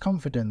feel as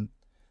confident.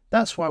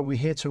 That's why we're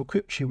here to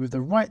equip you with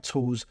the right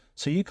tools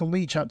so you can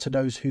reach out to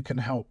those who can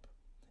help.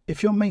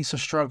 If your mates are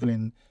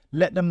struggling,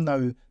 let them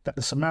know that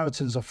the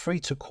Samaritans are free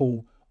to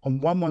call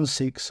on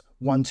 116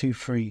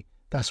 123.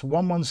 That's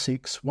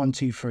 116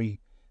 123.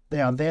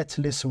 They are there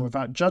to listen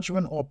without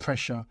judgment or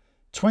pressure,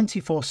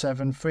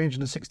 24/7,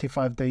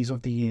 365 days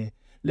of the year.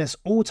 Let's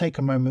all take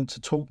a moment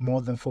to talk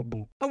more than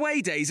football.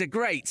 Away days are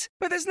great,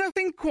 but there's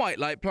nothing quite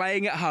like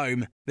playing at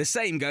home. The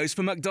same goes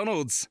for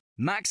McDonald's.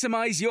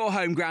 Maximise your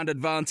home ground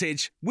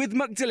advantage with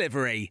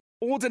McDelivery.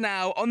 Order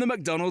now on the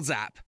McDonald's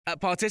app.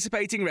 At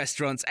participating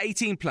restaurants,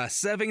 18 plus,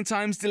 serving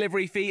times,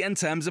 delivery fee and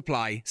terms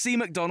apply. See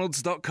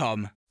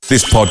mcdonalds.com.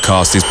 This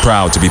podcast is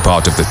proud to be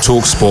part of the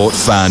TalkSport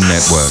Fan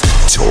Network.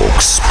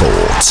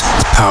 TalkSport.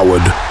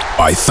 Powered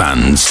by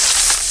fans.